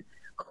Freud,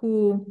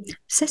 who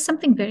says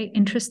something very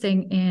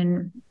interesting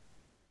in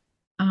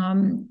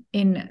kind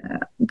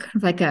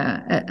of like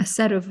a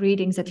set of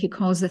readings that he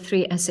calls the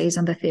 3 essays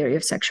on the theory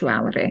of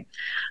sexuality.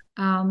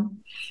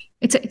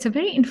 It's a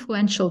very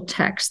influential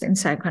text in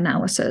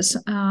psychoanalysis.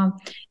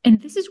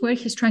 And this is where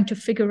he's trying to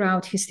figure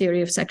out his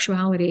theory of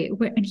sexuality.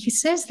 And he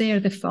says there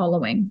the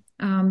following.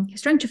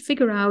 He's trying to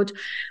figure out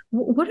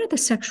what are the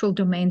sexual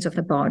domains of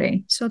the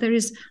body. So there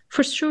is,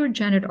 for sure,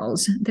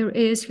 genitals. There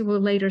is, he will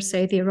later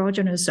say, the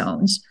erogenous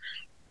zones.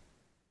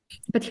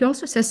 But he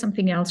also says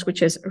something else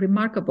which is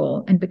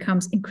remarkable and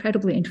becomes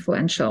incredibly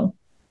influential,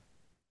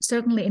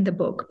 certainly in the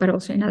book, but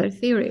also in other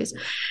theories.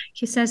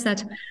 He says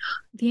that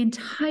the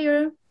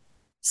entire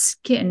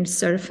skin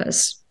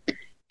surface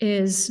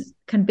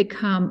can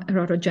become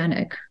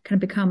erotogenic, can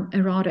become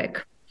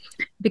erotic,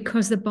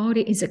 because the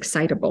body is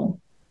excitable.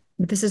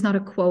 This is not a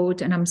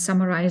quote, and I'm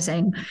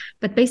summarizing,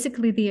 but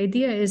basically the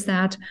idea is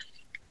that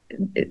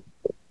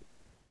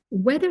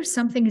whether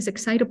something is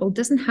excitable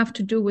doesn't have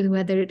to do with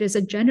whether it is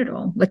a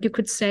genital. Like you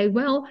could say,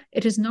 well,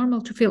 it is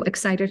normal to feel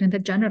excited in the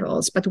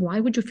genitals, but why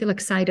would you feel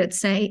excited,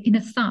 say, in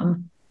a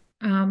thumb?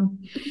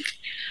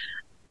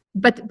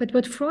 But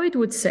what Freud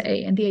would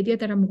say, and the idea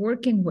that I'm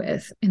working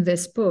with in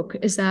this book,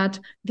 is that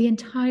the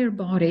entire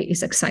body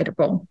is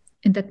excitable,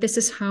 and that this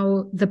is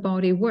how the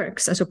body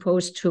works, as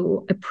opposed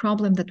to a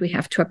problem that we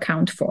have to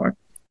account for,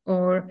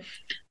 or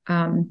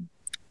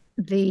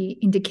the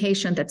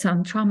indication that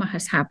some trauma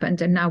has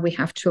happened, and now we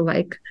have to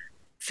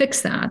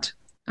fix that.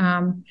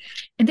 And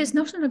this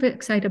notion of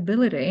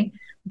excitability,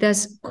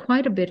 there's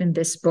quite a bit in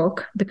this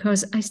book,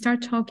 because I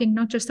start talking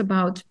not just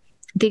about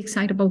the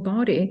excitable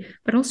body,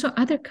 but also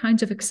other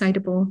kinds of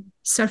excitable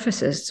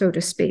surfaces, so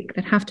to speak,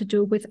 that have to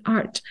do with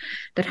art,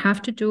 that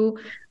have to do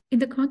in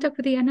the contact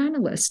with the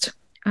analyst,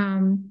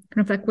 kind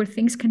of like where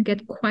things can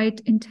get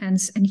quite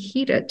intense and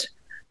heated,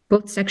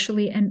 both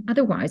sexually and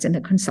otherwise in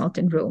the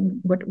consulting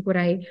room. What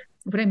I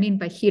mean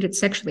by heated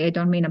sexually, I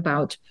don't mean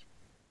about,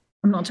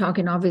 I'm not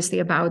talking obviously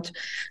about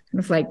kind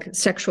of like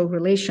sexual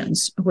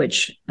relations,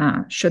 which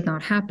should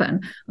not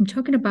happen. I'm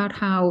talking about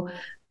how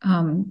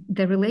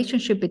the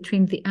relationship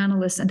between the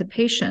analyst and the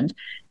patient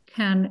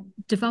can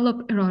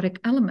develop erotic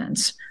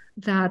elements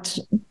that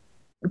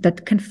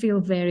can feel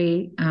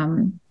very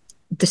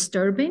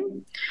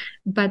disturbing,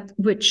 but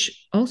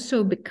which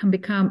also can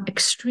become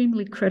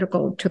extremely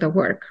critical to the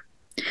work.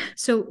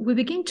 So we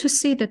begin to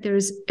see that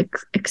there's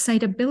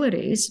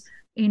excitabilities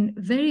in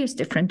various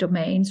different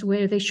domains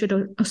where they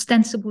should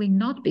ostensibly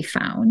not be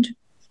found,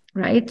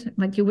 right?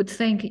 Like you would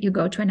think you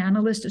go to an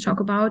analyst to talk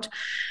about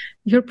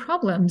your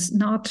problems,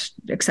 not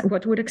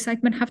what would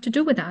excitement have to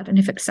do with that? And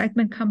if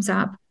excitement comes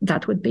up,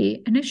 that would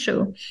be an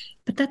issue.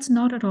 But that's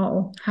not at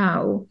all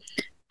how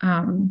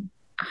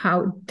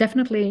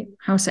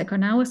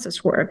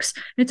psychoanalysis works.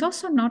 And it's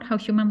also not how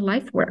human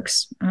life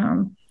works.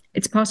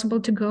 It's possible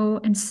to go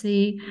and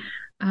see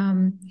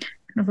kind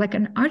of like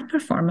an art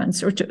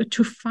performance, or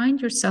to find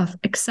yourself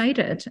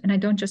excited. And I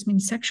don't just mean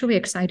sexually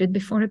excited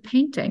before a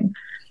painting,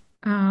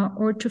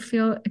 or to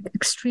feel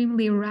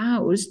extremely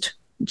aroused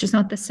which is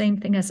not the same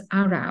thing as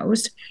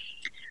aroused,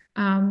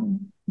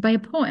 by a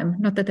poem.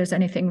 Not that there's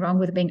anything wrong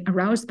with being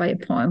aroused by a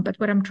poem, but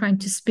what I'm trying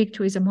to speak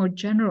to is a more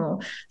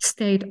general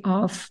state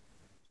of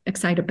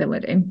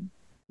excitability.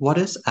 What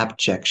is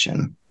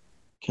abjection?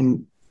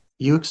 Can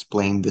you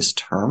explain this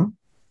term?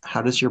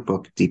 How does your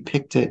book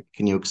depict it?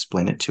 Can you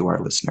explain it to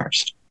our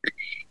listeners?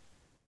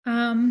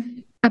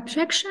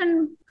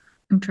 Abjection,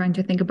 I'm trying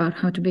to think about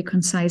how to be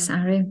concise,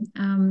 Ari.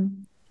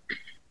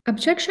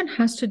 Abjection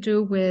has to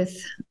do with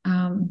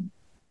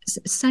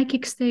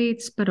psychic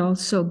states, but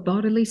also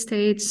bodily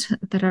states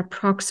that are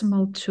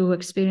proximal to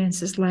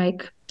experiences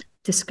like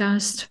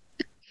disgust,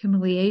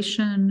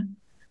 humiliation,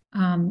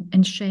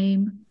 and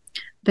shame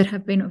that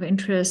have been of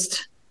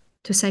interest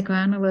to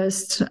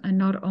psychoanalysts, and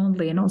not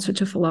only, and also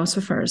to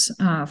philosophers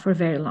for a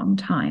very long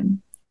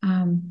time.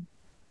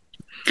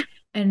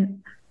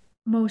 And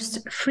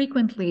most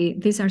frequently,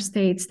 these are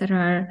states that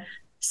are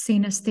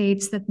seen as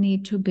states that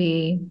need to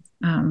be,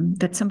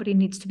 that somebody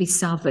needs to be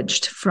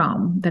salvaged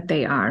from, that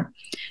they are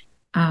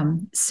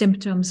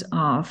symptoms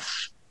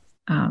of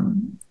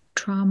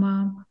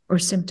trauma or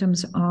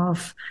symptoms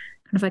of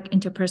kind of like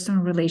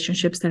interpersonal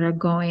relationships that are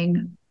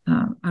going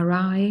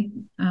awry.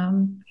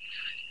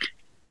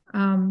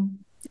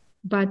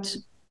 But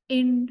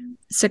in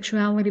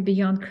Sexuality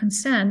Beyond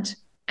Consent,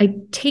 I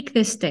take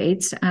these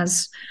states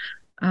as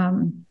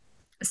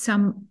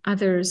some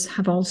others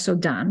have also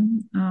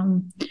done.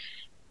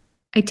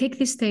 I take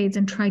these states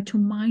and try to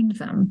mine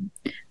them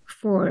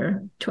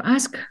to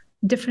ask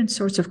different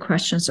sorts of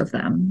questions of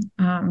them.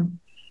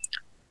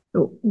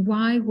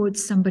 Why would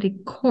somebody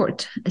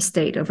court a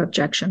state of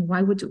abjection?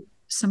 Why would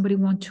somebody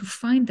want to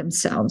find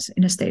themselves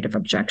in a state of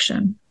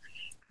abjection?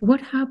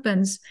 What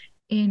happens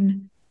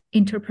in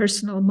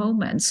interpersonal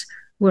moments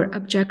where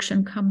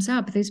abjection comes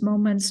up? These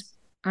moments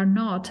are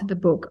not, the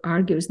book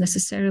argues,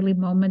 necessarily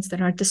moments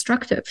that are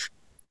destructive.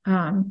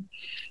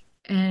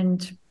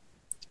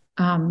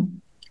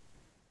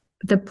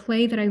 The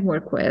play that I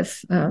work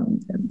with,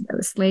 the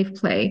slave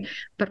play,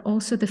 but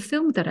also the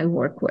film that I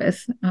work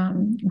with,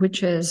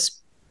 which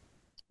is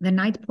The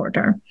Night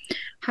Porter,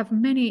 have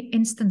many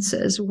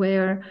instances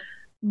where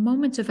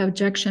moments of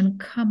abjection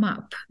come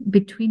up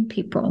between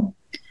people,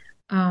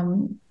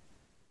 and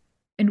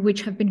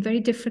which have been very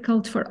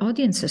difficult for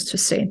audiences to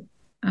see.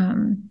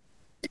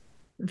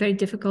 Very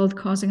difficult,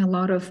 causing a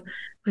lot of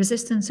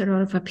resistance, a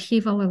lot of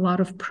upheaval, a lot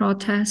of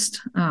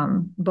protest.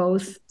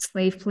 Both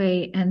Slave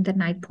Play and The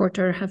Night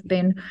Porter have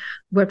been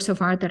works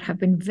of art that have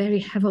been very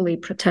heavily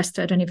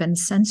protested and even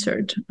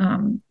censored.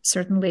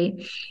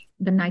 Certainly,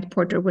 The Night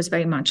Porter was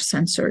very much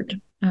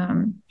censored.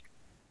 I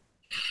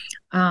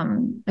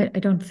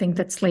don't think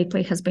that Slave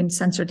Play has been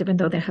censored, even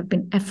though there have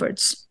been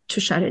efforts to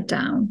shut it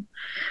down.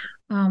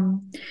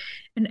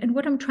 And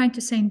what I'm trying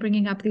to say in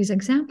bringing up these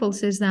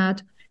examples is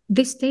that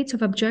these states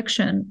of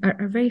abjection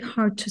are very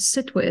hard to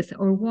sit with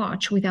or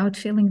watch without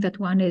feeling that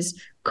one is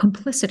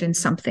complicit in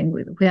something,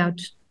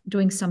 without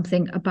doing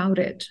something about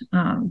it,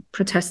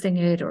 protesting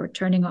it or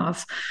turning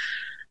off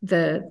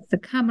the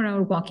camera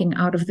or walking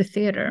out of the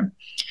theater.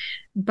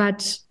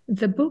 But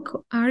the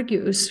book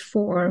argues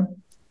for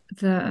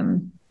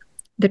the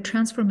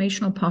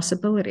transformational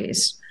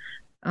possibilities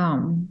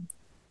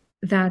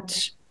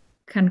that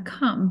can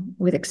come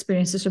with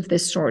experiences of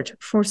this sort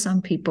for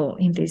some people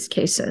in these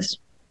cases.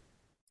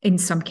 In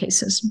some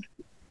cases.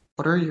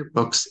 What are your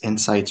book's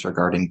insights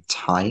regarding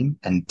time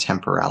and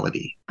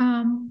temporality?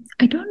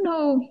 I don't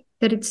know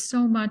that it's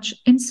so much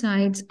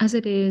insights as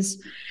it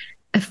is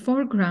a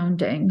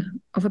foregrounding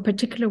of a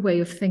particular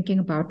way of thinking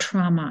about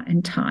trauma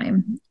and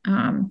time.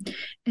 And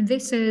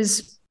this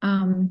is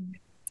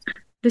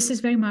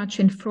very much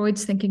in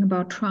Freud's thinking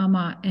about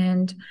trauma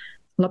and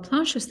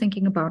Laplanche's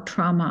thinking about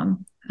trauma.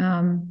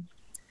 And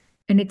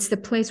it's the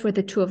place where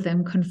the two of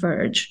them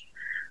converge,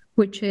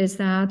 which is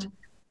that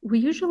we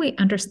usually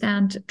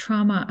understand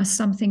trauma as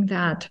something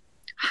that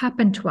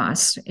happened to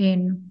us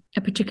in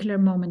a particular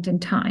moment in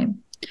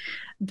time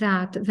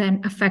that then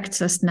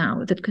affects us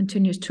now, that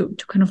continues to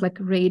kind of like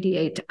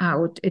radiate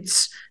out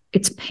its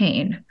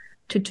pain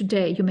to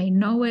today. You may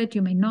know it,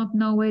 you may not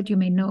know it, you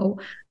may know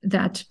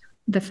that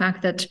the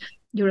fact that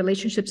your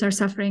relationships are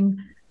suffering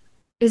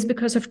is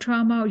because of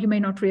trauma, or you may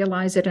not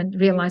realize it and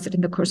realize it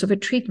in the course of a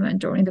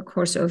treatment or in the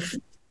course of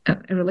a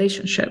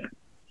relationship.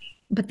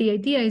 But the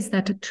idea is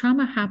that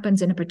trauma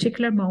happens in a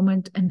particular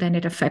moment and then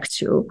it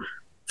affects you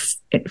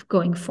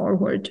going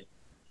forward.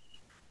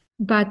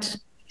 But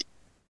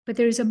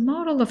there is a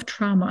model of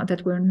trauma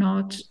that we're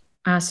not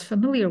as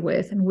familiar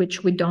with, and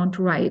which we don't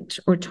write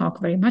or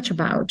talk very much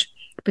about,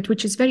 but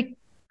which is very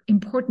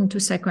important to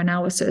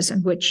psychoanalysis,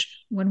 and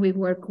which, when we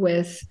work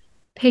with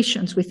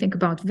patients, we think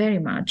about very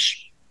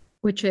much,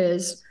 which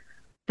is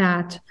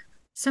that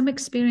some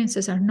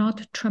experiences are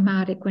not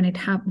traumatic when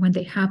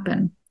they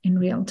happen in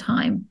real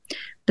time,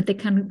 but they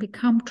can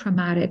become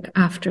traumatic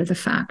after the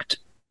fact.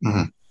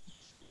 Mm-hmm.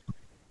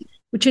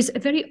 Which is a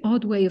very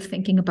odd way of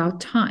thinking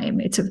about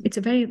time. It's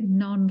a very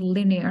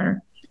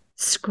non-linear,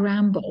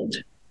 scrambled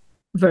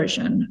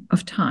version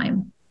of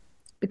time,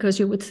 because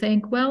you would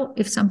think, well,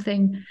 if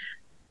something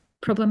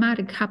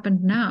problematic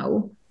happened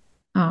now,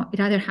 it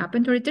either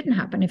happened or it didn't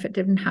happen. If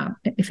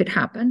it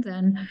happened,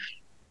 then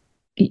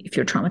if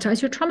you're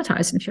traumatized, you're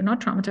traumatized. And if you're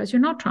not traumatized,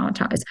 you're not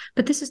traumatized.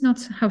 But this is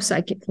not how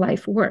psychic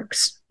life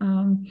works.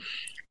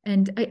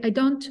 And I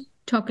don't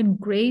talk in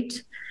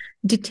great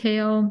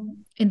detail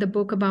in the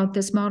book about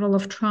this model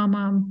of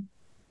trauma,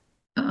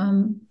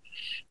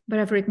 but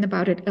I've written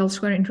about it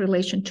elsewhere in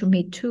relation to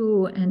Me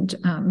Too and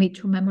Me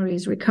Too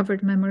memories,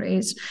 recovered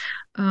memories.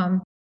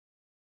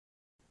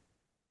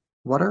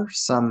 What are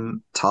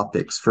some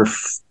topics for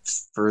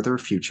further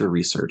future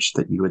research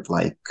that you would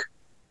like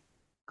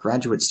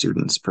graduate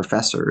students,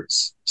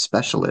 professors,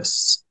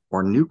 specialists,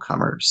 or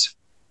newcomers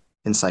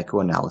in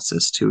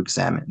psychoanalysis to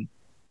examine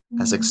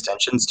as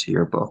extensions to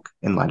your book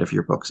in light of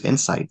your book's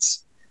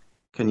insights?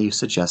 Can you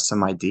suggest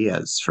some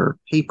ideas for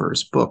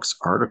papers, books,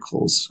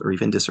 articles, or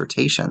even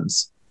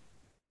dissertations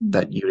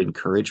that you'd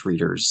encourage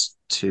readers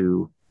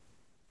to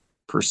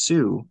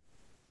pursue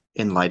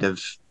in light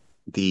of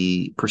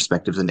the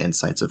perspectives and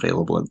insights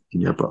available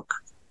in your book?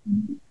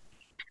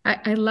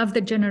 I love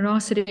the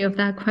generosity of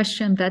that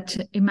question that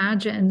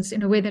imagines,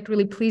 in a way that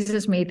really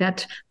pleases me,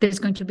 that there's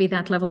going to be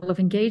that level of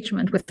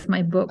engagement with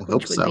my book,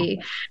 which would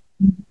be...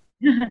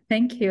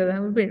 Thank you. That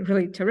would be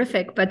really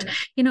terrific. But,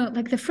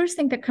 like the first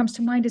thing that comes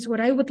to mind is what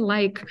I would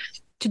like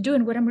to do,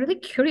 and what I'm really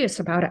curious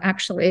about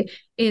actually,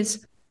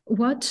 is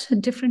what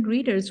different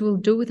readers will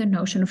do with the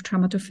notion of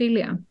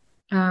traumatophilia,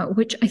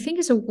 which I think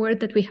is a word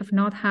that we have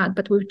not had,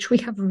 but which we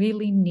have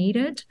really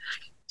needed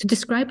to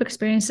describe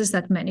experiences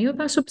that many of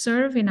us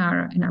observe in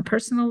our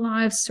personal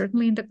lives,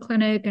 certainly in the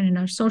clinic and in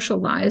our social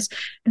lives.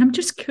 And I'm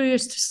just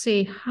curious to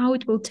see how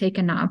it will be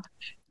taken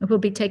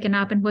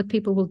up and what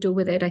people will do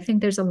with it. I think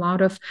there's a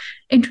lot of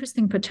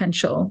interesting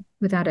potential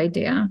with that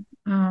idea.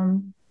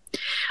 I'm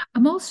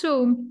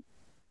also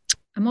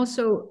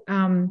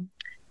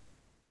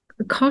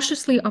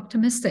cautiously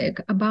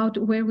optimistic about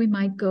where we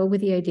might go with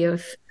the idea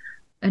of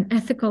an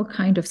ethical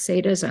kind of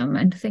sadism,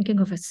 and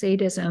thinking of a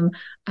sadism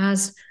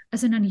as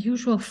an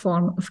unusual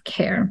form of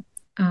care,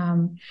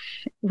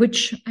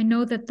 which I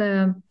know that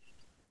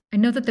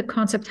the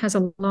concept has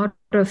a lot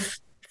of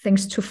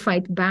things to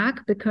fight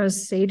back,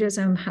 because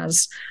sadism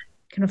has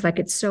kind of like,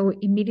 it's so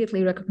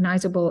immediately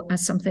recognizable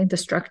as something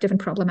destructive and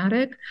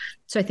problematic.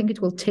 So I think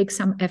it will take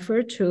some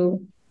effort to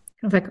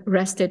kind of like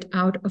wrest it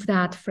out of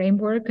that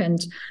framework and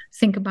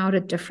think about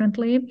it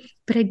differently.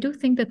 But I do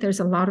think that there's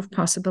a lot of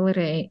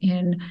possibility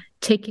in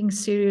taking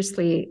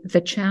seriously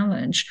the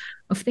challenge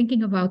of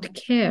thinking about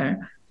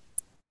care,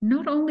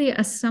 not only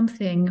as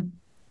something,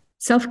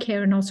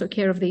 self-care and also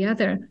care of the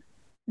other,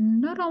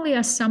 not only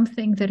as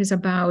something that is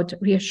about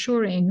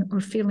reassuring or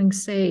feeling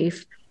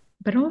safe,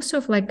 but also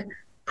of like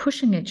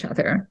pushing each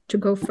other to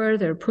go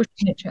further,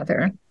 pushing each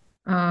other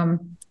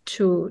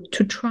to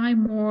try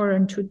more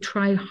and to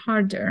try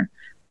harder,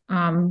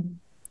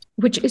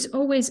 which is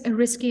always a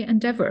risky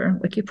endeavor.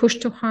 Like, you push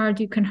too hard,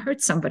 you can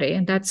hurt somebody,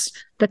 and that's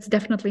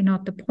definitely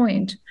not the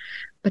point.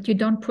 But you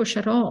don't push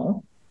at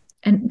all,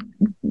 and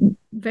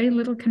very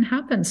little can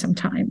happen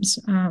sometimes.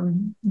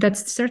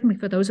 That's certainly,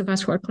 for those of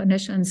us who are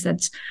clinicians,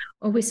 that's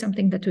always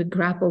something that we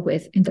grapple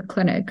with in the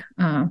clinic.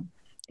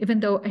 Even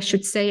though I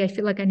should say, I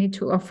feel like I need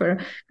to offer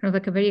kind of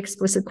like a very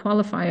explicit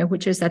qualifier,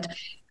 which is that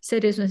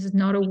sadism is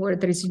not a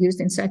word that is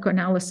used in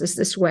psychoanalysis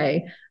this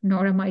way,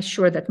 nor am I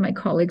sure that my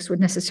colleagues would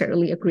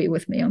necessarily agree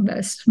with me on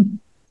this.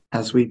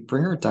 As we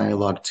bring our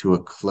dialogue to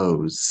a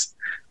close,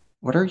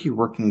 what are you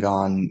working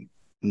on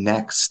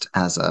next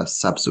as a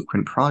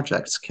subsequent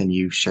project? Can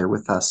you share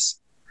with us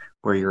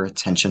where your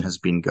attention has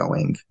been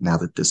going now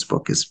that this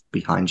book is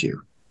behind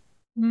you?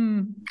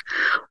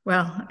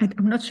 Well,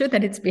 I'm not sure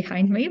that it's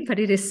behind me, but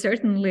it is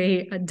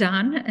certainly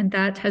done. And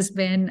that has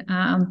been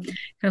kind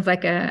of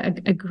like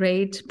a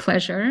great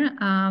pleasure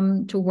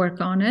to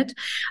work on it.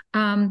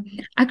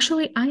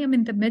 Actually, I am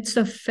in the midst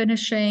of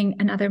finishing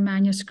another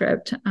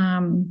manuscript.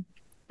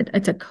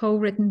 It's a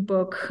co-written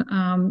book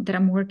that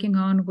I'm working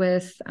on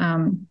with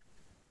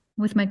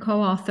my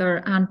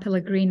co-author, Anne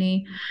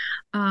Pellegrini.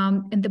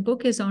 And the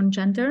book is on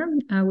gender,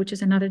 which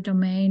is another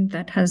domain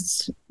that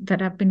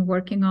I've been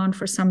working on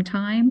for some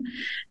time,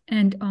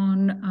 and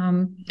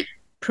on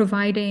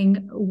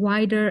providing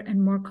wider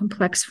and more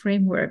complex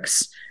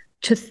frameworks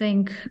to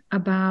think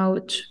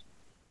about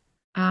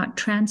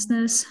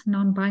transness,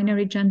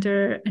 non-binary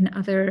gender, and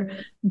other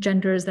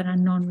genders that are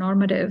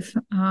non-normative,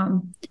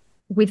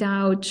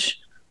 without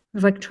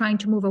like trying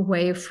to move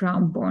away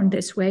from born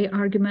this way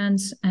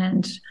arguments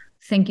and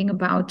thinking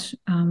about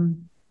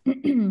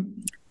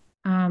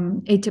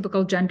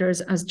atypical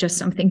genders as just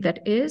something that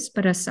is,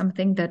 but as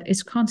something that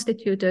is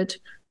constituted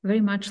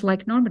very much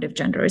like normative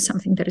gender is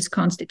something that is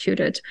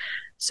constituted.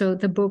 So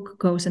the book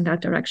goes in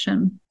that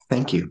direction.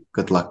 Thank you.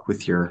 Good luck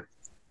with your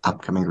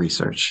upcoming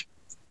research.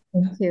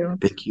 Thank you.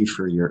 Thank you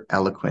for your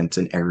eloquent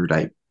and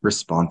erudite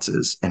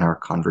responses in our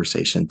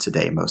conversation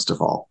today, most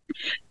of all.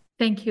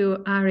 Thank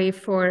you, Ari,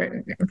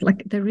 for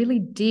like the really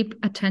deep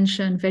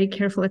attention, very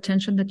careful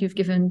attention that you've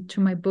given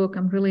to my book.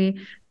 I'm really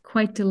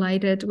quite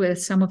delighted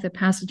with some of the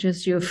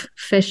passages you've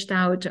fished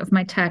out of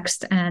my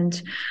text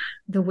and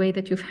the way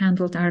that you've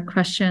handled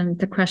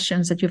the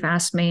questions that you've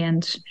asked me,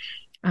 and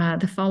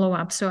the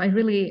follow-up. So I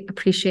really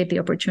appreciate the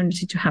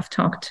opportunity to have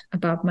talked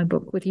about my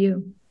book with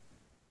you.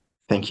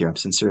 Thank you. I'm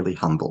sincerely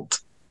humbled.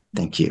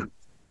 Thank you.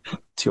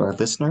 To our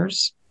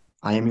listeners,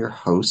 I am your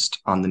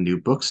host on the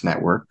New Books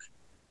Network,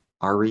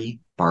 Ari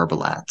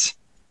Barbalat.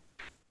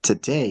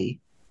 Today,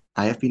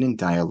 I have been in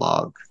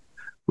dialogue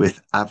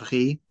with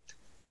Avri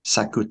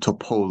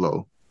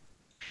Sakutopolo.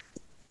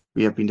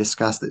 We have been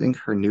discussing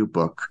her new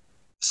book,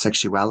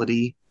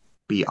 Sexuality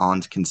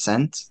Beyond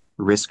Consent,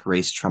 Risk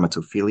Race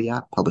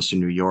Traumatophilia, published in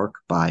New York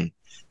by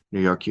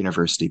New York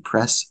University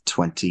Press,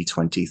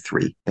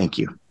 2023. Thank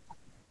you.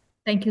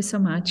 Thank you so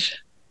much.